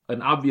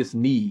an obvious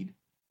need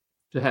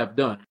to have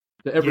done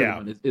to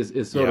everyone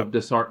is sort of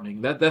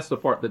disheartening. That's the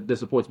part that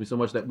disappoints me so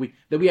much, that we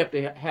have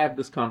to have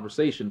this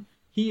conversation.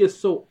 He is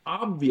so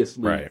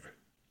obviously,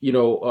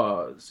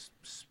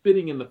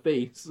 spitting in the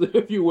face,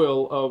 if you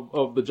will,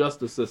 of the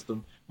justice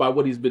system by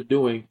what he's been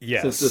doing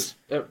since this.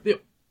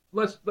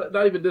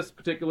 Not even this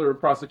particular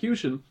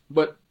prosecution,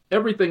 but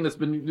everything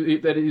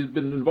that he's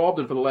been involved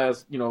in for the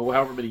last,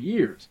 however many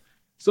years.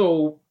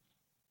 So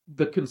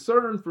the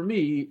concern for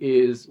me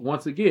is,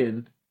 once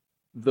again,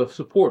 the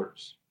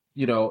supporters.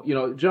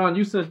 John,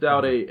 you sent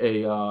out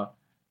a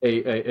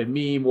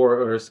meme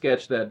or a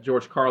sketch that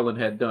George Carlin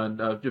had done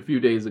a few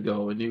days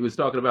ago, and he was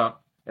talking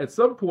about, at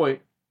some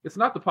point, it's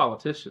not the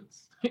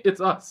politicians,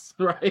 it's us,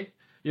 right?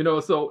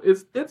 So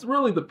it's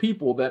really the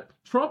people. That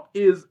Trump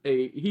is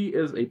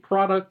a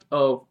product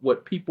of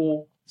what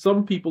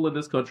some people in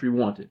this country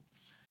wanted,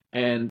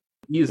 and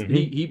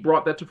he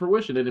brought that to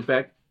fruition. And in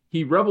fact,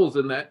 he revels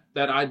in that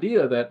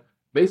idea that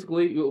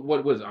basically,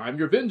 what was, I'm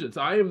your vengeance.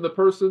 I am the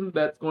person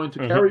that's going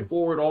to carry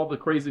forward all the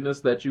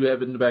craziness that you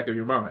have in the back of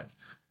your mind.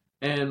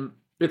 And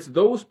it's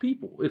those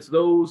people. It's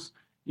those,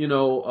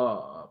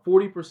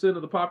 40%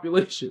 of the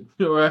population,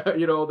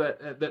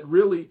 that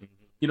really,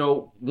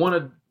 want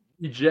to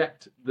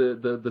reject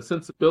the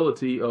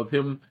sensibility of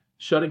him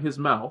shutting his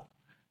mouth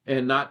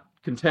and not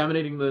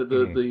contaminating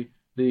the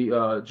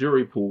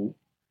jury pool,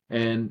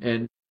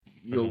 and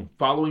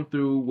following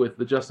through with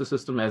the justice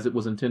system as it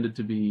was intended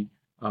to be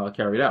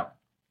carried out.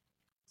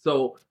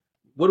 So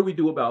what do we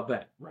do about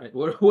that, right?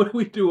 What do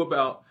we do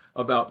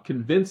about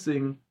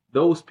convincing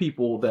those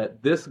people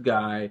that this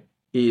guy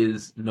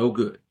is no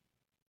good?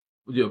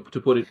 To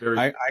put it very,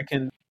 I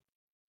can.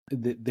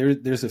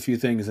 There's a few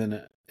things in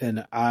it,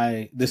 and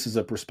this is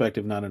a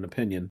perspective, not an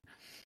opinion.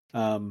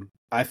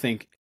 I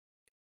think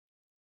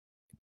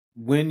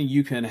when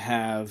you can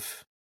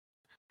have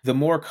the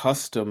more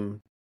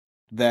custom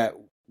that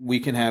we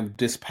can have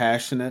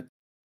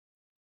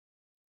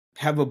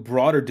a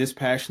broader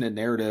dispassionate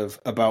narrative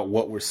about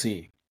what we're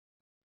seeing.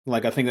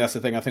 Like, I think that's the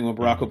thing. I think when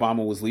Barack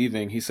Obama was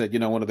leaving, he said,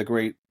 one of the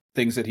great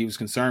things that he was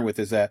concerned with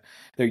is that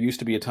there used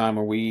to be a time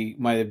where we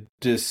might have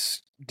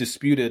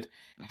disputed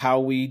how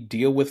we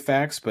deal with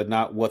facts, but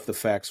not what the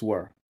facts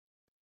were.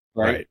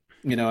 Right.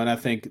 And I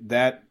think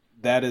that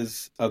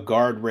is a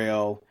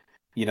guardrail,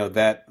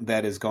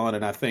 that is gone.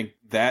 And I think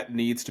that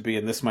needs to be,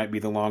 and this might be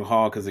the long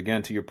haul, because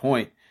again, to your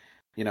point,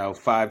 5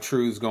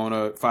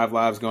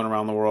 lives going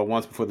around the world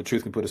once before the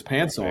truth can put his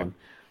pants on.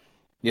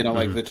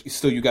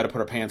 Still you got to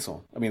put our pants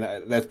on. I mean,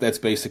 that's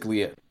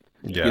basically it.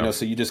 Yeah.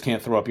 So you just can't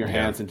throw up your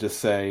hands and just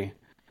say,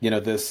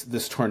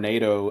 this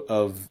tornado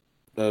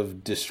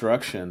of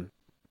destruction.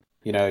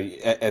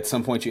 At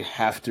some point you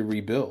have to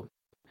rebuild.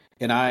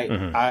 And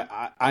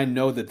I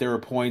know that there are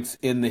points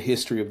in the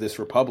history of this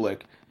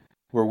republic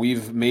where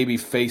we've maybe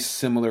faced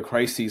similar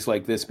crises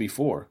like this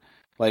before,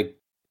 like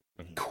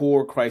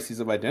core crises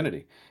of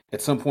identity.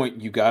 At some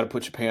point, you got to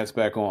put your pants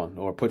back on,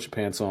 or put your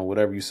pants on,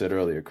 whatever you said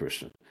earlier,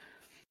 Christian.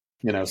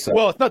 So.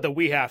 Well, it's not that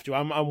we have to.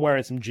 I'm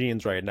wearing some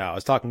jeans right now. I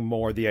was talking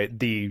more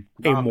the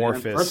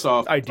amorphous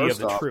idea of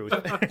the truth.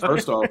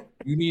 First off,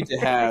 you need to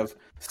have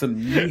some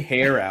knee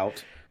hair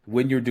out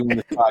when you're doing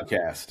the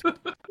podcast.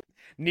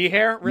 Knee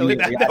hair? Really?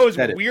 That was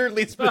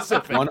weirdly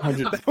specific.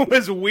 100. That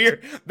was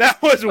weird.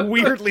 That was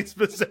weirdly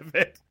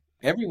specific.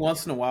 Every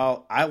once in a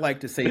while, I like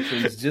to say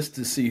things just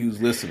to see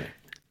who's listening.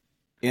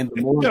 And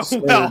the more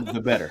absurd, the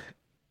better.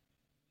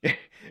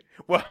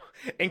 Well,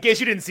 in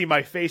case you didn't see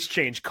my face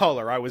change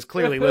color, I was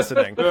clearly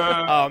listening.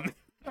 I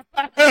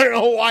don't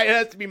know why it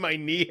has to be my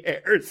knee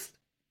hairs.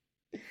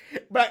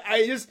 But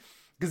I just...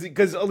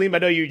 Because, Aleem, I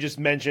know you just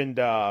mentioned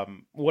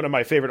one of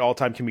my favorite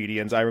all-time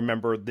comedians. I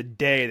remember the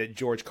day that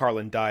George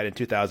Carlin died in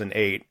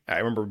 2008. I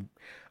remember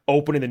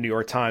opening the New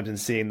York Times and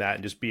seeing that,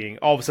 and just being,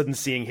 all of a sudden,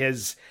 seeing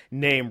his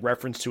name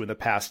referenced to in the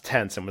past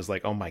tense, and was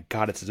like, oh my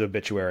God, it's his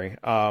obituary.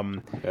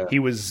 He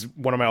was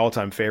one of my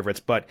all-time favorites.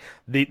 But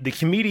the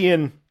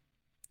comedian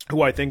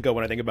who I think of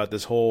when I think about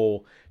this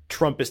whole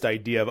Trumpist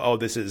idea of, oh,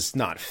 this is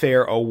not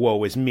fair, oh,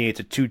 woe is me, it's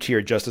a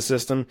two-tier justice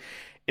system,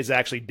 is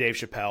actually Dave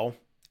Chappelle.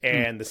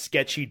 And the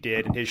sketch he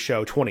did in his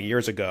show 20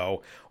 years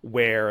ago,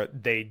 where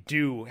they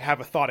do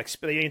have a thought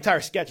the entire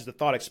sketch is a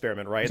thought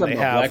experiment, right? And they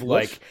have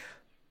Black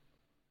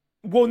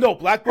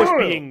Bush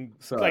being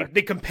like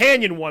the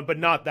companion one, but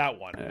not that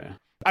one. Yeah.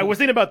 I was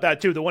thinking about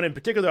that too. The one in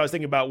particular I was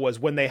thinking about was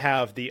when they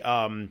have the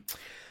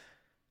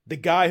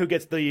guy who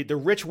gets the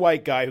rich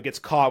white guy who gets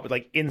caught with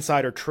like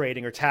insider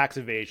trading or tax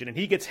evasion, and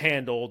he gets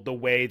handled the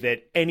way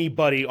that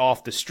anybody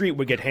off the street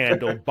would get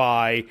handled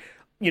by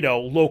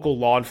local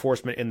law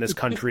enforcement in this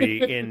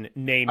country in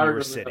name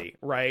your city,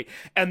 right?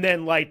 And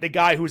then like the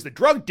guy who's the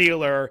drug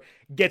dealer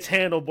gets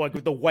handled like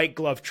with the white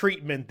glove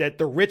treatment that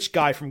the rich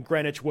guy from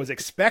Greenwich was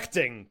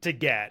expecting to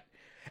get.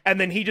 And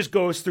then he just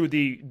goes through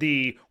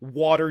the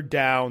watered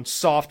down,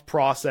 soft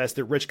process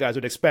that rich guys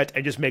would expect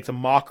and just makes a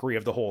mockery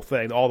of the whole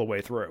thing all the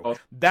way through. Oh.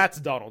 That's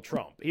Donald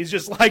Trump. He's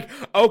just like,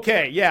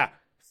 okay, yeah,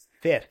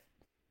 fifth.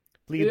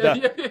 Plead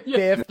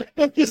the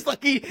fifth. Just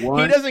like he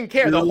doesn't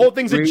care. The whole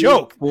thing's a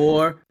joke.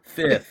 4,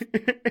 5th.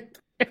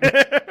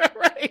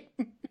 Right.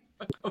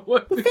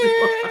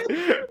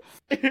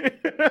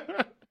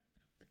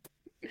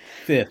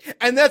 Fifth.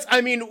 And that's,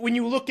 I mean, when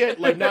you look at,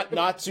 like,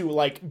 not to,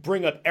 like,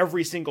 bring up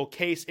every single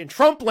case in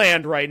Trump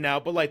land right now,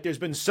 but, like, there's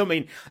been so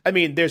many, I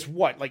mean, there's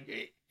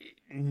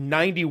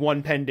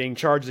 91 pending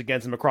charges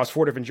against him across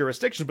 4 different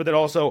jurisdictions, but then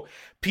also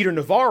Peter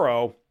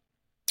Navarro,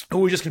 who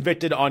was just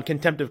convicted on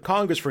contempt of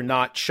Congress for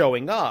not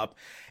showing up.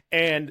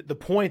 And the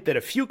point that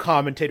a few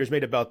commentators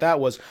made about that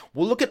was,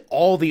 well, look at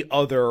all the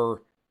other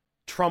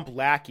Trump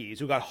lackeys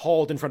who got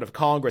hauled in front of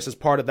Congress as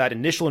part of that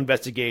initial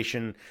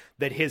investigation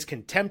that his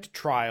contempt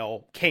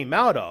trial came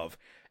out of.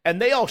 And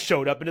they all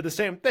showed up into the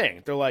same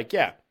thing. They're like,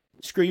 yeah,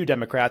 screw you,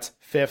 Democrats,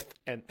 fifth.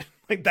 And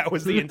like that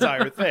was the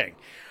entire thing.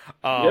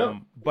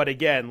 But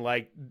again,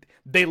 like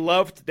they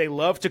love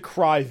to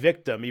cry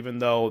victim, even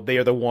though they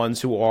are the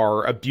ones who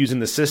are abusing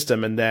the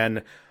system. And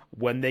then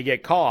when they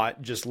get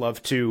caught, just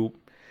love to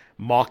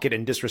mock it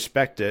and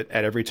disrespect it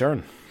at every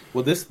turn.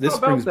 Well, this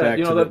brings back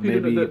to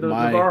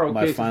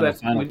my final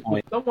point.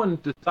 When someone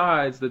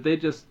decides that they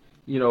just,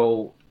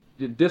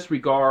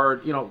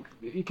 disregard,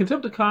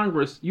 contempt of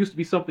Congress used to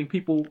be something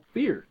people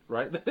feared,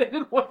 right? They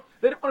didn't want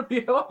to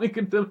be held in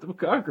contempt of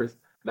Congress.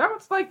 Now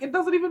it's like it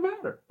doesn't even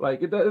matter. Like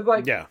it's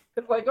like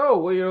oh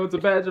well, it's a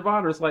badge of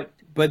honor. It's like,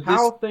 but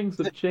how things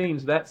have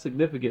changed that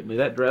significantly,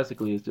 that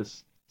drastically, is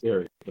just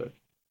scary.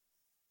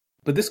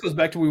 But this goes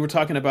back to what we were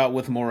talking about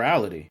with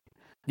morality.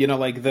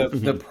 Like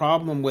the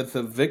problem with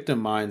the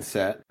victim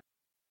mindset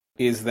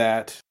is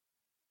that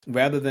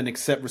rather than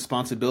accept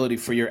responsibility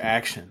for your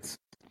actions,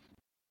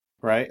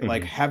 right? Mm-hmm.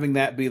 Like having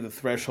that be the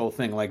threshold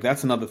thing, like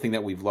that's another thing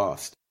that we've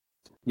lost.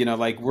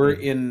 Like we're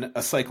in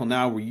a cycle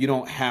now where you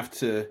don't have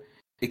to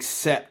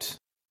accept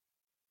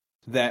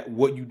that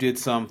what you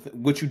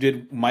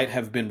did might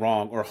have been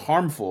wrong or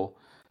harmful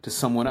to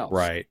someone else.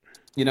 Right.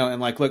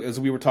 And like, look, as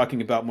we were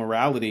talking about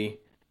morality,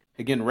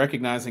 again,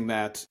 recognizing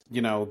that,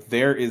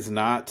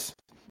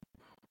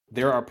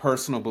 there are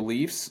personal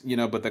beliefs,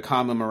 but the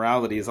common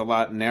morality is a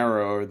lot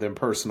narrower than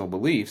personal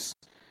beliefs,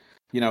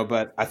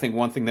 but I think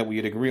one thing that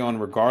we'd agree on,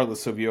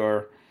 regardless of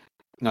your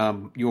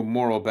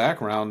moral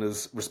background,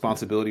 is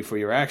responsibility for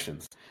your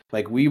actions.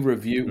 Like we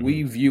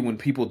view when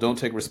people don't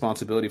take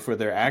responsibility for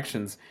their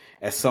actions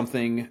as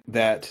something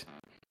that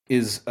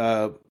is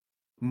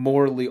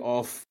morally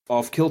off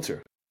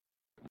kilter.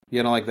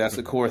 Like that's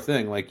the core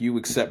thing. Like you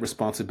accept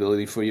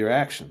responsibility for your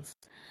actions.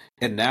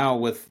 And now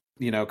with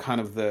kind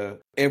of the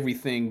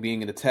everything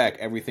being an attack,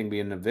 everything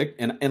being a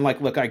victim. And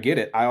like, look, I get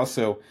it. I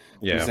also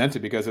resent it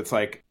because it's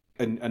like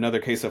another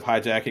case of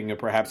hijacking and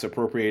perhaps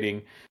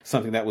appropriating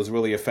something that was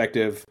really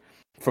effective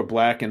for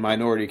Black and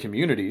minority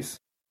communities,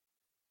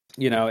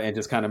 and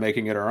just kind of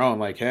making it our own.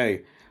 Like,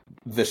 hey,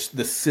 the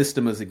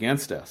system is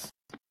against us.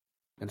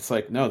 And it's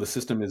like, no, the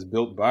system is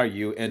built by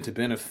you and to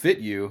benefit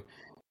you.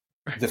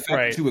 The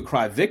fact that you would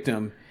cry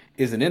victim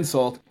is an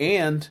insult.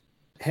 And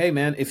hey,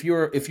 man, if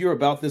you're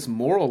about this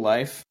moral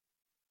life,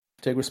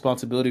 take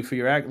responsibility for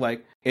your act,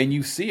 and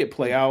you see it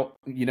play out,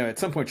 at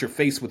some point you're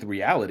faced with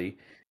reality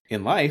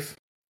in life.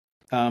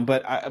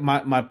 But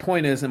my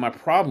point is, and my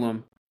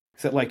problem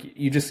is that like,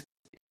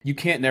 you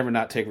can't never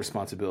not take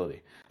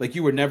responsibility. Like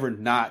you were never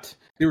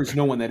there is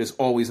no one that is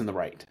always in the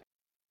right.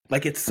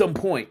 Like at some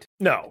point,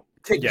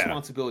 take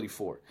responsibility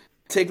for it.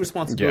 Take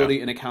responsibility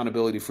and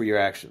accountability for your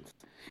actions.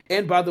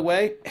 And by the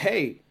way,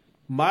 hey,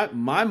 my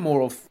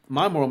moral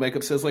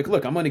makeup says like,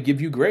 look, I'm going to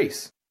give you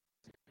grace.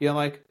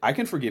 Like I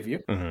can forgive you.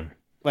 Mm-hmm.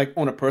 Like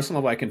on a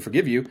personal level, I can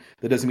forgive you.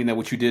 That doesn't mean that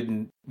what you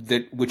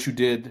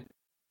did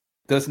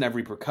doesn't have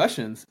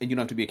repercussions, and you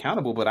don't have to be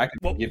accountable. But I can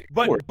forgive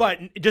you. But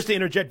just to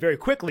interject very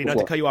quickly, not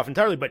to cut you off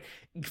entirely, but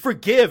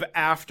forgive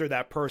after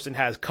that person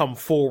has come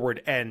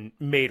forward and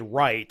made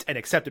right and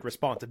accepted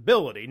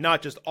responsibility,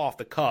 not just off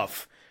the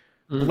cuff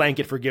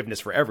blanket forgiveness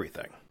for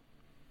everything.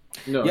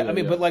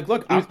 But like,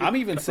 look, I'm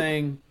even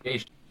saying.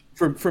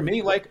 For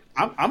me, like,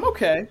 I'm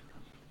okay.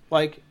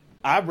 Like,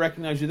 I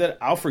recognize you that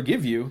I'll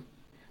forgive you,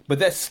 but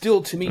that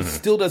still, to me,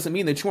 still doesn't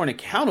mean that you aren't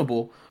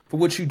accountable for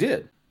what you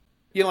did.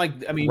 Like,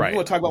 I mean, you want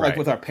to talk about like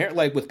with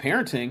with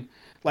parenting,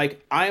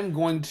 like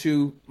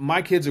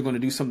my kids are going to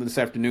do something this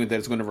afternoon that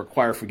is going to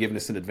require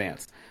forgiveness in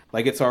advance.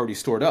 Like it's already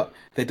stored up.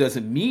 That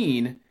doesn't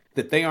mean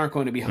that they aren't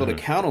going to be held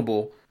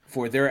accountable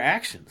for their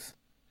actions.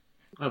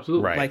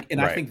 Absolutely. Right. Like,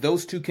 and I think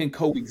those two can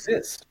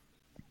coexist.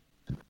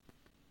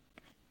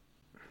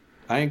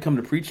 I ain't come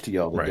to preach to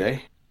y'all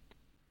today.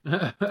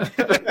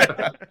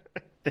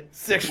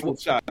 Sexual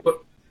child.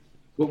 But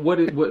what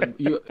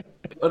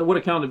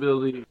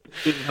accountability,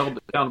 being held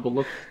accountable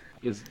look?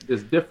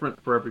 is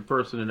different for every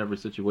person in every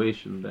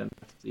situation. Then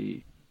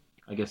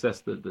I guess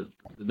that's the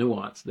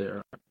nuance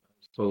there, I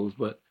suppose.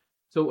 But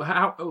so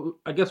how,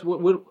 I guess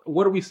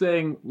what are we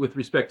saying with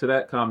respect to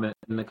that comment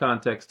in the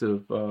context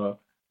of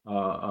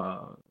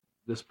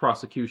this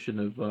prosecution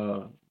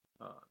of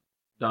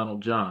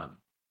Donald John?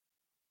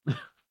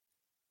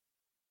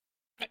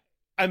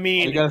 I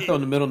mean, you got to throw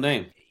in the middle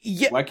name.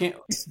 Yeah. Why can't?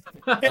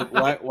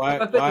 Why?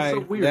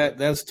 So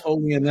that's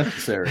totally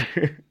unnecessary.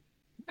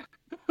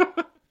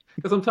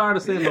 Because I'm tired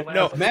of saying the last.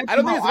 No, I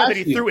don't think it's that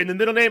he threw in the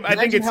middle name. I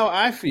think it's how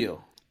I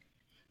feel.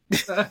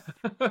 I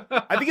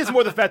think it's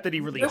more the fact that he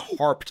really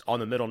harped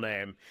on the middle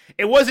name.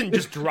 It wasn't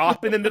just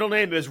dropping the middle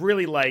name. It was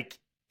really like,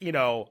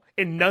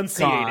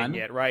 enunciating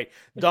it, right?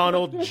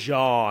 Donald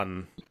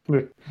John.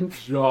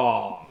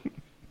 John.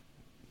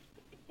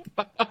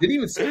 Didn't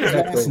even say his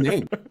last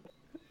name.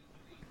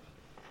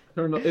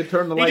 It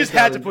turned the lights. He just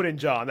had to put in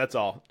John. That's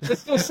all.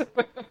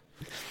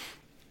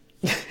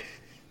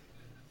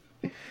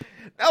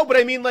 No, but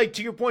I mean, like,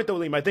 to your point, though,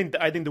 Liam, I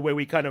think the way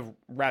we kind of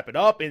wrap it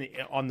up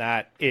on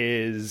that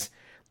is,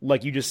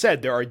 like you just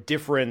said, there are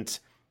different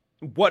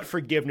what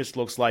forgiveness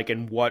looks like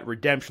and what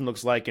redemption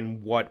looks like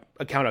and what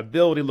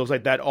accountability looks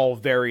like. That all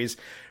varies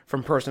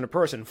from person to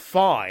person.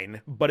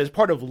 Fine, but as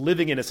part of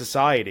living in a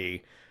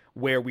society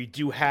where we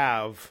do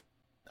have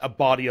a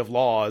body of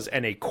laws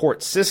and a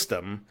court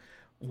system,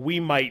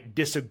 we might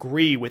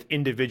disagree with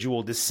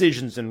individual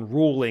decisions and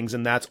rulings,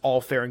 and that's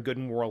all fair and good,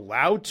 and we're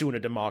allowed to in a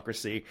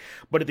democracy.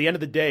 But at the end of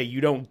the day,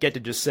 you don't get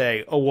to just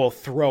say, oh, well,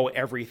 throw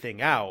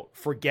everything out,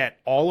 forget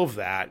all of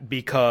that,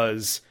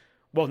 because,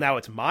 well, now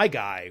it's my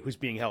guy who's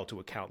being held to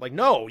account. Like,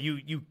 no,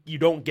 you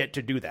don't get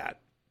to do that.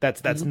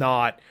 That's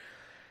not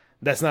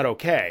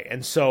okay.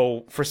 And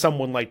so for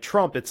someone like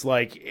Trump, it's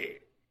like,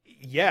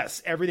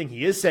 yes, everything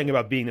he is saying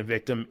about being a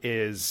victim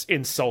is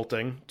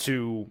insulting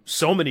to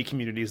so many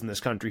communities in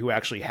this country who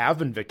actually have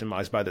been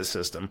victimized by this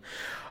system.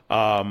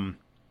 But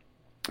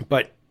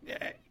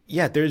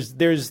yeah,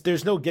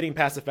 there's no getting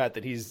past the fact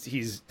that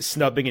he's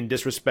snubbing and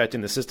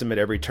disrespecting the system at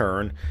every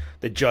turn,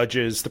 the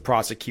judges, the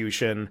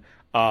prosecution,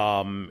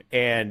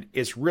 and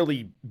it's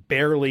really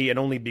barely and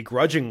only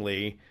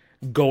begrudgingly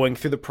going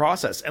through the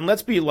process. And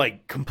let's be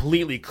like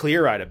completely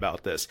clear-eyed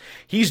about this.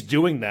 He's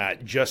doing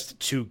that just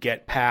to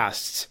get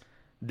past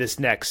this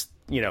next,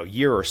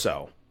 year or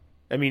so.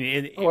 I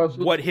mean,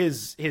 what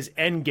his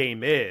end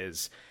game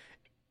is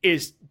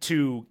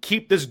to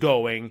keep this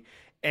going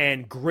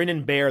and grin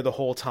and bear the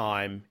whole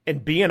time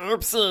and be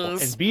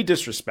and be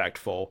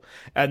disrespectful.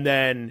 And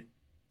then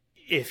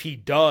if he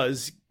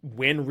does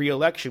win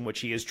re-election, which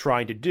he is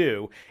trying to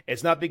do,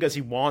 it's not because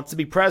he wants to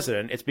be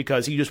president. It's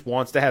because he just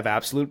wants to have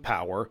absolute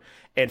power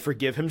and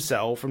forgive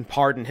himself and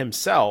pardon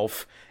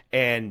himself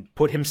and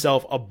put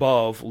himself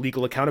above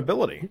legal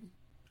accountability.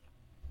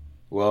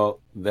 Well,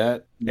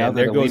 that now and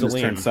that there goes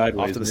Liam turned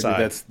sideways, off to the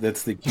side.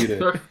 That's the cue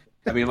to.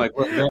 I mean, like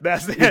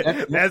that's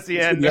the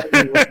end.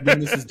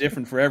 This is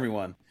different for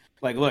everyone.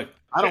 Like, look,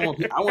 I want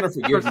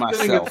to forgive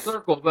myself. In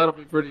circles, that'll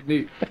be pretty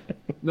neat.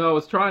 No, I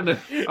was trying to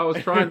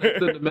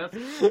send a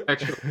message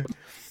actually.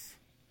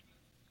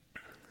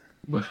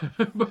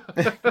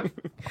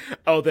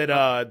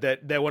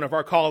 that one of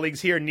our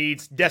colleagues here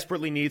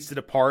desperately needs to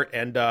depart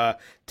and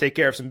take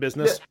care of some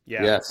business.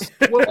 Yeah. Yes.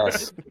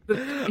 Yes.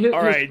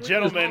 All right,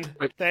 gentlemen.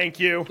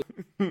 Thank you.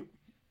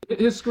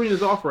 His screen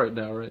is off right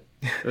now, right?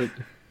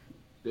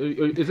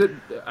 Is it?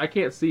 I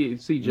can't see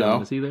John.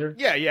 No. Is he there?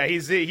 Yeah.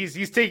 He's.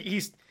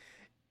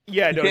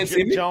 Yeah, no.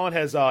 John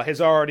has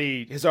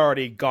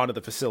already gone to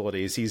the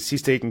facilities.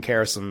 He's taking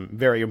care of some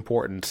very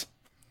important.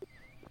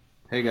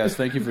 Hey guys,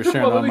 thank you for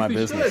sharing all my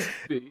business.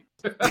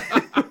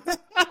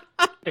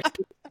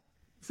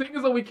 Seeing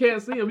as though we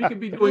can't see him, he could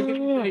be doing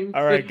anything.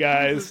 All right,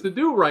 guys, to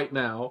do right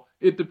now.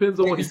 It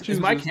depends on what he chooses to do. Is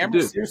my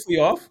camera seriously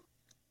off?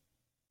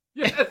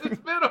 Yes,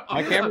 it's been off.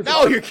 My camera's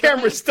off. Your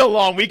camera's still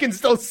on. We can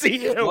still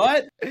see you.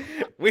 What?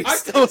 We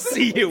still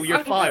see you.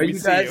 You're fine. Are you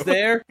guys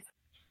there?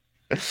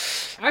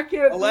 I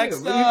can't Alexa.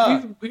 see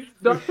him. He's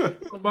done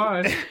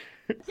mine.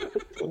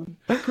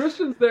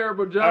 Christian's there,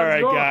 but John's all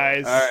right, gone.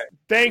 Guys. All right.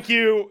 Thank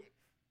you.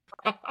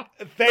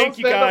 Thank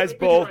you guys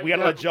both. We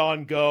gotta let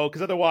John go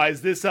because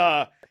otherwise this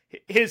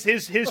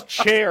his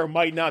chair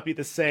might not be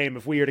the same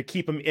if we are to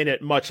keep him in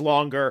it much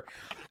longer.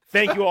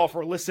 Thank you all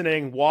for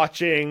listening,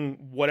 watching,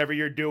 whatever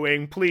you're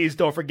doing. Please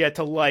don't forget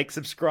to like,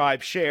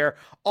 subscribe, share,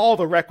 all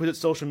the requisite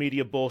social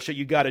media bullshit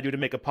you got to do to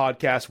make a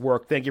podcast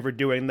work. Thank you for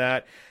doing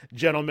that.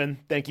 Gentlemen,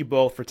 thank you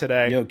both for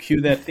today. Yo,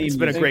 cue that theme. It's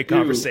been a great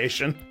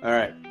conversation. All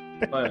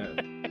right.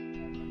 Bye.